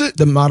 what was it?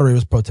 The moderator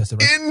was protested,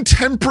 right?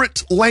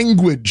 Intemperate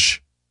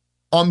language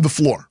on the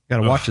floor.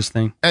 Gotta watch this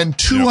thing. And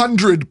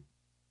 200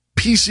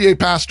 PCA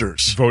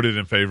pastors voted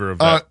in favor of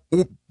that.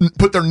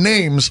 Put their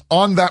names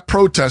on that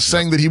protest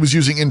saying that he was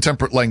using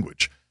intemperate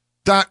language.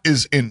 That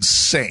is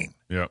insane.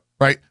 Yeah.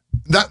 Right?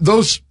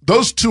 Those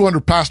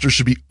 200 pastors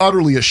should be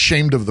utterly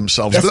ashamed of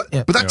themselves.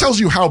 But that tells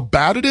you how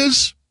bad it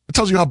is. It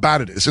tells you how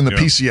bad it is in the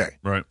PCA.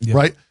 Right.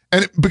 Right?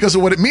 And because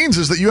of what it means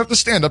is that you have to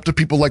stand up to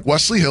people like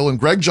Wesley Hill and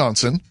Greg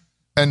Johnson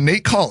and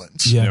Nate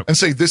Collins and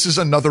say, this is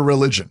another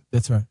religion.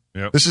 That's right.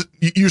 This is,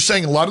 you're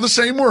saying a lot of the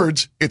same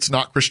words. It's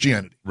not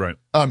Christianity. Right.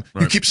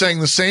 You keep saying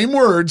the same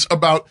words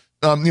about,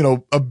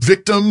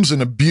 victims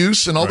and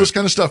abuse and all this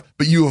kind of stuff,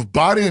 but you have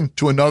bought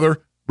into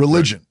another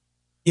religion.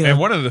 Right. And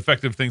one of the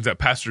effective things that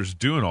pastors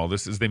do in all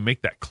this is they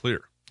make that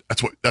clear.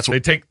 That's what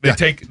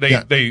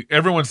they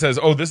everyone says,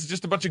 oh, this is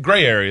just a bunch of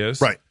gray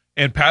areas. Right.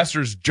 And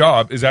pastor's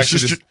job is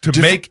actually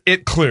to make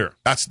it clear.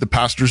 That's the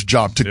pastor's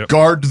job, to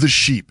guard the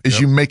sheep, is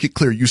you make it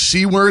clear. You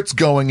see where it's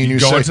going and you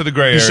go say, into the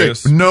gray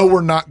areas. Say, no,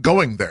 we're not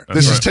going there. That's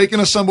this is taking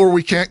us somewhere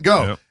we can't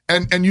go.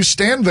 And you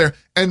stand there,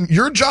 and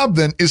your job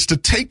then is to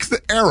take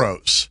the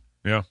arrows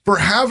for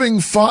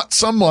having fought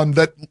someone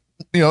that,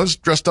 is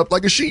dressed up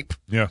like a sheep.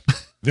 Yeah.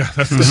 Yeah,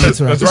 that's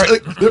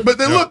right.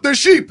 But they're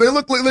sheep. They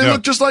look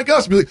just like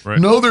us. Be like,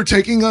 no, they're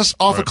taking us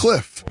off a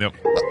cliff. Yep.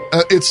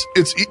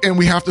 And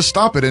we have to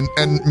stop it.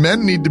 And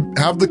men need to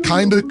have the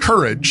kind of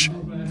courage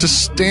to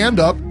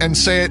stand up and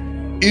say it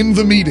in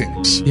the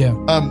meetings. Yeah.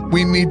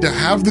 We need to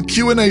have the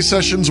Q&A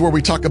sessions where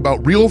we talk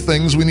about real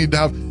things. We need to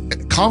have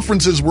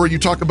conferences where you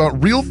talk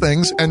about real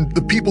things, and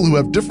the people who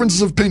have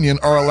differences of opinion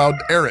are allowed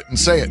to air it and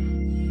say it.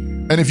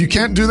 And if you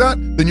can't do that,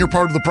 then you're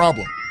part of the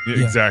problem.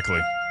 Yeah.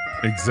 Exactly.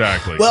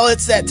 Well,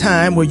 it's that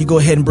time where you go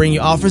ahead and bring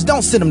your offers.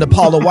 Don't send them to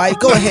Paula White.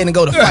 Go ahead and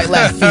go to Fight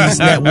Laugh Feast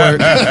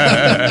Network,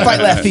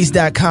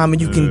 fightlaughfeast.com,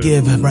 and you can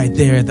give right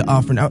there at the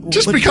offering.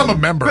 Just become a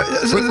member.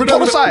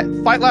 Total site,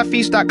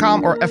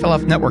 fightlaughfeast.com or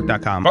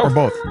flfnetwork.com or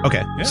both.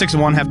 Okay. 6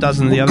 and 1, half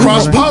dozen of the other.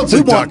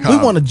 Crosspolitics.com.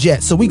 We want a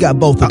jet, so we got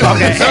both of them.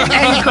 Okay.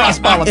 and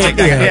cross-politics.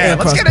 Yeah,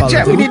 let's get a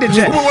jet. We need a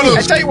jet.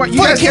 I tell you what, you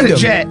guys get a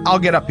jet, I'll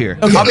get up here.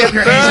 Okay. I'll be up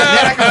here. Then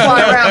I can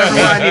fly around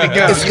everywhere I need to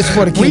go. It's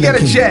for the kingdom. We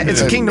get a jet. It's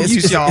a kingdom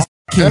use, y'all.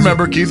 And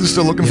remember, Keith is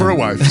still looking for a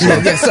wife.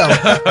 So.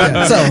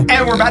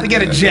 And we're about to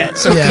get a jet.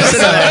 So it's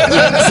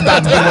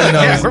about to be one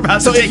of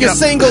those. So if you're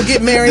single,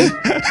 get married.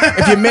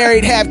 If you're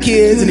married, have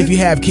kids. And if you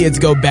have kids,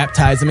 go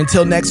baptize them.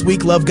 Until next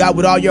week, love God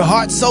with all your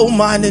heart, soul,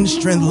 mind, and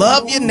strength.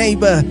 Love your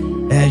neighbor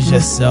as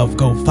yourself.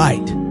 Go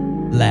fight,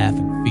 laugh,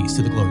 and feast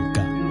to the glory of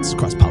God. This is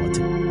Cross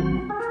Politics.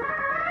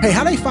 Hey,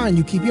 how they find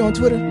you? Keep you on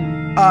Twitter?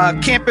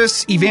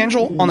 Campus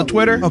Evangel on the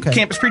Twitter. Okay.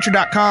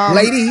 CampusPreacher.com.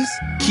 Ladies,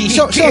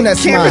 show them that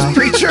smile. Campus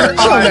Preacher. Show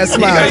them that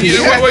smile.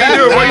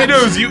 What you do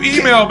is you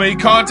email me,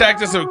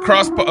 contact us at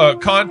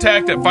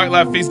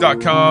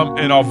contact@fightlaughfeast.com,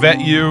 and I'll vet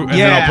you, and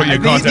then I'll put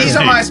your contact. These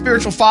are my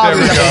spiritual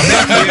fathers. So you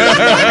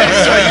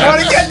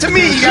want to get to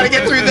me, you got to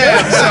get through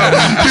them.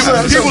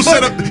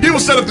 He will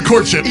set up the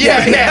courtship.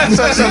 Yeah.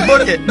 So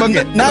book it.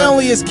 Not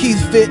only is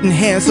Keith fit and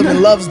handsome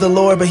and loves the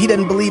Lord, but he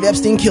doesn't believe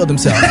Epstein killed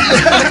himself.